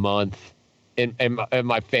month in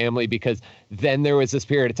my family, because then there was this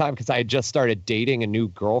period of time, because I had just started dating a new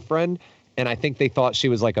girlfriend, and I think they thought she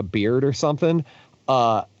was like a beard or something.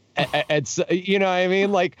 And so, you know what I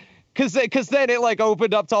mean? Like, cause then it like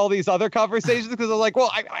opened up to all these other conversations, because I was like,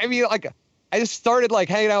 well, I mean, like, I just started like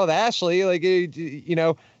hanging out with Ashley, like,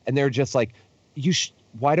 and they're just like,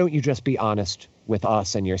 why don't you just be honest with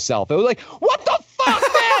us and yourself? It was like, what the fuck,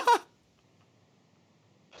 man?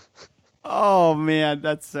 Oh man,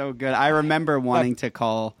 that's so good. I remember wanting to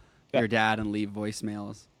call your dad and leave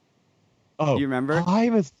voicemails. Oh, you remember?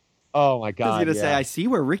 Oh my God. I was going to say, I see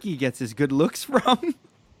where Ricky gets his good looks from.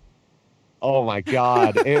 Oh my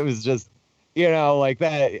God. It was just, like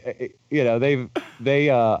that,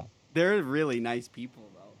 They're really nice people,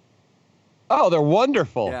 though. Oh, they're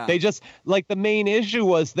wonderful. Yeah. They just like the main issue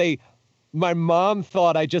was my mom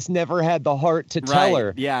thought I just never had the heart to tell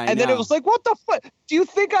her. Yeah, I and then know. it was like, what the fuck? Do you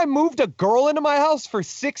think I moved a girl into my house for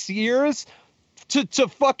 6 years to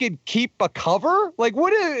fucking keep a cover? Like,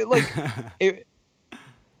 what is like?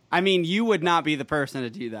 I mean, you would not be the person to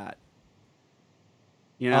do that.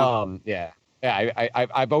 You know? Yeah.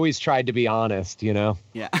 I've always tried to be honest, you know.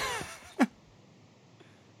 Yeah.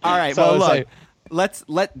 All right. So Well, it's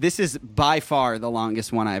look. This is by far the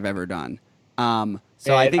longest one I've ever done. So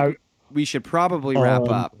I think we should probably wrap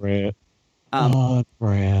up. On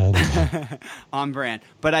brand. On brand.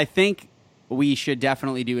 But I think we should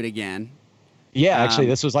definitely do it again. Yeah, actually,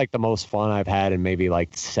 this was like the most fun I've had in maybe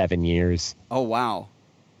like 7 years. Oh, wow.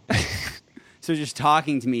 So just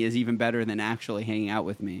talking to me is even better than actually hanging out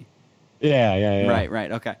with me. Yeah.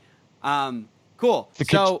 Right. Okay. Cool.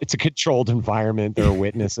 It's a controlled environment. There are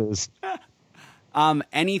witnesses.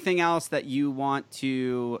 Anything else that you want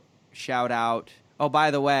to shout out? Oh,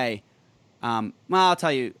 by the way, well, I'll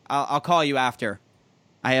tell you. I'll call you after.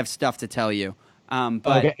 I have stuff to tell you.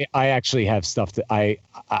 But okay, I actually have stuff that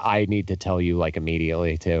I need to tell you like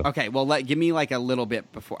immediately too. Okay, well, give me like a little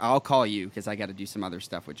bit before I'll call you because I got to do some other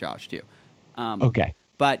stuff with Josh too. Okay.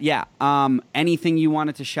 But yeah, anything you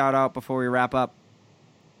wanted to shout out before we wrap up?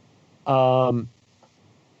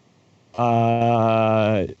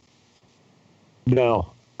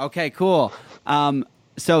 No. Okay, cool.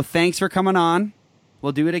 So thanks for coming on.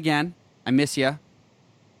 We'll do it again. I miss you.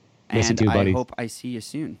 Miss you too, buddy. I hope I see you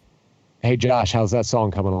soon. Hey, Josh, how's that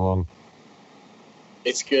song coming along?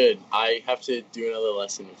 It's good. I have to do another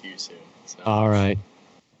lesson with you soon. So. All right.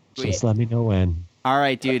 Sweet. Just let me know when. All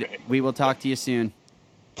right, dude. We will talk to you soon.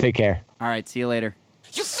 Take care. All right, see you later.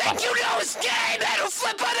 You think you know his game and he'll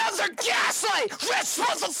flip another gaslight? Rich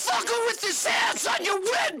motherfucker with his hands on your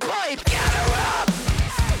windpipe. Gather up.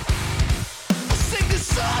 I'll sing this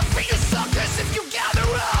song for you suckers if you gather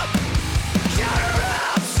up. Gather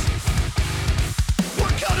up.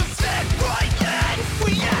 We're gonna fit right in.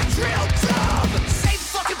 We act real dumb. Same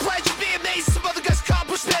fucking pledge of being amazed some other guy's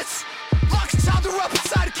accomplishments. Lock a toddler up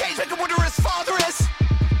inside a cage, make him wonder who his father is.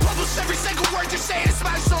 Publish every single word you're saying, it's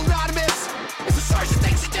about so anonymous. If the sergeant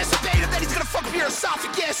thinks you disobeyed him, then he's gonna fuck up your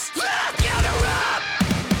esophagus. Gather up!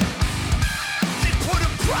 They put a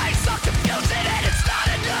price on confusion and it's not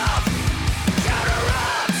enough. Gather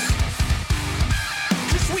up!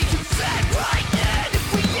 'Cause we can fit right in if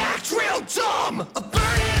we act real dumb. A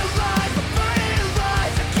burning alive,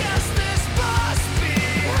 I guess this must be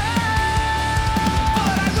hell.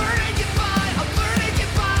 But I'm learning it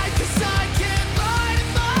by, 'cause I can lie to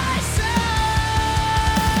myself.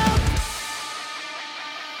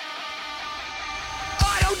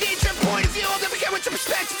 I don't need your point of view, I'll never get what your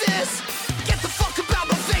perspective is. Get the fuck about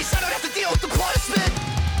my face, I don't have to deal with the punishment.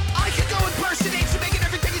 I can go impersonate you, making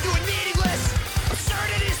everything you're doing meaningless.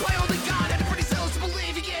 Absurdity is my only god, and everybody else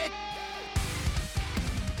believing it.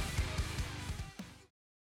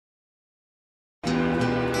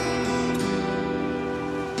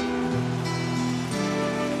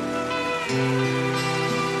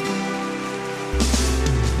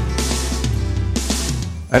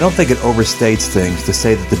 I don't think it overstates things to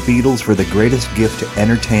say that the Beatles were the greatest gift to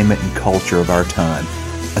entertainment and culture of our time,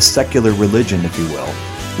 a secular religion, if you will,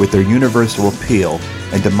 with their universal appeal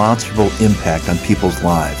and demonstrable impact on people's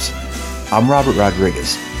lives. I'm Robert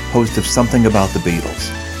Rodriguez, host of Something About the Beatles.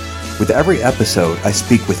 With every episode, I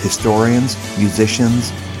speak with historians,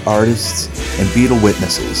 musicians, artists, and Beatle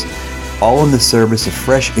witnesses, all in the service of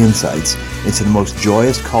fresh insights into the most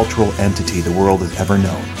joyous cultural entity the world has ever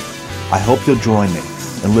known. I hope you'll join me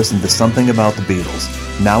and listen to Something About the Beatles,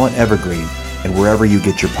 now on Evergreen and wherever you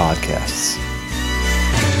get your podcasts.